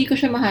 Yeah. Bakit hindi ko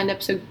siya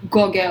mahanap sa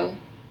Google?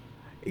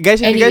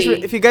 Guys,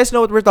 if you guys know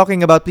what we're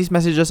talking about, please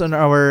message us on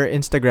our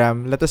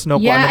Instagram. Let us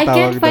know kung anong tawag doon. Yeah,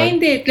 I can't find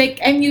it. Like,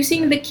 I'm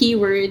using the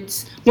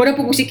keywords. Mura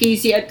po si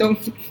Casey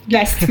atong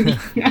last week.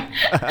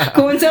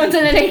 Kung saan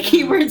na lang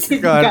keywords.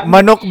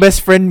 Manok best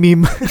friend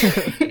meme.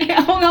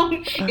 Ako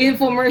ng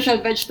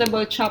infomercial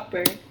vegetable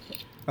chopper.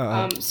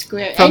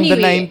 Square. From the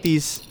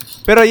 90s.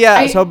 Pero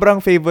yeah, sobrang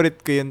favorite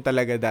ko yun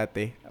talaga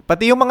dati.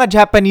 Pati yung mga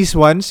Japanese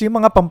ones,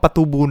 yung mga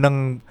pampatubo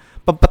ng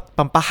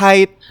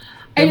pampaheight.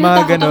 Ay,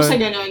 natatakot ako sa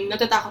ganun.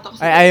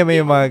 Ayaw mo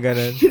yung mga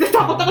ganun.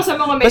 Natatakot ako sa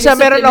mga basta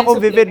meron akong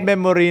vivid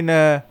memory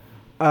na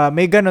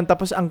may ganun.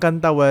 Tapos ang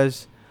kanta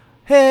was,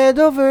 head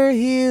over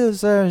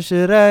heels, or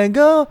should I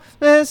go?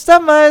 Let's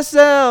stop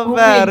myself. Oh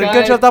my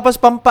God.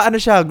 Tapos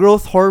siya,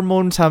 growth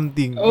hormone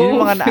something. Yun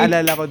yung mga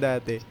naalala ko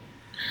dati.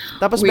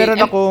 Tapos meron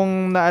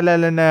akong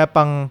naalala na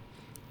pang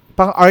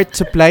art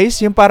supplies,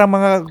 yung parang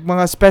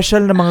mga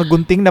special na mga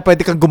gunting na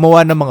pwede kang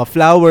gumawa ng mga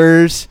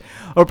flowers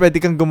or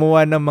pwede kang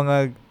gumawa ng mga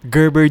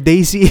Gerber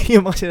daisy,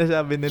 yung mga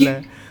sinasabi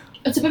nila.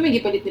 At sa pamigi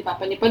palit ni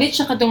Papa, nipalit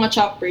siya katong nga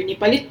chopper,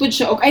 nipalit po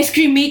siya og ice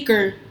cream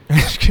maker.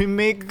 Ice cream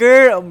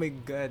maker? Oh my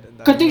God.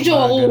 Katong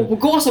siya, huwag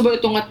ko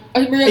kasabay ito nga.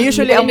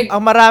 Usually,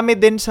 ang marami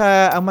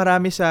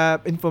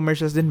sa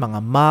infomercials din, mga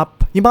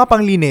mop, yung mga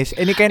panglinis,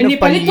 any kind of panglinis.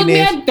 Nipalit po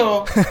niya ito.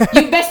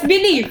 You best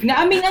believe,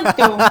 naamin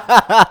ito.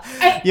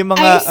 Yung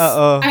mga,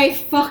 I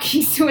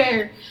fucking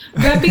swear.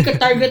 Grabe ka,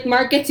 target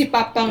market si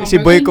Papa. Si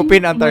Boy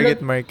Cupin ang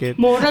target market.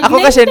 Ako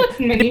kasi,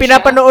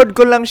 pinapanood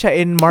ko lang siya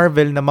in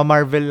Marvel, na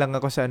ma-Marvel lang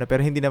ako sa pero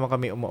hindi naman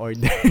kami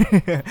umu-order.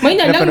 May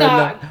na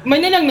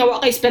lang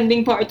nawa kay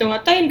spending pa ito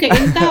nga time kay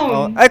in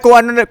town. Ay, kung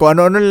ano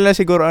lang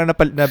siguro ang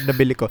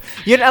nabili ko.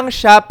 Yun ang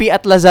Shopee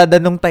at Lazada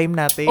nung time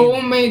natin.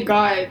 Oh my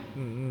God.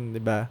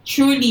 Diba?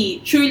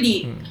 Truly.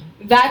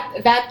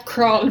 That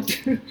crawled.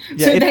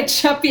 Yeah, that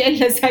Shopee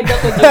and Lazada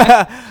ko doon.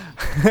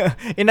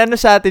 Inano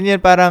sa atin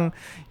yan, parang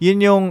yun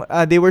yung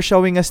they were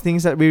showing us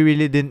things that we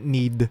really didn't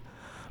need.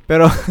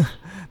 Pero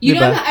you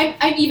diba? know,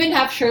 I'm even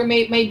half sure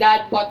my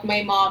dad bought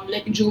my mom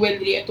like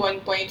jewelry at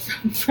one point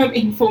from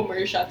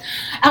infomercial.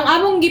 Ang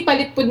among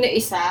gipalit pud na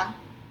isa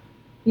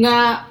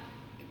nga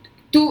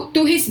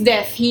to his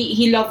death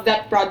he loved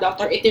that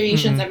product or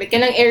iterations of it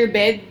kanang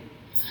airbed.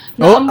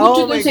 Oh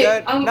my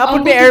God.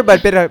 Napon may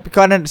airbed pero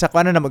sa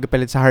kuana na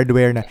magipalit sa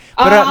hardware na.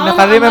 Pero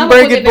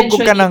naka-remember gid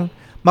pug ka nang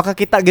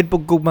makakita gid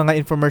pug mga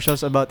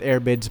infomercials about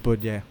airbeds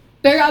pod, yeah.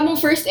 Pero among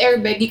first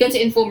airbed gikan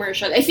sa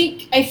infomercial, I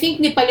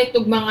think nipalit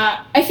og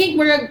mga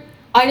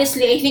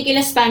honestly, I think in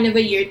a span of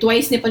a year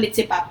twice nipalit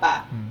si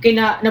Papa.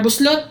 Kaya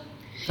nabuslot.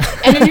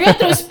 And in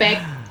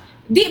retrospect,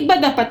 di ba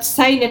dapat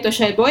sign nito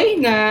siya,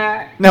 boy,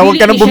 nga huwag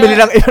ka nang bumili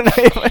ng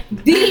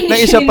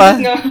isa pa.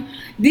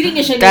 Dili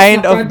niya siya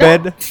kind of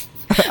bed.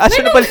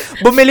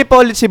 Bumili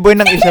pa ulit si Boy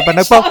ng isa pa.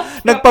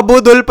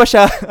 Nagpabudol pa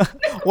siya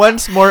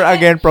once more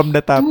again from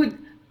the top.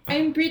 Dude,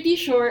 I'm pretty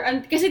sure.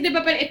 Kasi di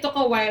ba it took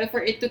a while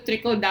for it to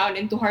trickle down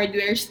into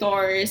hardware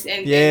stores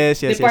and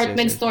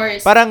department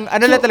stores. Parang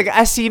lang talaga,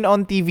 as seen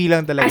on TV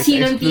lang talaga. As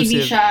seen on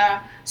TV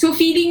siya. So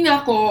feeling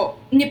na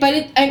ako,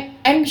 nipalit,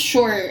 I'm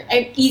sure,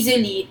 I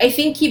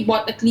think he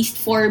bought at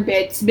least 4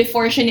 beds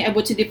before siya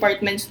niabot sa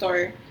department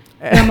store.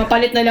 Na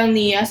mapalit na lang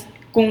niya.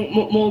 Kung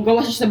mo gawa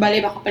siya sa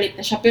balay, baka palit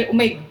na siya. Pero,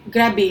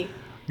 grabe.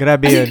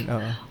 Grabe yun.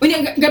 Oo.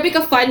 Gabi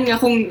ka fun nga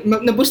kung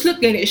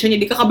nabuslot gani siya niya,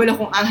 di ka kabala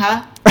kung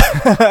aha.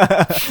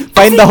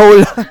 Find the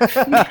hole.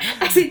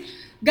 Kasi,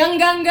 gang,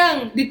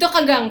 dito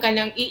ka gang ka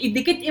nang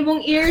idikit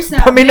imong ears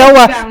sa...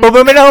 Paminawa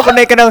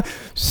kanay ka ng...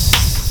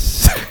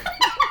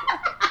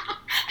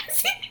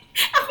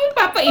 Akong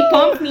papa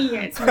i-pump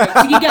niya.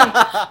 Sige gang,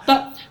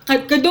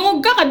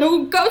 kadungog ka.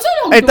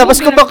 Ay,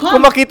 tapos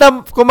kung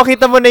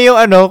makita mo na yung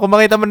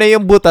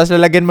yung butas,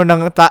 lalagyan mo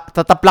ng,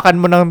 tataplakan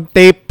mo ng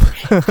tape.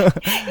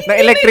 ng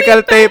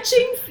electrical tape.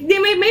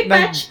 May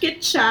patch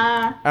kit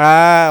siya.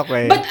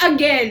 Okay. But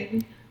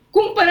again,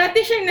 kung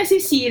parati siyang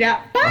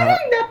nasisira, parang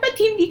dapat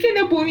hindi ka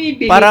na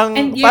bumibili.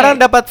 Parang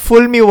dapat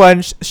fool me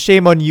once,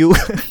 shame on you.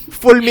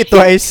 Fool me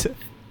twice.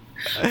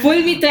 Fool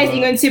me twice,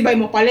 ingon si Bay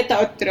mo, palit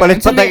ta otro.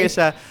 Palit pa tayo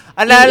isa.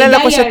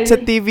 Naalala ko sa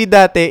TV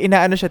dati,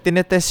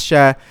 tinetest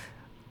siya,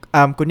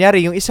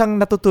 kunyari, yung isang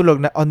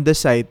natutulog na on the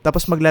side,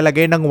 tapos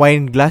maglalagay ng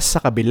wine glass sa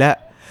kabila.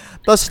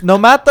 Tapos, no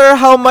matter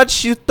how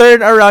much you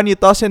turn around, you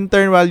toss and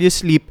turn while you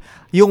sleep,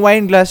 yung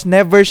wine glass,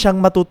 never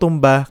siyang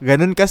matutumba.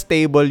 Ganun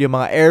ka-stable. Yung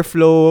mga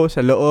airflow sa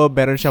loob,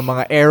 meron siyang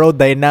mga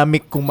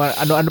aerodynamic, kung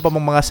ano-ano pa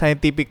mga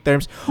scientific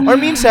terms. Or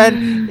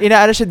minsan,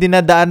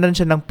 dinadaanan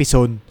siya ng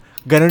pison.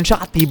 Ganun siya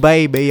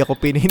katibay,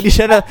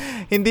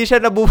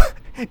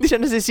 Hindi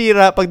siya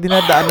nasisira pag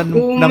dinadaanan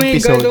ng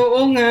pison.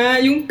 Oo nga.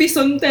 Yung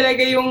pison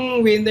talaga yung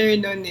winner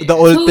nun eh. The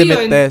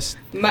ultimate test.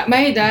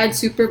 My dad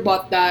super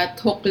bought that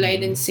hook,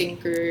 line, and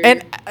sinker.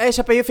 And,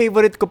 isa pa yung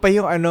favorite ko pa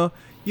yung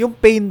yung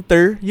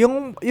painter,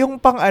 yung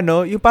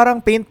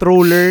parang paint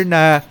roller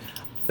na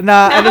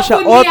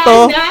siya,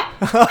 auto.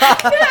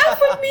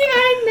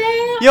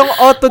 Yung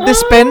auto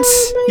dispense,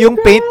 yung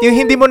paint, yung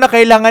hindi mo na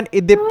kailangan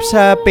i-dip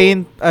sa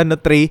paint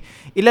tray.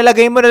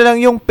 Ilalagay mo na lang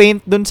yung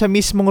paint dun sa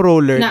mismong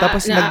roller.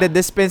 Tapos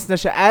nagde-dispense na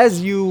siya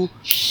as you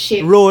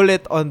roll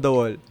it on the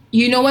wall.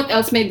 You know what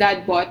else my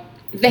dad bought?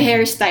 The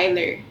hair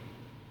styler.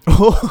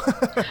 Oh.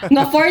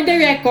 Nga for the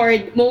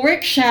record, mo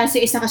work siya sa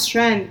isa ka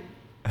strand.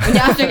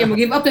 Kanya after mo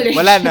give up na rin.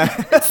 Wala na.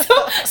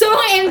 so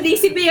mga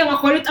MDCP yung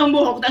makulot ang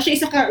buhok, tapos siya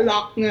isa ka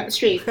lock nga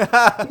straight.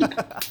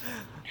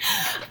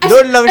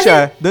 Doon lang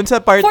siya. Doon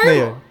sa part na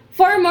yun.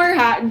 For more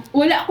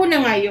wala ako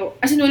na ngayo.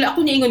 As in, wala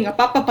ako niingon nga,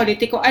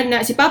 papapalit ko,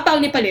 si Papa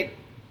ang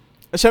nipalit.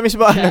 Siya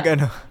mismo ang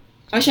nag-ano.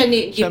 Siya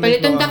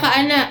gipalitan ta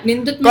ka,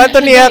 nindot mo na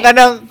siya.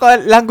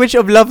 Language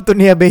of love to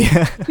niya,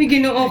 Bea. May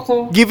ginoo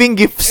ko. Giving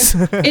gifts.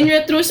 In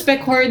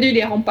retrospect, hoarder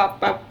di akong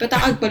Papa.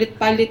 Patakag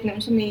palit-palit na.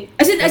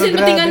 As in,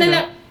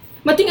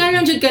 matingan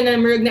lang jud ka na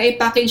marag na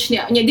i-package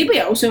niya. Di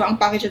ba uso ang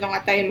package ito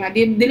nga time ha?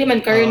 Dili man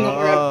karon ng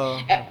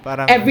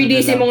everyday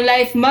sa mong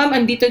life, ma'am,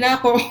 andito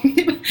na ako.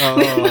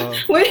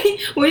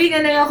 Wali na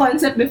lang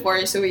concept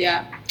before, so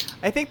yeah.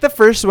 I think the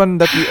first one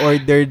that we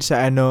ordered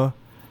sa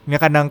nga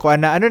kanang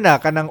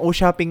kanang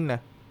O-Shopping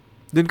na.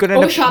 Doon ko na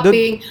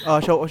O-Shopping.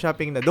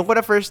 O-Shopping na. Doon ko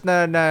na first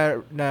na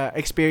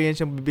experience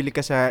yung bibili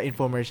ka sa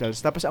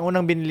infomercials. Tapos ang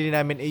unang binili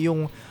namin ay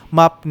yung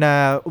mop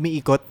na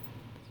umiikot.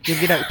 Yung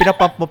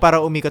pinapump mo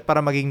para umikot, para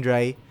maging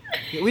dry.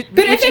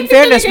 Which in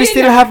fairness, we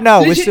still have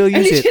now. We still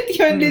use it.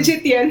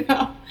 Legit yan.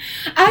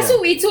 So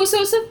wait, so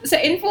sa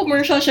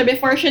infomercial siya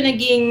before siya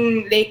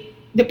naging like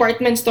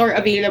department store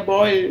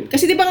available.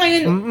 Kasi di ba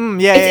ngayon,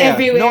 it's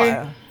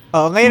everywhere.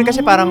 Ngayon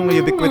kasi parang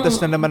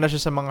ubiquitous na naman na siya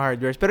sa mga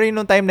hardwares. Pero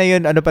yung time na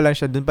yun,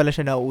 doon pala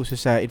siya nauuso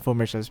sa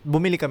infomercials.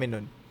 Bumili kami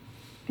nun.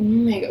 Oh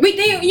my God. Wait,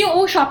 yung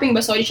O-Shopping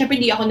ba? Sorry,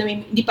 syempre di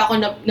pa ako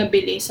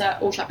nabili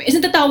sa O-Shopping.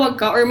 Isn't tatawag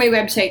ka or may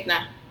website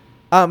na?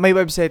 May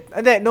website.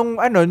 Hindi,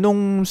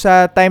 nung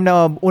sa time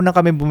na unang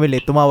kami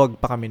bumili, tumawag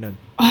pa kami nun.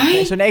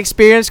 Ay! So,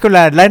 na-experience ko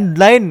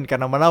landline ka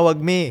nang manawag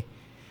me.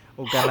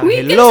 O ka lang,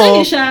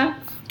 hello. Wait,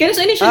 kailan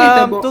saan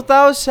siya dito?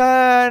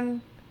 2000,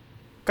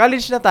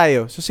 college na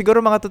tayo. So, siguro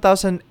mga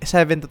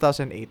 2007,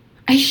 2008.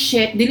 Ay,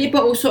 shit. Dili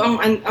pa uso ang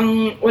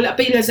wala pa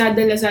yung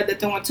Lazada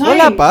tong time.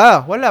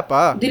 Wala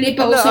pa. Dili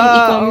pa uso ang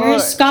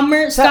e-commerce.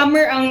 Scammer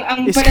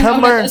ang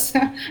scammer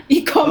sa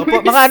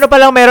e-commerce. Mga pa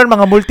lang meron,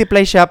 mga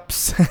multiply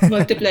shops.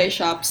 Multiply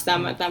shops,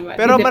 tama.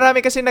 Pero marami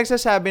kasi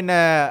nagsasabi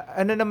na,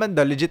 naman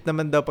daw, legit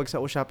naman daw pag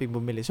sa O-Shopping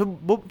bumili. So,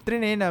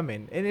 trinayin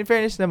namin. And in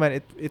fairness naman,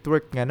 it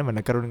worked nga naman.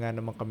 Nagkaroon nga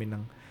naman kami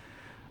ng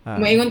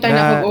Maingon tayo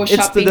na kung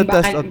O-Shopping,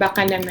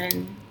 baka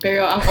naman.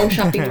 Pero ang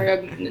O-Shopping,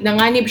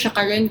 nanganib siya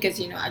karon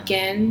kasi,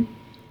 again,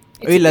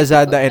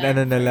 Lazada and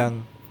na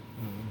lang.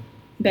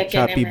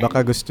 Shopee, naman.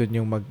 baka gusto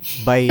nyong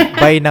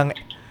mag-buy ng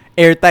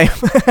airtime.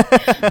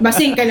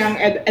 Basing ka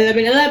ng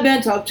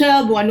 11-11,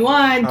 12-12,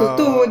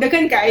 1-1, 2-2,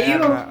 dagan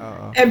kayo.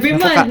 Every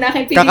month,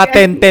 nakipilihan. Kaka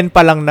 10-10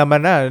 pa lang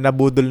naman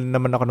nabudol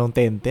naman ako nung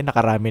 10-10,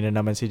 nakarami na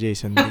naman si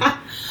Jason.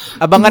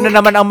 Abangan na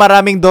naman ang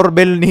maraming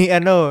doorbell ni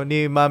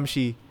Ma'am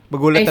Shi.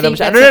 Magulat na naman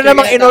siya. Ano na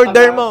namang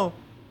in-order mo?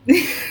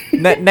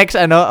 Next,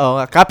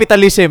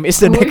 capitalism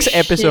is the next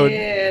episode.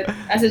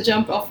 As a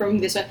jump off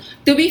from this one.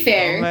 To be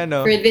fair,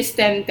 for this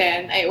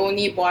 10-10, I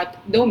only bought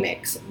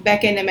Domex.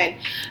 Becca naman.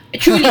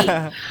 Truly,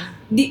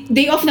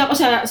 day off na ako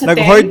sa 10.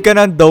 Nag-hoard ka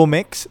ng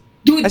Domex?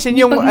 Dude, as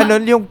in yung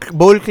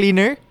bowl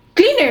cleaner?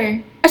 Cleaner.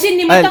 As in,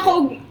 ni mata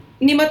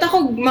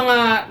ko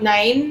mga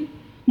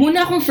 9.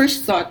 Muna akong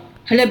first thought.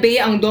 halabe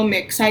ang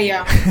domek,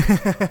 sayang.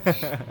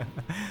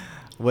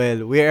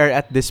 Well, we are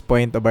at this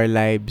point of our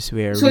lives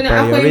where So, we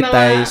na ako yung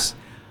prioritize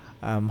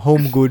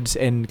home goods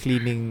and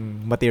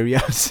cleaning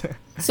materials.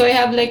 So I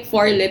have like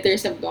 4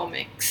 liters of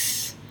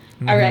domex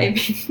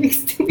arriving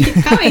next week.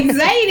 How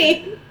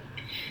exciting!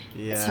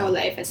 Yeah. That's how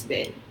life has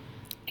been.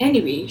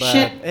 Anyway,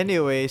 But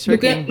anyway,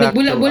 circling back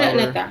to nagbula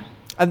na our... ta.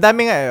 Ang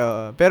dami nga,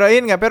 pero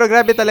ayun nga, pero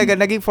grabe talaga,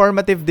 naging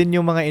formative din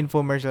yung mga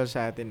infomercials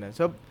sa atin.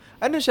 So,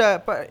 ano siya,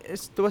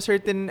 to a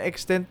certain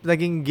extent,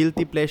 naging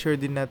guilty pleasure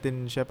din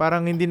natin siya.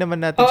 Parang hindi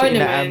naman natin siya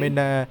inaamin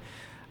na,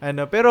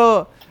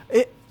 pero,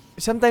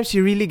 sometimes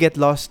you really get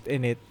lost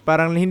in it.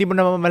 Parang hindi mo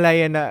na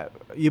mamalaya na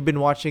you've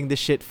been watching this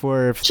shit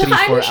for 3-4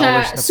 hours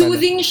na pala.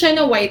 Soothing siya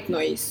na white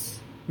noise.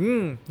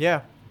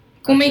 Yeah.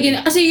 Kung may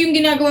kasi yung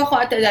ginagawa ko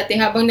ata dati,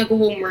 habang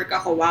nag-homework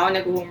ako,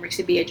 nag-homework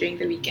si Bea during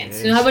the weekends.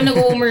 So, habang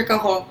nag-homework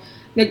ako,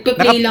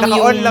 nagpa-play lang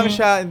naka-on lang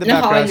siya in the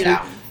background.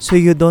 Lang. So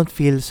you don't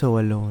feel so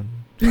alone.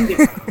 Hindi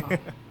ba?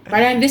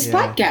 Parang this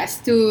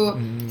podcast to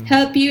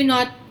help you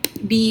not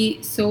be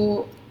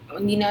so,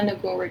 hindi na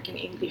nag-work in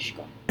English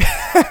ko.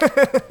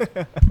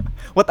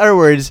 What are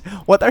words?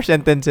 What are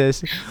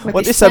sentences?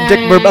 What is nice?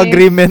 subject-verb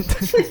agreement?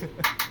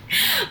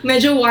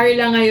 Medyo war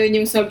lang ngayon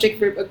yung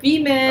subject-verb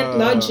agreement,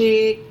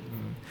 logic.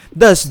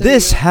 Does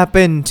this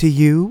happen to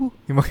you?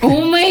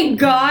 Oh my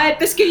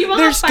God! Tapos yung mga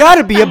there's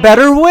gotta be a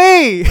better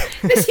way!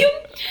 Tapos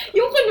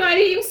yung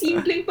kunwari, yung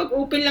simpleng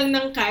pag-open lang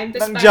ng can,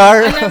 tapos ng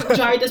jar.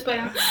 Tapos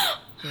parang,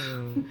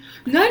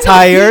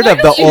 tired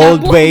of the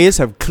old ways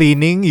of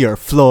cleaning your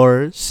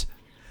floors?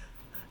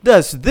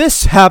 Does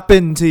this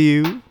happen to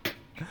you?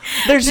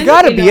 There's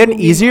gotta be an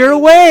easier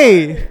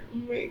way!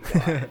 Oh my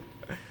God.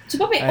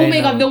 So, oh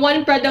my God, the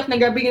one product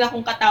na grabe na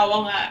akong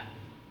katawa nga,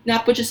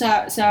 napot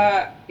siya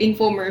sa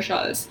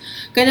infomercials.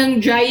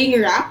 Kanang drying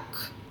rack.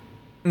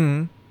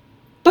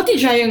 Pati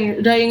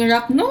drying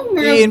rack, no?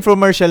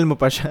 I-infomercial mo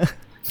pa siya.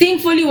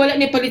 Thankfully, wala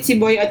ni palit si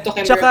Boy at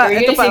Tokemberger. Tsaka,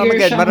 ito pa,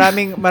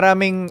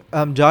 maraming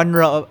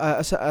genre of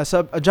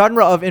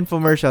genre of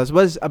infomercials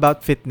was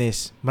about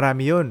fitness.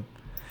 Marami yun.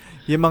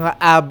 Yung mga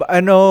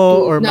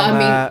or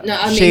mga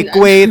shake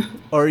weight,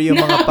 or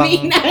yung mga pang...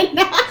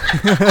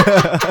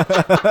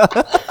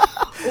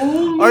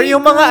 Or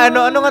yung mga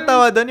ano nga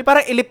tawag doon, yung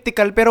parang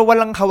elliptical pero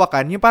walang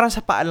hawakan, yung parang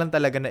sa paa lang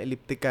talaga na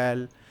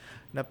elliptical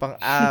na pang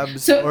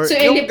abs. So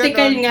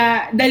elliptical ganon,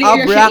 nga, dali ab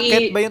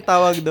bracket ba yung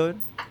tawag doon?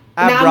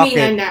 Ab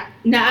bracket.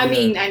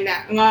 Naamin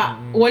nga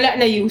wala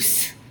na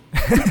use.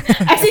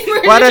 As in,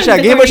 para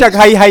siya, game mo siya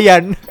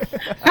hay-hayan.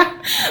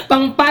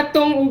 Pang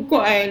patong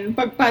ukoan,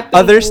 pagpatong.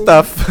 Other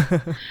stuff.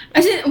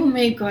 As in, oh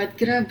my God,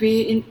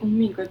 grabe. Oh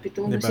my God,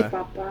 bito na si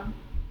Papa.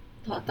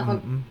 Takot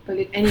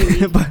palit.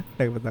 Anyway.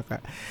 Nagpataka.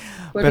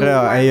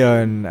 Pero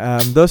ayun,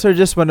 those are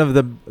just one of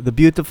the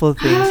beautiful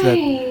things that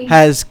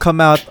has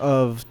come out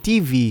of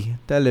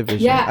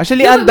television. Yeah.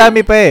 Actually, ang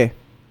dami pa eh.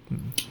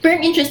 Pero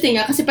interesting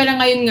nga, kasi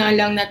parang ngayon nga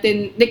lang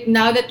natin, like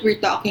now that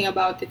we're talking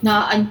about it,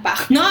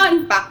 na-unpack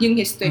yung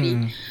history.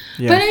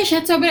 Yeah. Parang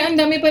siya, sobrang ang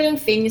dami palang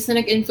things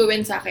na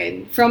nag-influence sa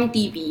akin from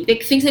TV.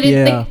 Like things that,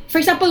 like, for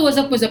example, What's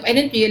Up, I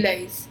didn't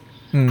realize.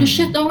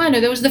 Shit,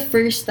 that was the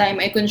first time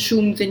I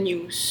consumed the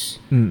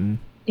news.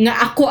 Na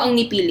ako ang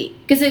nipili.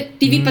 Kasi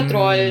TV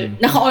Patrol,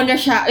 naka-on na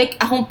siya. Like,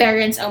 akong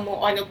parents ang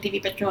mo-on ng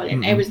TV Patrol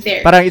and I was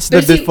there. Parang it's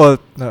the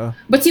default. No.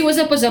 But see, What's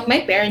Up,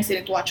 my parents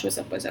didn't watch What's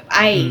Up.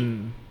 I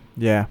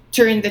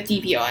turned the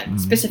TV on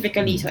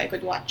specifically so I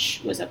could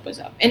watch What's Up.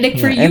 And like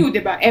for you,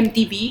 diba?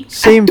 MTV?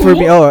 Same for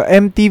me. Oh,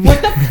 MTV.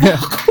 What the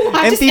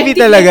fuck? MTV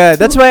talaga.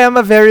 That's why I'm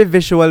a very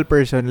visual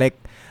person. Like,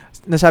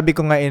 nasabi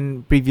ko nga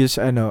in previous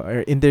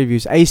or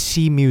interviews, I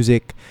see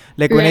music.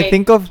 Like when I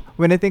think of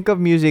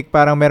music,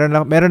 parang meron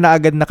na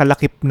agad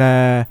nakalakip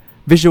na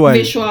visuals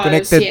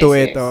connected to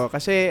it. Oh.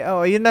 Kasi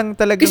yun ang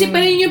talagang kasi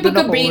parang yung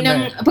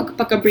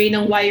pagka-brain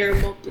ng wire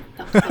mo.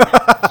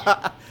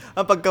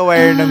 Ang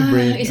pagka-wire ng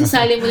brain.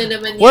 Isasali mo na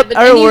naman yan. What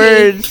are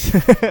words?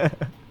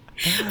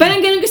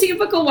 Parang ganun kasi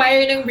yung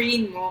pagka-wire ng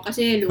brain mo.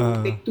 Kasi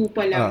like 2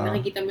 pa lang,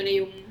 nakikita mo na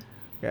yung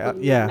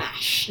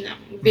mash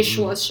ng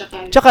visuals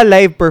tsaka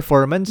live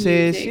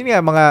performances. Music. Yun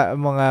nga,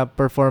 mga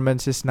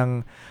performances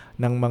ng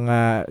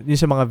mga, yun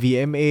sa mga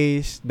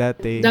VMAs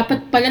dati.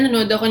 Dapat pala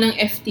nanood ako ng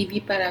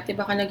FTV parati.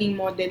 Baka naging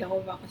model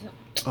ako.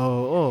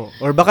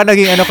 Or baka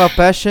naging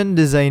fashion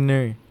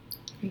designer.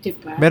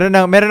 Diba? Meron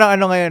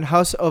ng ngayon,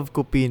 House of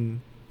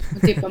Cupin.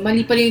 Diba?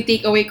 Mali pala yung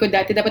takeaway ko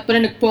dati. Dapat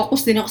pala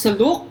nag-focus din ako sa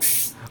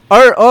looks.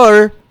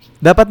 Or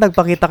dapat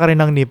nagpakita ka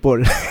rin ng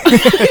nipple.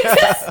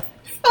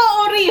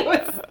 Rin.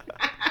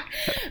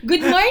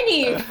 Good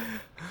morning.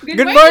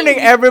 Good morning,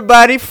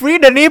 everybody.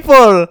 Free the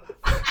nipple.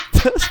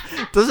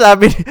 Tapos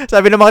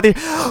sabi ng mga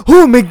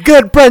oh my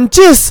God,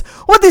 Francis!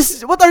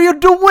 What are you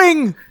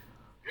doing?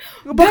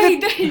 Bakit?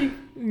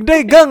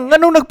 Day, gang,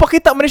 anong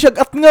nagpakita man siya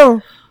at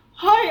nga?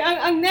 Hoy,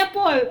 ang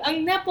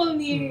nipple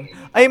ni...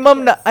 Ay,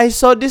 ma'am, I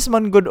saw this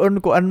man good on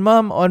kuan,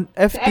 ma'am, on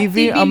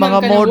FTV, ang mga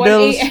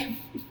models.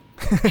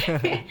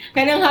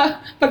 Kanang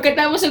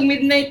pagkatapos ng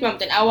midnight, ma'am,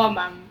 tanawa,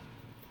 ma'am.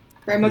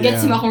 Pero mag-get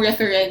akong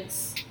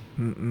reference.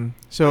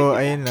 So,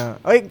 ayun na.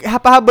 Ay,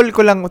 hapahabol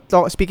ko lang,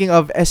 speaking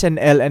of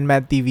SNL and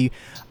Mad TV,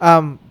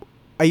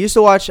 I used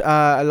to watch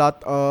a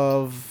lot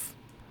of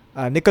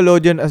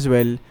Nickelodeon as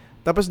well.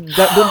 Tapos,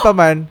 doon pa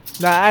man,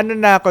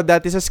 na ako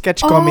dati sa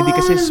sketch comedy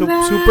kasi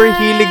super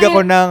hilig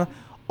ako ng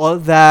All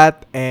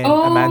That and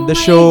Amanda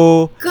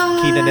Show,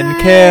 Kenan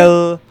and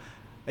Kel.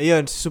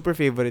 Ayun, super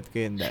favorite ko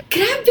yun that.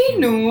 Grabe,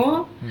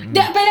 no?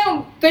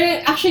 Pero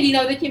actually,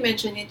 now that you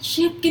mention it,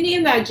 shit, can you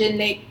imagine,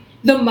 like,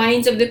 the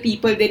minds of the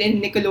people din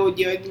in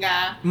Nickelodeon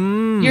nga.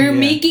 You're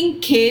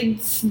making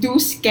kids do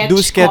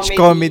sketch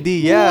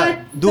comedy.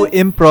 Yeah. Do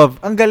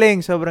improv. Ang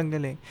galing, sobrang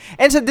galing.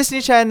 And sa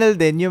Disney Channel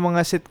din, yung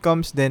mga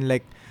sitcoms din,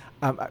 like,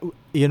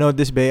 you know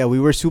this, Bea, we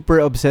were super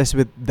obsessed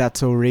with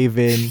That's So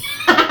Raven.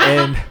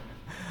 And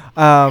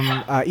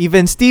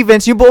even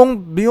Stevens, yung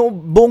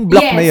buong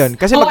block na yun.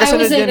 Kasi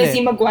magkasunod yun I was a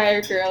Lizzie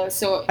McGuire girl.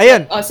 So,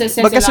 ayun,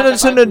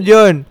 magkasunod-sunod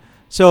yun.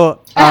 So,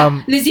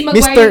 Lizzie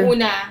McGuire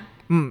yung una.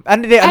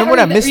 Ano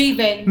muna?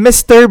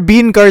 Mr.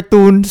 Bean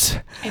cartoons.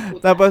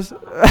 Tapos,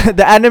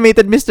 the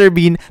animated Mr.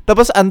 Bean.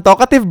 Tapos,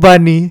 Untalkative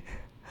Bunny.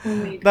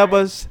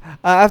 Tapos,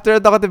 after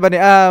Untalkative Bunny,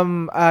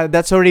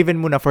 That's So Raven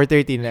muna for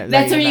 13.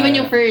 That's So Raven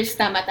yung first.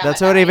 Tama. That's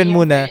So Raven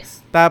muna. First.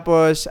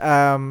 Tapos,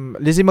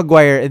 Lizzie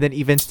McGuire and then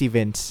Even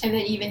Stevens.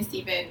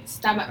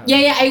 Tama.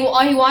 Yeah,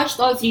 I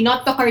watched all three.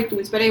 Not the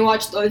cartoons, but I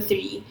watched all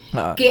three.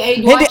 Okay,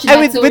 I watched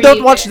That's So Raven. We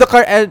don't watch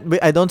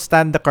I don't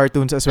stand the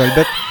cartoons as well,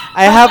 but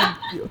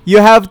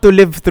you have to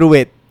live through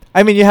it.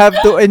 I mean, you have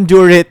to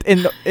endure it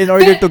in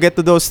order to get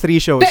to those three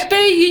shows. Pero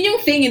yun yung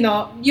thing, you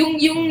know,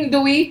 yung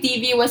the way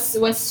TV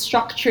was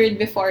structured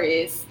before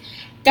is,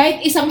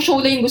 kahit isang show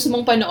lang yung gusto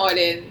mong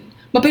panoorin,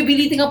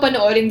 mapipilitin kang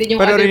panoorin din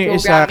yung other programming.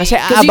 Kasi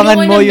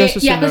aabangan mo yung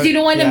susunod. Yeah, because you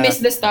don't want to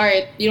miss the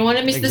start. You don't want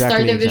to miss the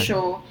start of the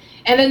show.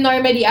 And then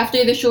normally,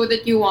 after the show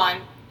that you want,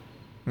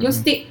 you'll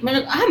stay,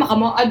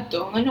 makamaad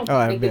to.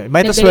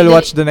 Might as well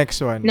watch the next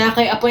one.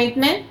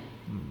 Appointment?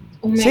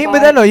 Same with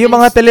yung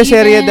mga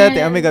teleserye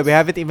dati. Oh my God, we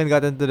haven't even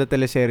gotten to the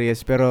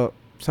teleseries. Pero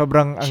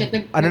sobrang,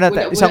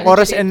 isang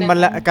oras and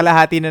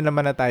kalahati na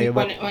naman na tayo.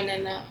 Diba?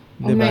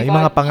 Yung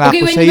mga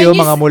pangako sa'yo,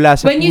 mga mula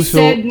sa puso. When you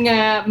said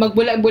nga,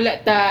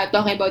 magbula-bula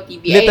talking about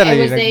TV, literally,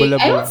 I was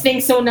like, I don't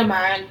think so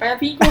naman. Parang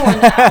feeling ko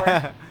 1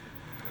 hour.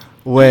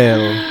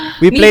 Well,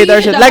 we played our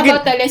show. Maybe you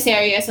should talk about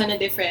teleseries on a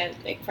different,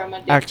 like, from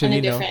a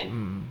different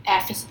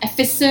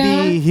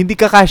episode. Hindi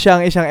kakasya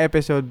ang isang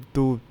episode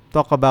to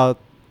talk about,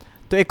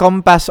 to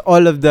encompass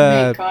all of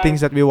the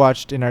things that we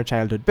watched in our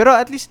childhood. Pero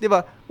at least, di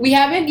ba? We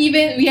haven't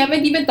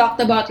even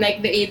talked about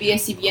like the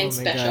ABS-CBN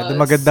specials. The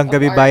Magandang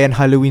Gabi Bayan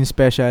Halloween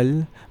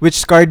special,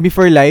 which scarred me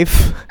for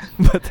life.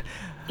 But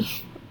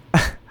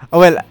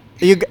well,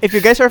 if you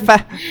guys are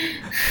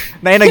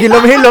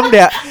nagilom-hilom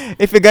dia.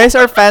 If you guys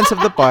are fans of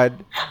the pod,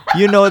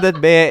 you know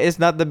that Bea is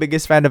not the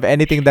biggest fan of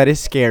anything that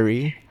is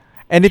scary,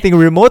 anything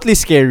remotely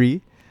scary.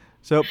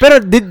 So,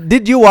 pero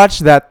did you watch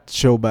that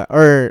show ba?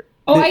 Or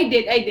I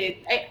did.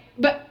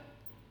 But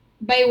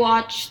by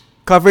watch,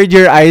 covered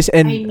your eyes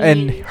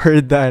and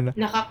heard the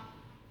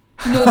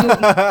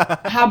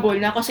habol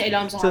na ako sa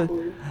ilang sa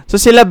habol. So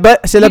sila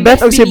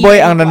Beth o si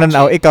Boy ang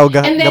nananaw, ikaw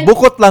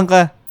nabukot lang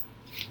ka.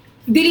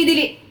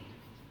 Dili.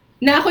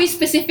 Na ako yung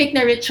specific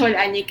na ritual,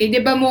 Anik. Di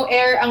ba mo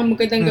air ang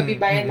Magandang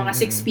Gabi Bayan mga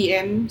 6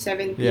 p.m.,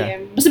 7 p.m.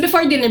 Yeah. Basta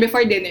before dinner.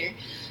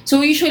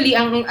 So usually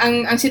ang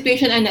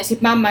situation si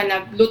mama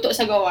nagluto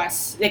sa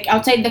gawas, like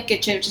outside the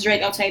kitchen, which is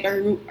right outside our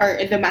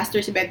the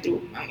master's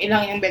bedroom, ang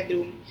ilang yung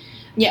bedroom.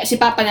 Yeah, si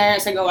papa na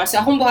sa gawas. So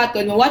akong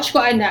buhaton, watch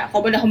ko ako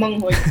ba na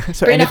humanghod.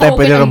 So anytime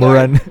pwede na mo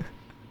run.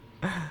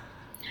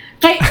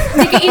 Kay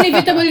hindi ka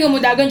inevitable nga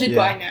mo dagan jud ko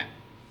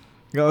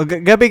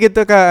Gabi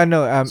gito ka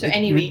so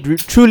anyway,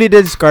 it truly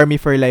did scar me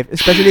for life,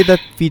 especially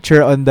that feature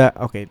on the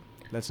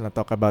let's not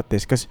talk about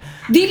this because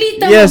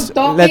let's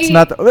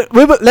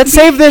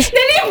save this.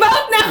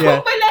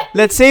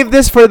 Let's save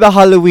this for the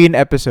Halloween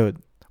episode,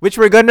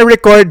 which we're gonna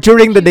record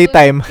during the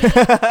daytime.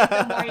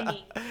 The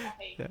morning.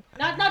 Okay.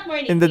 Not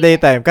morning. In the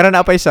daytime. Karon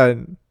na apay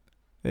sun.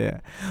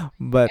 Yeah.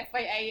 But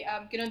FYI,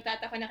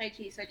 kinuntata ko na kay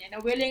Jason na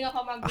willing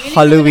ako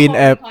Halloween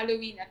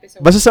episode.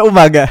 Basta sa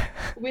umaga.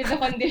 With the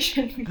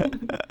condition.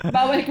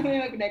 Bawal kami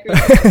mag-record.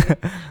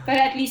 Pero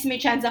at least may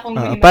chance akong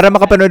para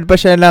makapanood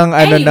pa siya ng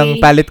ng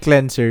palate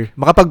cleanser.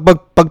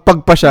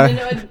 Makapagpagpag pa siya.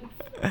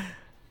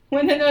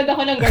 Manonood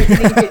ako ng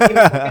gardening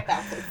video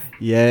pagkatapos.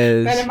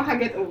 Yes. Para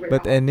makaget over.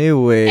 But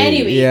anyway,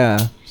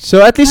 yeah.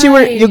 So at least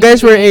you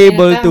guys were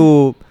able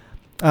to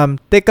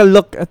take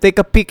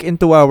a peek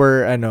into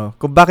our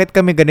kung bakit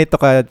kami ganito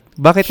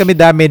bakit kami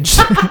damaged.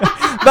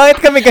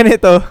 Bakit kami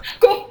ganito?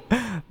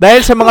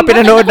 Dahil sa mga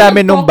pinanood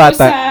namin nung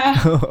bata.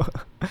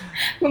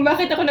 Kung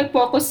bakit ako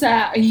nag-focus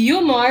sa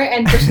humor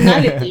and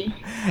personality.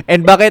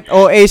 And bakit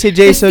OA si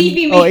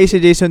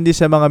Jason di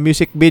sa mga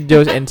music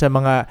videos and sa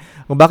mga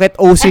kung bakit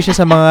OC siya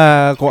sa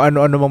mga kung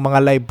ano-ano mga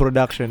live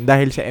production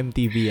dahil sa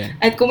MTV yan.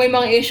 At kung may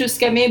mga issues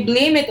kami,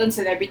 blame it on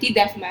Celebrity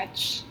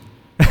Deathmatch.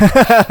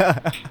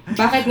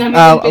 Bakit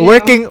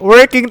namin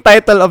working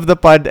title of the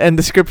pod and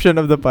description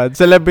of the pod,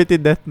 Celebrity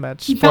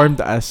Deathmatch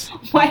formed us.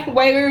 Why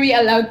were we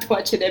allowed to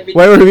watch it every day?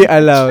 Why were we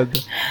allowed?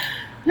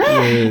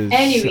 Yes.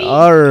 Anyway.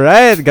 All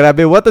right.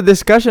 Grabe, what a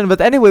discussion. But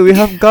anyway, we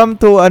have come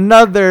to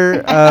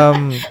another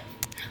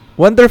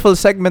wonderful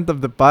segment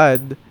of the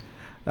pod.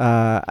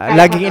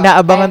 Laging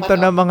inaabangan to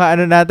ng mga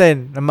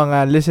ng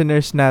mga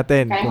listeners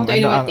natin. Kung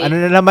ano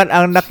na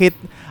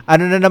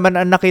naman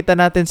ang nakita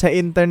natin sa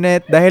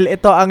internet dahil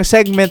ito ang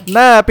segment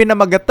na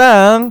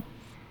pinamagatang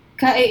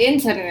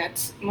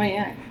Ka-internet mo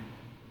yan.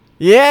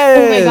 Yes,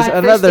 oh my God,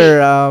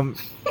 another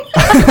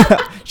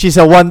she's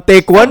a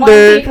one-take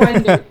wonder.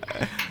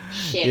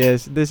 Shit.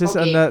 Yes, this is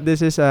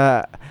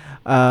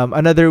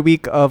another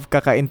week of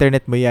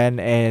Kaka-internet mo yan,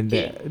 and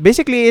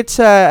basically it's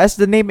as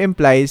the name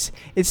implies,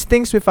 it's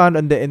things we found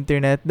on the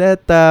internet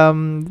that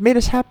made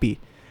us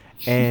happy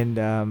and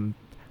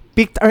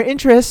piqued our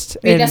interest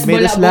and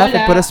made us laugh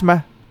and put a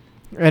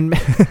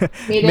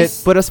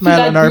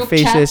smile on our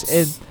faces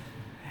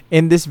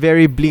in this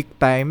very bleak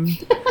time.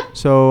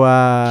 So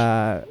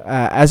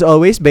as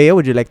always, Bea,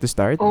 would you like to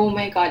start? Oh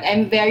my God,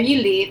 I'm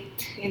very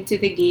late into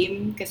the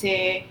game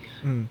kasi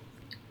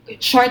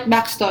short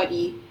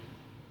backstory.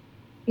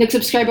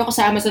 Nag-subscribe ako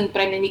sa Amazon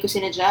Prime na hindi ko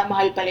sinadya.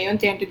 Mahal pala yun.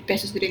 300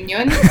 pesos din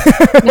yun.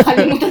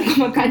 Nakalimutan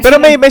ko mag-cancel. Pero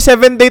may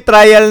 7-day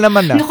trial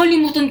naman na.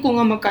 Nakalimutan ko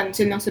nga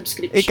mag-cancel ng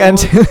subscription.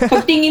 I-cancel.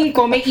 Pagtingin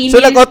ko, may email. So,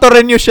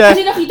 nag-auto-renew siya.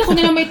 Kasi nakita ko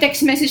na may text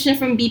message na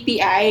from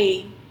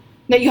BPI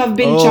na you have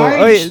been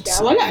charged.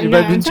 Wala na. You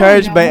have been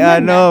charged by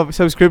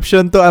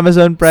subscription to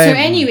Amazon Prime. So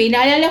anyway,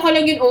 naalala ko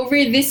lang yun over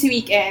this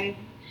weekend.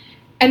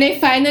 And I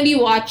finally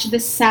watched the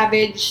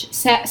Savage,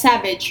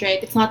 right?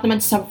 It's not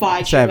naman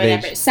Savage or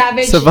whatever.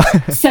 Savage.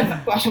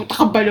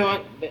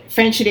 Takabalo.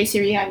 French day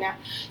si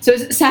Rihanna. So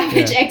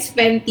Savage X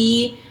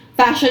Fenty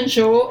fashion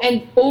show,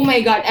 and oh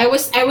my God, I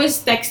was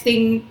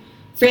texting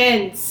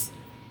friends.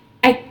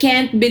 I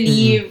can't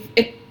believe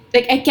it.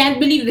 Like I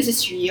can't believe this is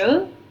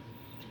real.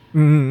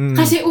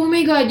 Kasi oh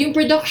my God, yung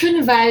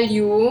production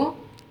value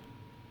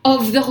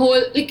of the whole,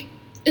 like,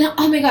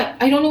 oh my God,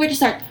 I don't know where to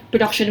start.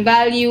 Production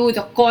value,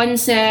 the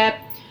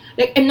concept.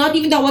 Like, I'm not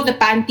even talking about the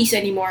panties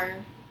anymore.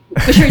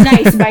 Which are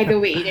nice, by the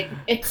way. Like,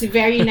 it's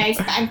very nice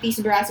panties,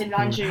 bras, and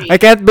lingerie. I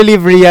can't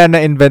believe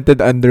Rihanna invented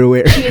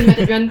underwear. She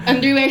invented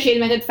underwear, she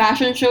invented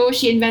fashion shows,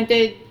 she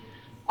invented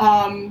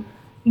modern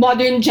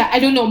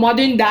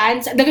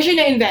dance. Daga siya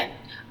na-invent.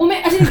 Oh my,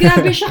 as in,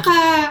 grabe siya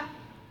ka...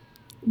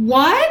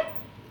 What?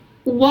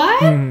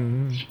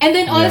 And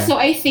then also,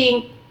 I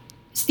think,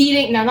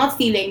 not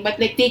stealing, but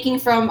like taking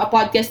from a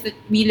podcast that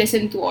we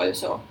listen to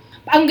also.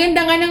 Ang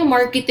ganda nga ng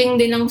marketing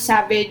din ng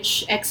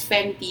Savage X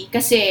Fenty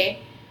kasi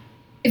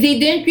they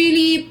didn't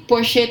really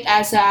push it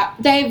as a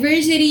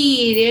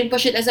diversity. They didn't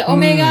push it as a, oh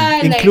my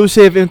God.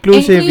 Inclusive,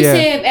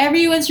 yeah.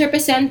 Everyone's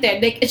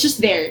represented. Like, it's just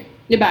there.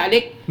 Diba?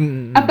 Like,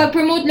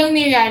 pag-promote lang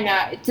ni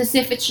Rihanna, it's as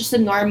if it's just a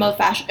normal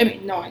fashion. I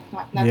mean, no, it's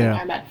not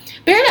normal.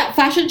 Pero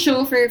fashion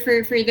show for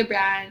the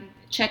brand.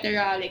 Etc.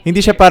 Like, hindi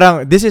siya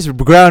parang, this is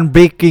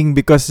groundbreaking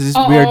because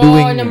we are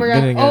doing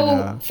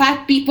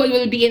fat people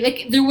will be in.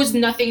 Like, there was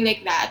nothing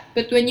like that.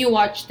 But when you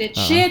watched it,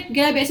 shit,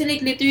 grabe. So,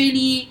 like,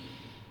 literally,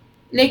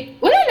 like,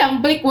 wala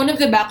lang. Like, one of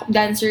the backup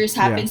dancers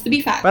happens to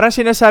be fat. Parang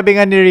sinasabi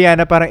nga ni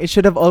Rihanna, parang it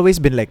should have always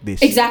been like this.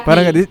 Exactly.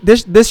 Parang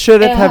this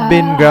shouldn't have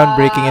been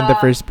groundbreaking in the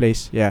first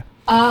place. Yeah.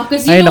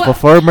 Ay, nako,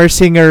 former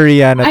singer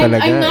Rihanna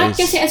talaga. I'm not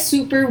kasi a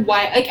super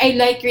wild. Like, I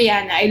like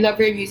Rihanna. I love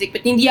her music.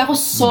 But hindi ako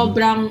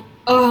sobrang...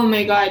 Oh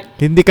my God.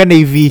 Hindi ka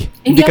Navy.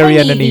 Hindi ka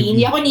Rihanna Navy.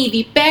 Hindi ako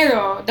Navy.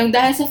 Pero,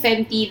 dahil sa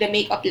Fenty, the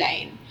makeup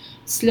line,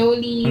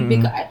 slowly,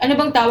 because, ano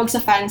bang tawag sa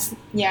fans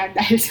niya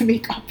dahil sa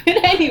makeup?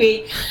 But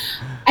anyway,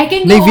 I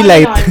can go Navy on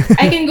light. and on.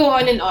 I can go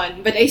on and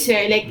on. But I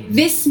swear, like,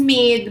 this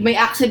made my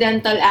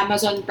accidental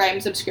Amazon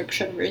Prime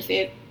subscription worth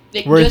it.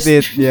 Like, worth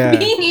it, yeah.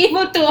 Being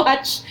able to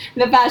watch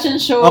the fashion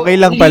show. Okay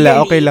lang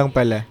pala. Okay na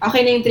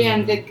yung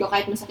 300 ko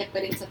kahit masakit pa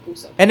rin sa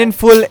puso. And in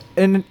full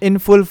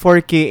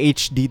 4K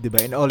HD, diba?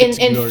 In all its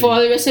glory. In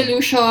full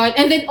resolution.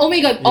 And then, oh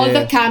my God, all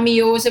the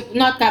cameos,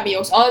 not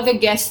cameos, all the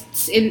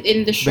guests in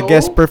the show. The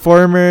guest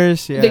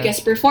performers, yeah.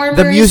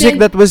 The music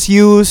that was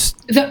used.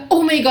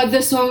 Oh my God,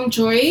 the song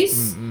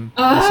choice.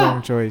 The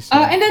song choice.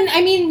 Yeah. And then, I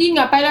mean, yun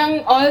nga,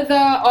 parang all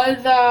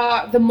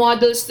the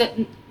models that,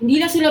 hindi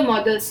na sila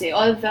models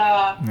all the,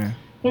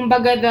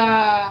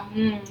 kumbaga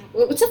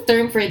what's the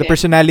term for that? The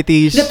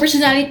personalities. The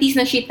personalities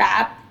na she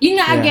tapped. Yun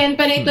nga, again,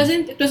 parang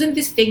it wasn't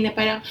this thing na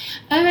parang,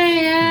 oh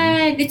my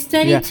God, it's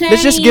 2020. Yeah.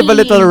 Let's just give a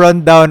little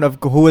rundown of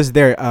who was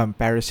there.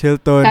 Paris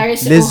Hilton,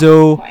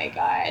 Lizzo. Oh my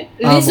God.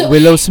 Lizzo,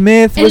 Willow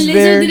Smith was Lizzo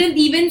there. And Lizzo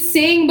didn't even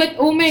sing, but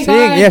oh my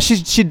God. Yeah,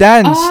 she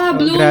danced.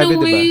 Blown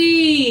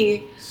away.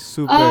 Diba?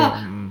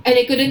 Super. And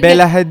I couldn't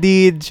Bella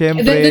Hadid,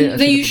 syempre.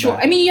 The usual.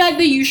 I mean, you had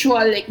the usual,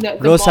 like the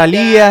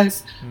Rosalia.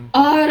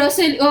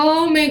 Rosalia.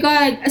 Oh my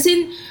God. As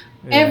in,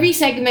 every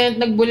segment,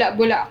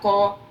 nagbula-bula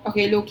ako.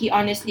 Okay, low-key,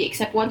 honestly,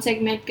 except one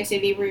segment kasi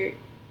they were,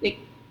 like,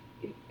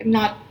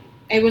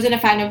 I wasn't a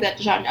fan of that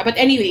genre. But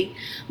anyway,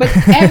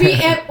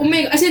 oh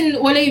my God, as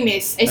in, wala yung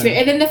miss, I swear.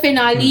 And then the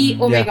finale,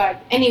 oh my God.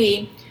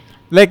 Anyway,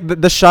 Like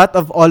the shot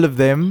of all of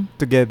them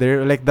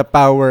together, like the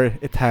power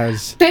it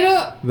has.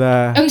 Pero,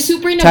 The ang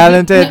super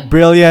talented,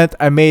 brilliant,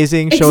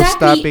 amazing, Exactly.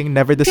 show-stopping,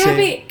 never the same.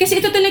 Grabe, kasi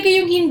ito talaga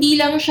yung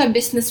hindi lang siya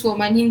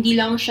businesswoman, hindi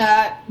lang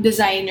siya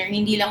designer,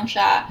 hindi lang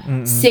siya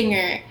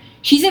singer.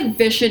 She's a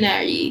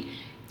visionary.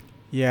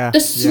 Yeah.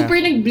 Tapos super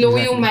nag-blow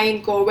exactly. yung mind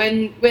ko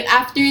when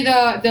after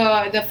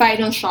the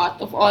final shot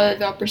of all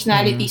the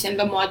personalities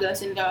and the models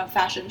in the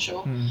fashion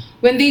show,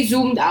 when they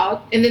zoomed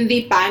out and then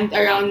they panned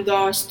around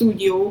the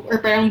studio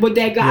or parang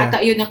bodega ata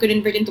yun na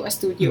convert into a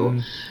studio.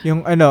 Yung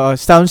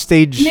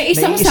soundstage, Na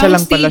isang isa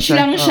lang pala soundstage siya.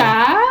 lang siya.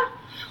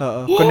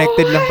 Oo.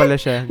 Connected lang pala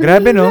siya.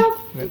 Grabe, no?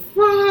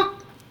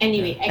 Fuck.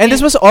 Anyway, And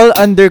this was all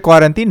under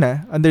quarantine,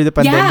 under the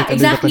pandemic, yeah,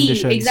 under the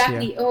conditions.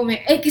 exactly. Oh my,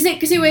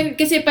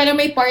 kasi parang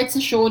may parts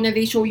sa show na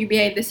they show you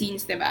behind the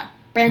scenes, diba?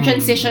 Parang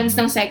transitions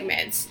ng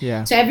segments.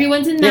 Yeah. So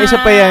everyone's in Yeah, masks. isa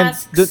pa yan.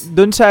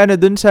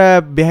 Dun sa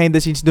behind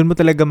the scenes, dun mo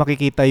talaga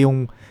makikita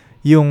yung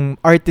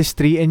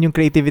artistry and yung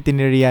creativity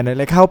ni Rihanna.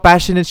 Like how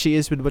passionate she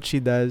is with what she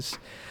does.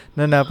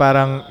 Na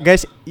parang,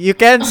 guys, you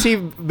can't see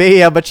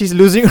Bea, but she's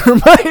losing her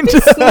mind. I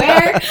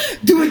swear,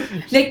 dude,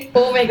 like,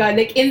 oh my god,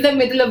 like in the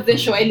middle of the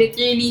show, I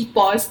literally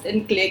paused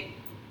and clicked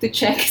to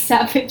check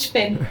Savage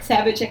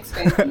X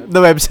Fenty.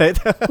 The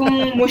website.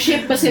 Kung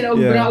muship pa sila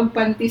og bra og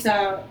panty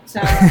sa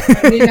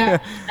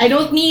nila. I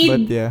don't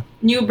need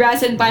new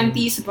bras and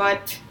panties,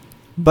 but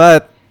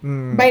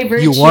by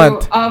virtue you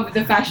want. of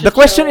the fashion The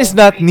question show, is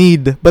not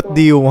need, but do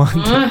you want?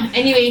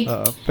 Anyway,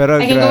 pero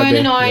I can go on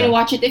and on, yeah.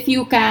 watch it if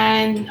you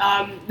can.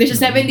 There's a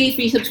 7-day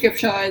free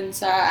subscription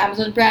sa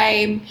Amazon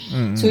Prime.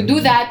 So do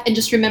that and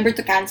just remember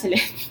to cancel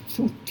it.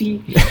 Don't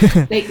be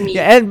like me.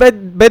 Yeah, and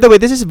by the way,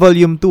 this is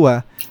volume 2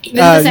 ah.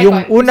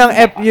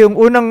 Yung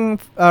unang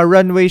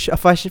runway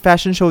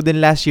fashion show din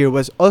last year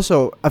was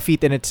also a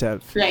feat in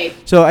itself. Right.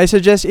 So I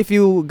suggest if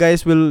you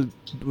guys will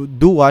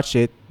do watch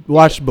it,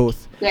 watch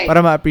both. Right.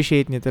 Para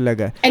ma-appreciate niyo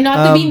talaga. And not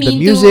to be the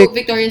mean music, to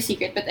Victoria's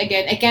Secret, but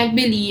again, I can't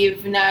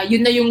believe na yun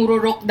na yung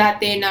rurok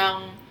dati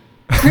ng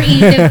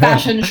creative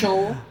fashion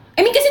show. I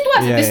mean, kasi it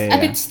was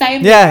at its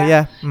time.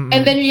 Yeah.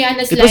 And then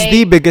Rihanna's it was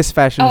the biggest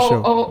fashion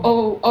show.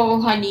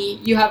 Oh, honey,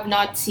 you have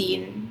not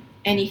seen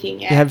anything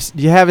yet.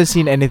 You haven't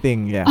seen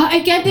anything, yeah. I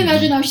can't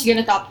imagine how she's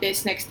gonna top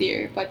this next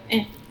year, but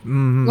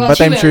Well,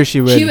 but I'm sure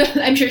she will.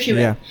 I'm sure she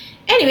will. Yeah.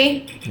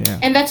 Anyway,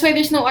 and that's why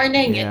there's no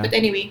R9 yet. But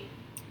anyway,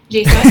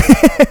 Jason?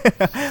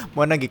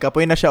 Mo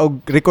nagikapoy na siya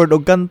og record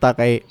og kanta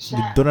kay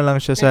dito na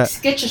lang siya sa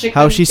Sketch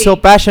how she's so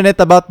passionate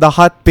about the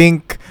hot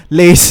pink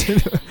lace.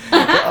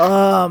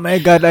 Oh my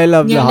god, I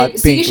love the hot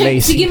pink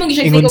lace. Sige mo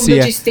siya take og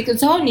logistic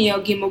sa niya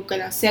gimog ka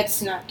ng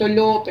sets na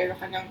tulo pero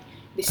kanang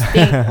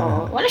distinct.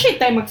 Wala siya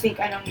time mag-think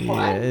anong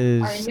kuan.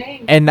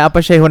 And napa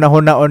siya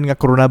hunahon nga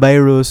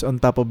coronavirus on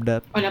top of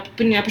that.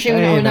 Napa siya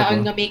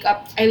hunahon nga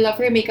makeup. I love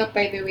her makeup,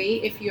 by the way.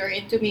 If you're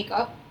into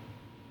makeup,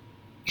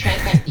 try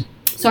Fenty.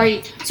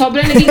 Sorry,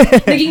 sobrang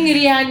naging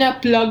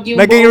Rihanna plug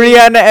yung naging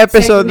Rihanna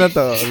episode na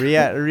to.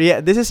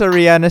 This is a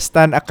Rihanna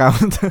stan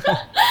account.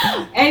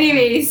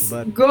 Anyways,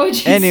 go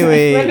Jason.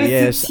 Anyway,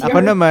 yes.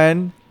 Ako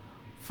naman,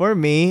 for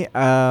me,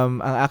 ang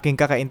aking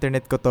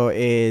kaka-internet ko to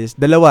is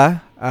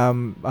dalawa.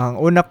 Ang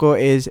una ko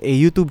is a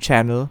YouTube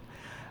channel.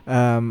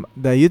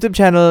 The YouTube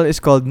channel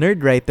is called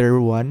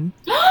Nerdwriter1.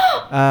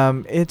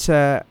 It's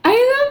a... I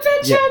love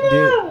that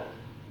channel!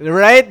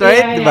 Right?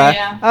 Yeah, diba?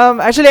 Yeah.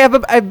 Actually,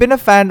 I've been a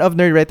fan of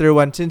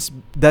Nerdwriter1 since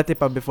dati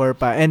pa before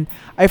pa. And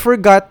I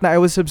forgot na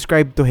I was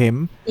subscribed to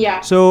him.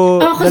 Yeah.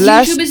 So, the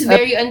last... YouTube is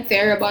very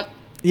unfair about...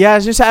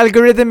 Yeah, so sa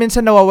algorithm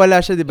minsan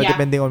nawawala siya, diba?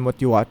 Depending on what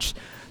you watch.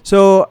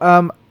 So,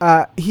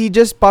 he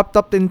just popped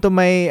up into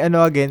my,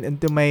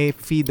 into my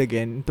feed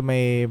again, into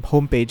my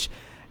homepage.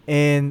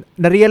 And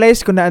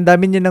na-realize ko na ang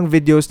dami niya ng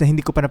videos na hindi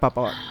ko pa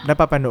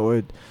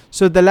napapanood.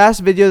 So, the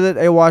last video that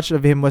I watched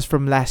of him was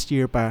from last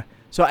year pa.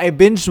 So, I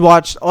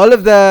binge-watched all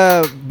of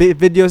the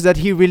videos that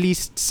he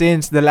released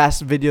since the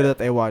last video that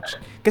I watched.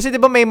 Kasi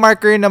diba may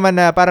marker naman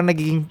na parang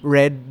nagiging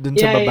red dun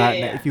sa baba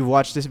na if you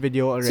watch this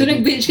video already. So,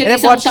 nag-binge ka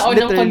isang taon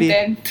ng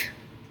content.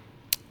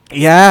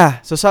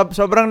 Yeah. So,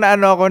 sobrang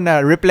ako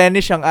na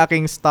replenish ang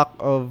aking stock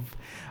of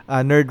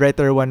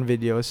Nerdwriter1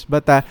 videos.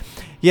 But,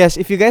 yes,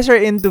 if you guys are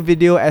into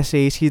video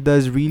essays, he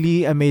does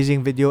really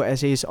amazing video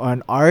essays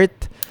on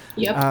art.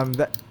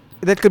 Yep.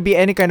 That could be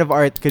any kind of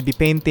art. Could be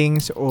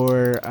paintings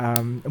or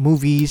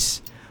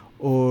movies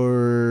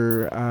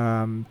or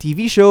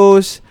TV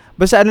shows.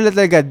 Basta lang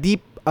talaga, deep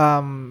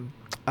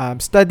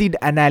studied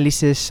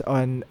analysis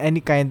on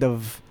any kind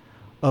of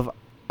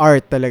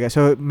art talaga.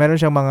 So, meron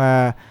siyang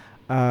mga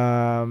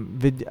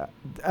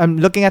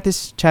I'm looking at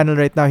his channel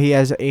right now. He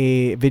has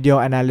a video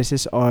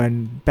analysis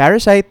on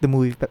Parasite, the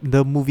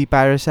movie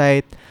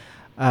Parasite,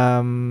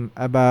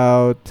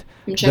 about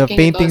the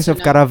paintings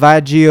of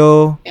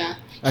Caravaggio. Yeah.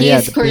 He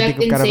is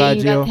correct in saying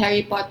that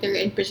Harry Potter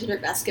and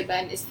Prisoner of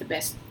Azkaban is the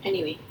best.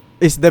 Anyway.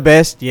 Is the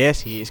best.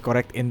 Yes, he is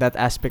correct in that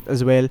aspect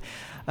as well.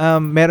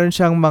 Meron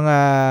siyang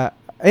mga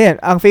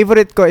ang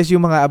favorite ko is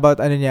yung mga about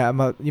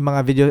yung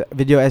mga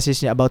video essays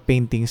niya about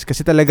paintings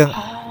kasi talagang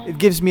it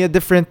gives me a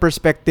different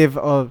perspective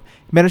of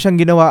meron siyang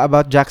ginawa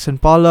about Jackson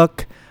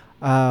Pollock,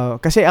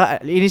 Kasi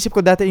inisip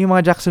ko dati yung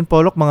mga Jackson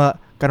Pollock,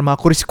 kanang mga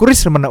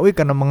kuris-kuris naman na,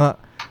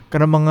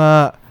 kanang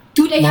mga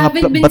Dude, I mga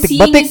haven't been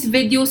seeing batik-batik. his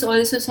videos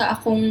also sa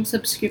akong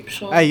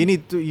subscription. You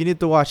need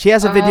to watch. He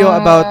has a video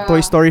about Toy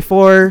Story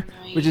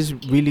 4, which is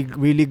really,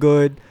 really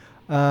good.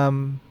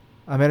 Meron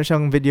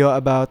siyang video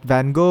about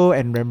Van Gogh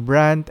and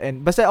Rembrandt,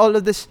 and basta all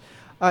of this.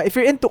 If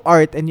you're into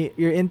art and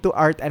you're into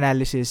art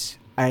analysis,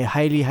 I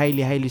highly,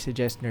 highly, highly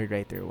suggest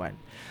Nerdwriter 1.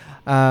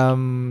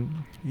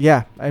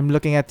 Yeah, I'm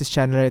looking at this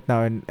channel right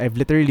now, and I've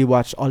literally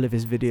watched all of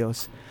his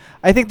videos.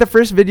 I think the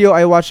first video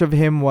I watched of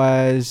him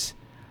was,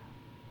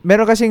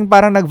 meron kasing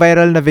parang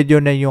nag-viral na video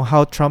na yung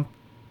How Trump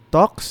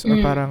Talks, or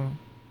parang,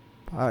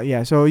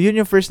 yeah, so yun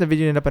yung first na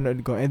video na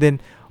napanood ko, and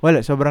then,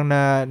 sobrang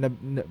na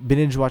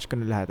binge watch ko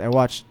na lahat. I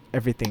watched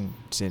everything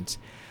since.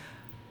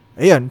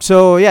 Ayun,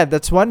 so yeah,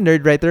 that's one,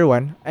 Nerdwriter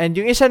 1. And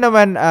yung isa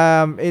naman,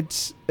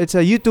 it's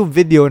a YouTube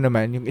video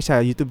naman, yung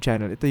isa, YouTube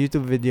channel, ito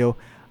YouTube video.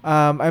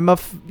 I'm a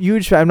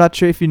huge fan, I'm not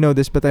sure if you know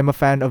this, but I'm a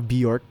fan of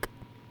Bjork.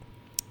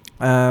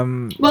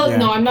 No,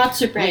 I'm not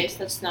surprised.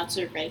 That's not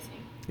surprising.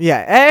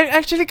 Yeah, I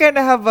actually kind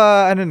of have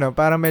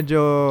parang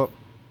medyo,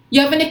 you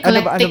have an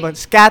eclectic,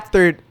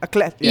 scattered,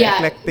 eclectic.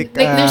 Like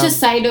there's a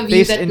side of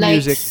you that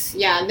likes, music.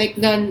 Like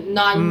the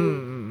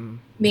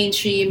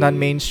non-mainstream.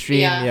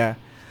 Yeah.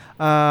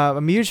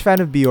 I'm a huge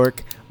fan of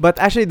Bjork, but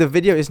actually the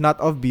video is not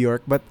of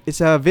Bjork, but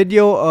it's a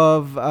video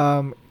of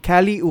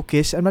Kali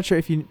Uchis. I'm not sure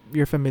if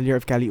you're familiar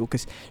with Kali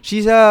Uchis.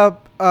 She's a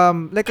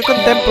like a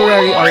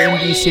contemporary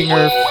R&B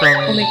singer from.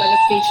 Oh my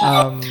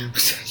god,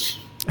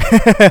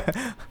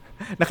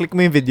 Naklik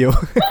mo yung video.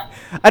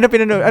 Ano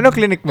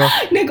clinic mo?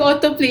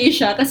 Nag-autoplay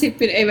siya kasi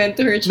I went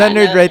to her channel. Na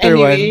Nerdwriter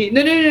anyway,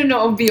 1?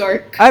 No, of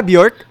Bjork.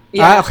 Bjork?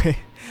 Yeah. Okay.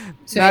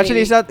 So no,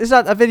 actually, it's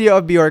not a video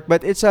of Bjork,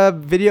 but it's a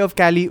video of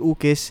Kali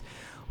Uchis,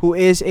 who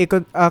is a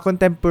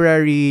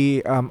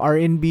contemporary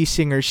R&B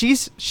singer.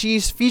 She's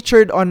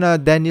featured on a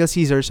Daniel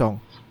Caesar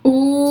song.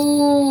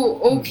 Ooh,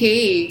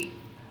 okay.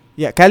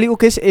 Yeah, Kali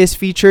Uchis is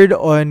featured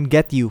on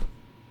Get You.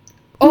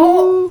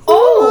 Oh.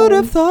 Who would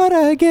have thought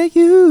I'd get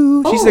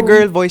you? She's the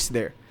girl voice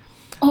there.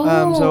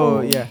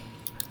 So yeah.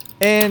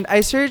 And I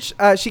searched,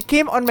 she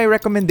came on my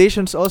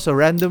recommendations also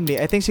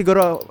randomly. I think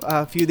siguro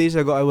a few days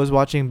ago I was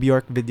watching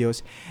Bjork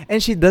videos,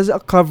 and she does a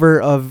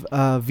cover of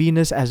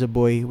Venus as a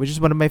Boy, which is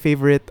one of my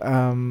favorite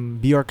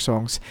Bjork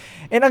songs.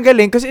 And ang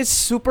galing kasi it's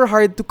super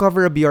hard to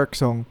cover a Bjork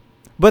song.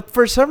 But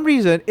for some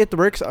reason, it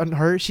works on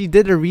her. She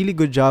did a really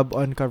good job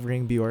on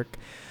covering Bjork.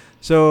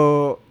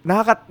 So,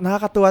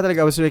 nakakatuwa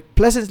talaga. I was like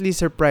pleasantly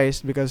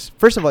surprised because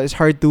first of all, it's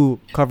hard to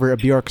cover a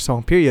Bjork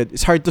song, period.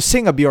 It's hard to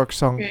sing a Bjork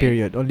song,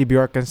 period. Only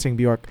Bjork can sing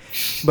Bjork.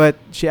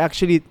 But she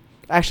actually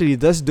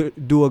does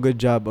do a good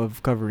job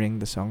of covering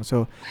the song.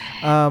 So,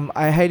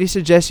 I highly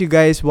suggest you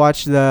guys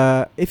watch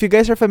if you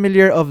guys are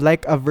familiar of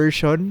Like a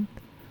Version,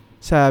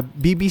 sa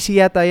BBC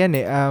yata yan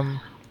eh.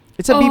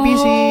 It's a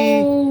BBC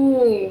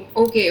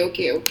Okay.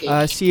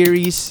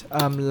 Series,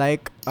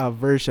 Like a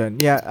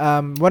Version. Yeah,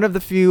 one of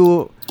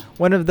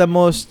the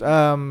most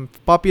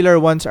popular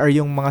ones are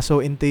yung mga So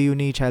Into You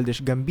ni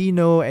Childish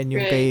Gambino and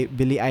yung kay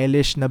Billie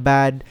Eilish na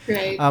Bad.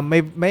 Right.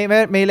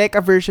 May Like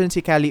a Version si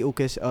Kali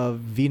Uchis of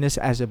Venus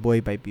as a Boy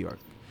by Bjork.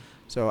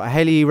 So I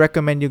highly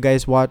recommend you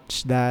guys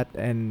watch that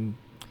and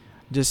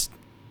just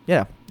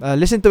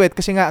listen to it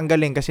kasi nga ang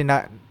galing kasi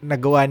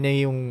nagawa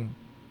niyang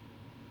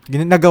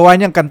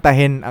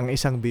kantahin ang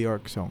isang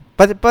Bjork song.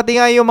 Pati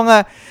nga yung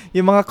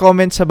mga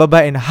comments sa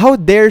baba, and how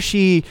dare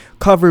she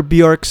cover a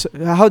Bjork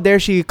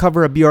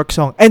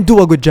song and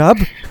do a good job?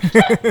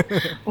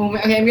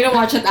 Okay, I'm gonna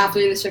watch it after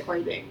this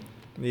recording.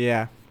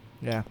 Yeah.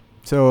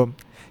 So,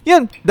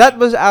 yun, that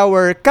was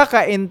our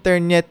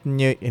kaka-internet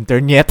nyo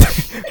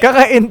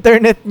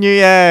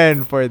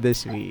yan for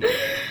this week.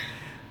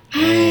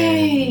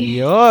 And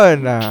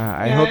yun,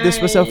 I hope this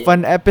was a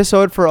fun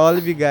episode for all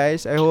of you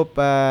guys. I hope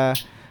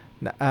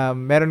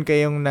meron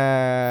kayong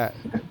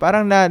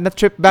parang na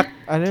trip back,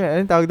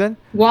 ano tawag doon?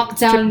 Walk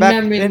down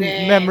memory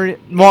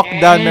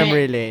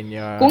lane.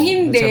 Yun. Kung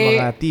hindi, sa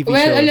mga TV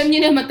shows. alam niyo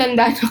na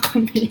matanda na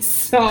kami.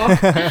 So,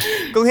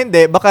 kung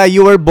hindi, baka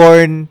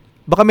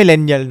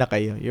millennial na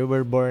kayo. You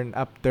were born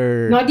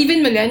after... Not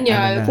even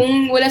millennial.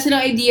 Kung wala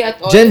silang idea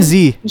at all. Gen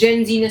Z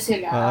na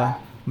sila.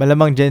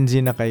 Malamang Gen Z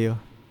na kayo.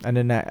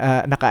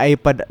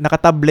 Naka-iPad,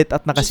 naka-tablet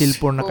at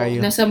naka-cellphone na kayo.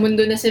 Nasa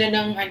mundo na sila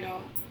ng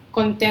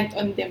content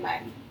on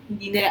demand.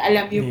 Hindi nila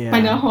alam yung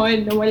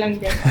panahon na walang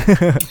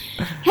demand.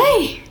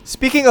 Hey!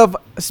 Speaking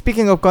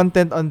of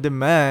content on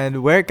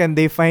demand, where can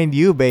they find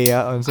you, Bea,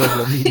 on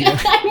social media?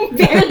 I'm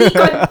barely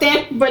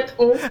content, but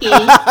okay.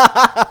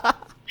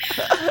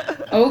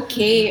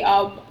 Okay.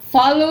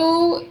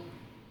 Follow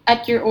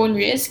at your own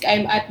risk.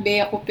 I'm at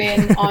Bea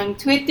Cupin on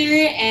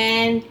Twitter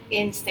and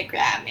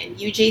Instagram.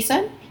 And you,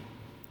 Jason?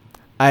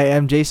 I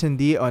am Jason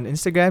D on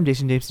Instagram,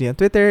 Jason James D on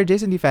Twitter,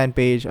 Jason D fan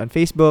page on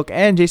Facebook,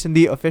 and Jason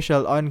D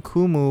official on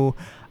Kumu.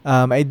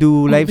 I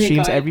do live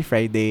streams every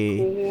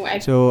Friday. I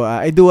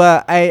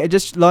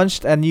just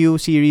launched a new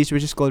series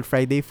which is called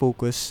Friday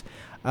Focus.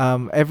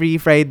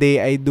 every Friday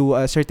I do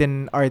a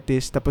certain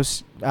artist,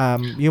 tapos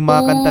yung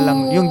mga kanta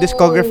lang, yung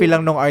discography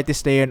lang ng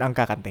artist na yun ang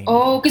kakantahin.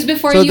 Oh, because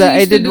before you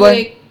used to do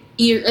like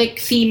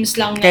themes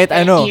lang kahit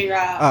na ano.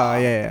 era.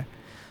 Yeah.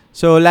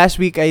 So last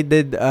week I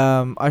did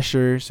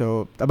Usher.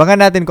 So abangan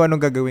natin kung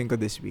anong gagawin ko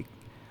this week.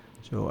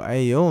 So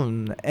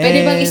ayun.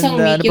 Pwede bang isang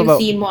week yung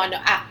theme mo,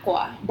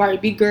 Aqua,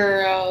 Barbie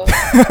Girl? O,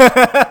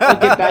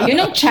 diba?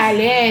 Yun ang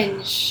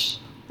challenge.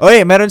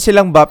 Oy, meron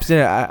silang bops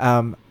nila.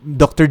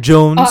 Dr.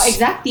 Jones. Oh,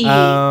 exactly.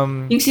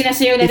 Yung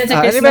sinasayaw natin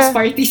sa Christmas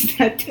parties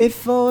natin.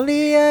 If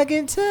only I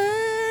can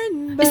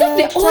turn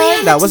back.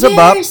 That was a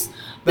bop.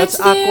 That's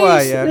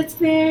Aqua, yeah. That's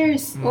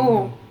theirs.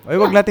 Oh. Oy,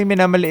 wag nating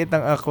minamaliit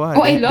ng Aqua.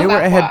 I love They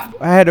were Aqua.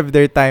 ahead of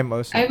their time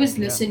also. I was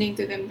listening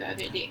to them the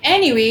other day.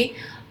 Anyway,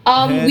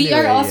 we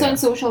are also on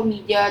social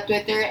media,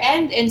 Twitter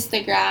and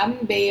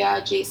Instagram, Bea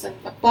Jason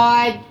the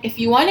Pod. If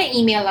you wanna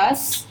email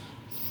us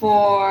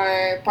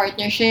for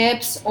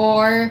partnerships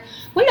or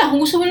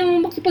kung gusto mo lang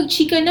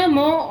makipag-chika na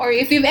mo, or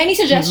if you have any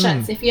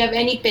suggestions, if you have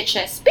any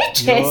pitches,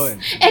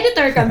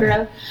 editor ka,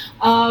 girl,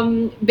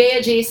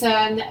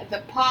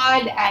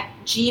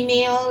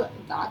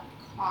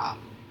 beajasonthepod@gmail.com.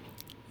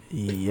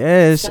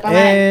 Yes,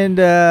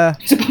 and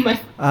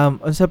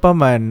unsa pa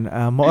man,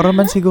 maora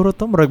man siguro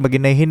to, murag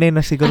maginay-hinay na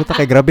siguro ta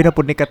kay grabe na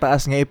pud ni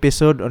kataas nga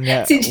episode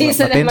unya. Si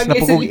Jason na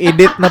pud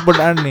edit na pud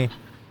ani.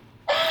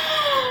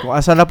 Kung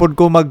asa na pud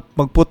ko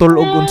magputol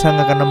og unsa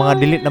nga kanang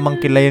mga delete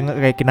namang kilay nga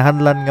kay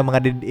kinahanglan nga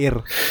mga dead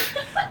air.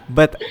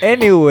 But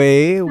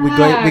anyway, we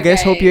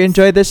guys hope you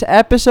enjoyed this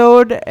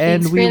episode,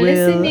 and we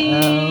will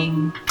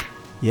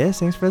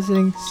yes, thanks for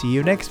listening. See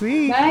you next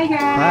week. Bye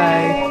guys.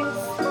 Bye.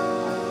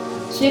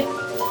 Shit.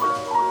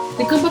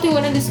 Nagkabati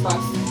ko na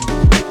discuss.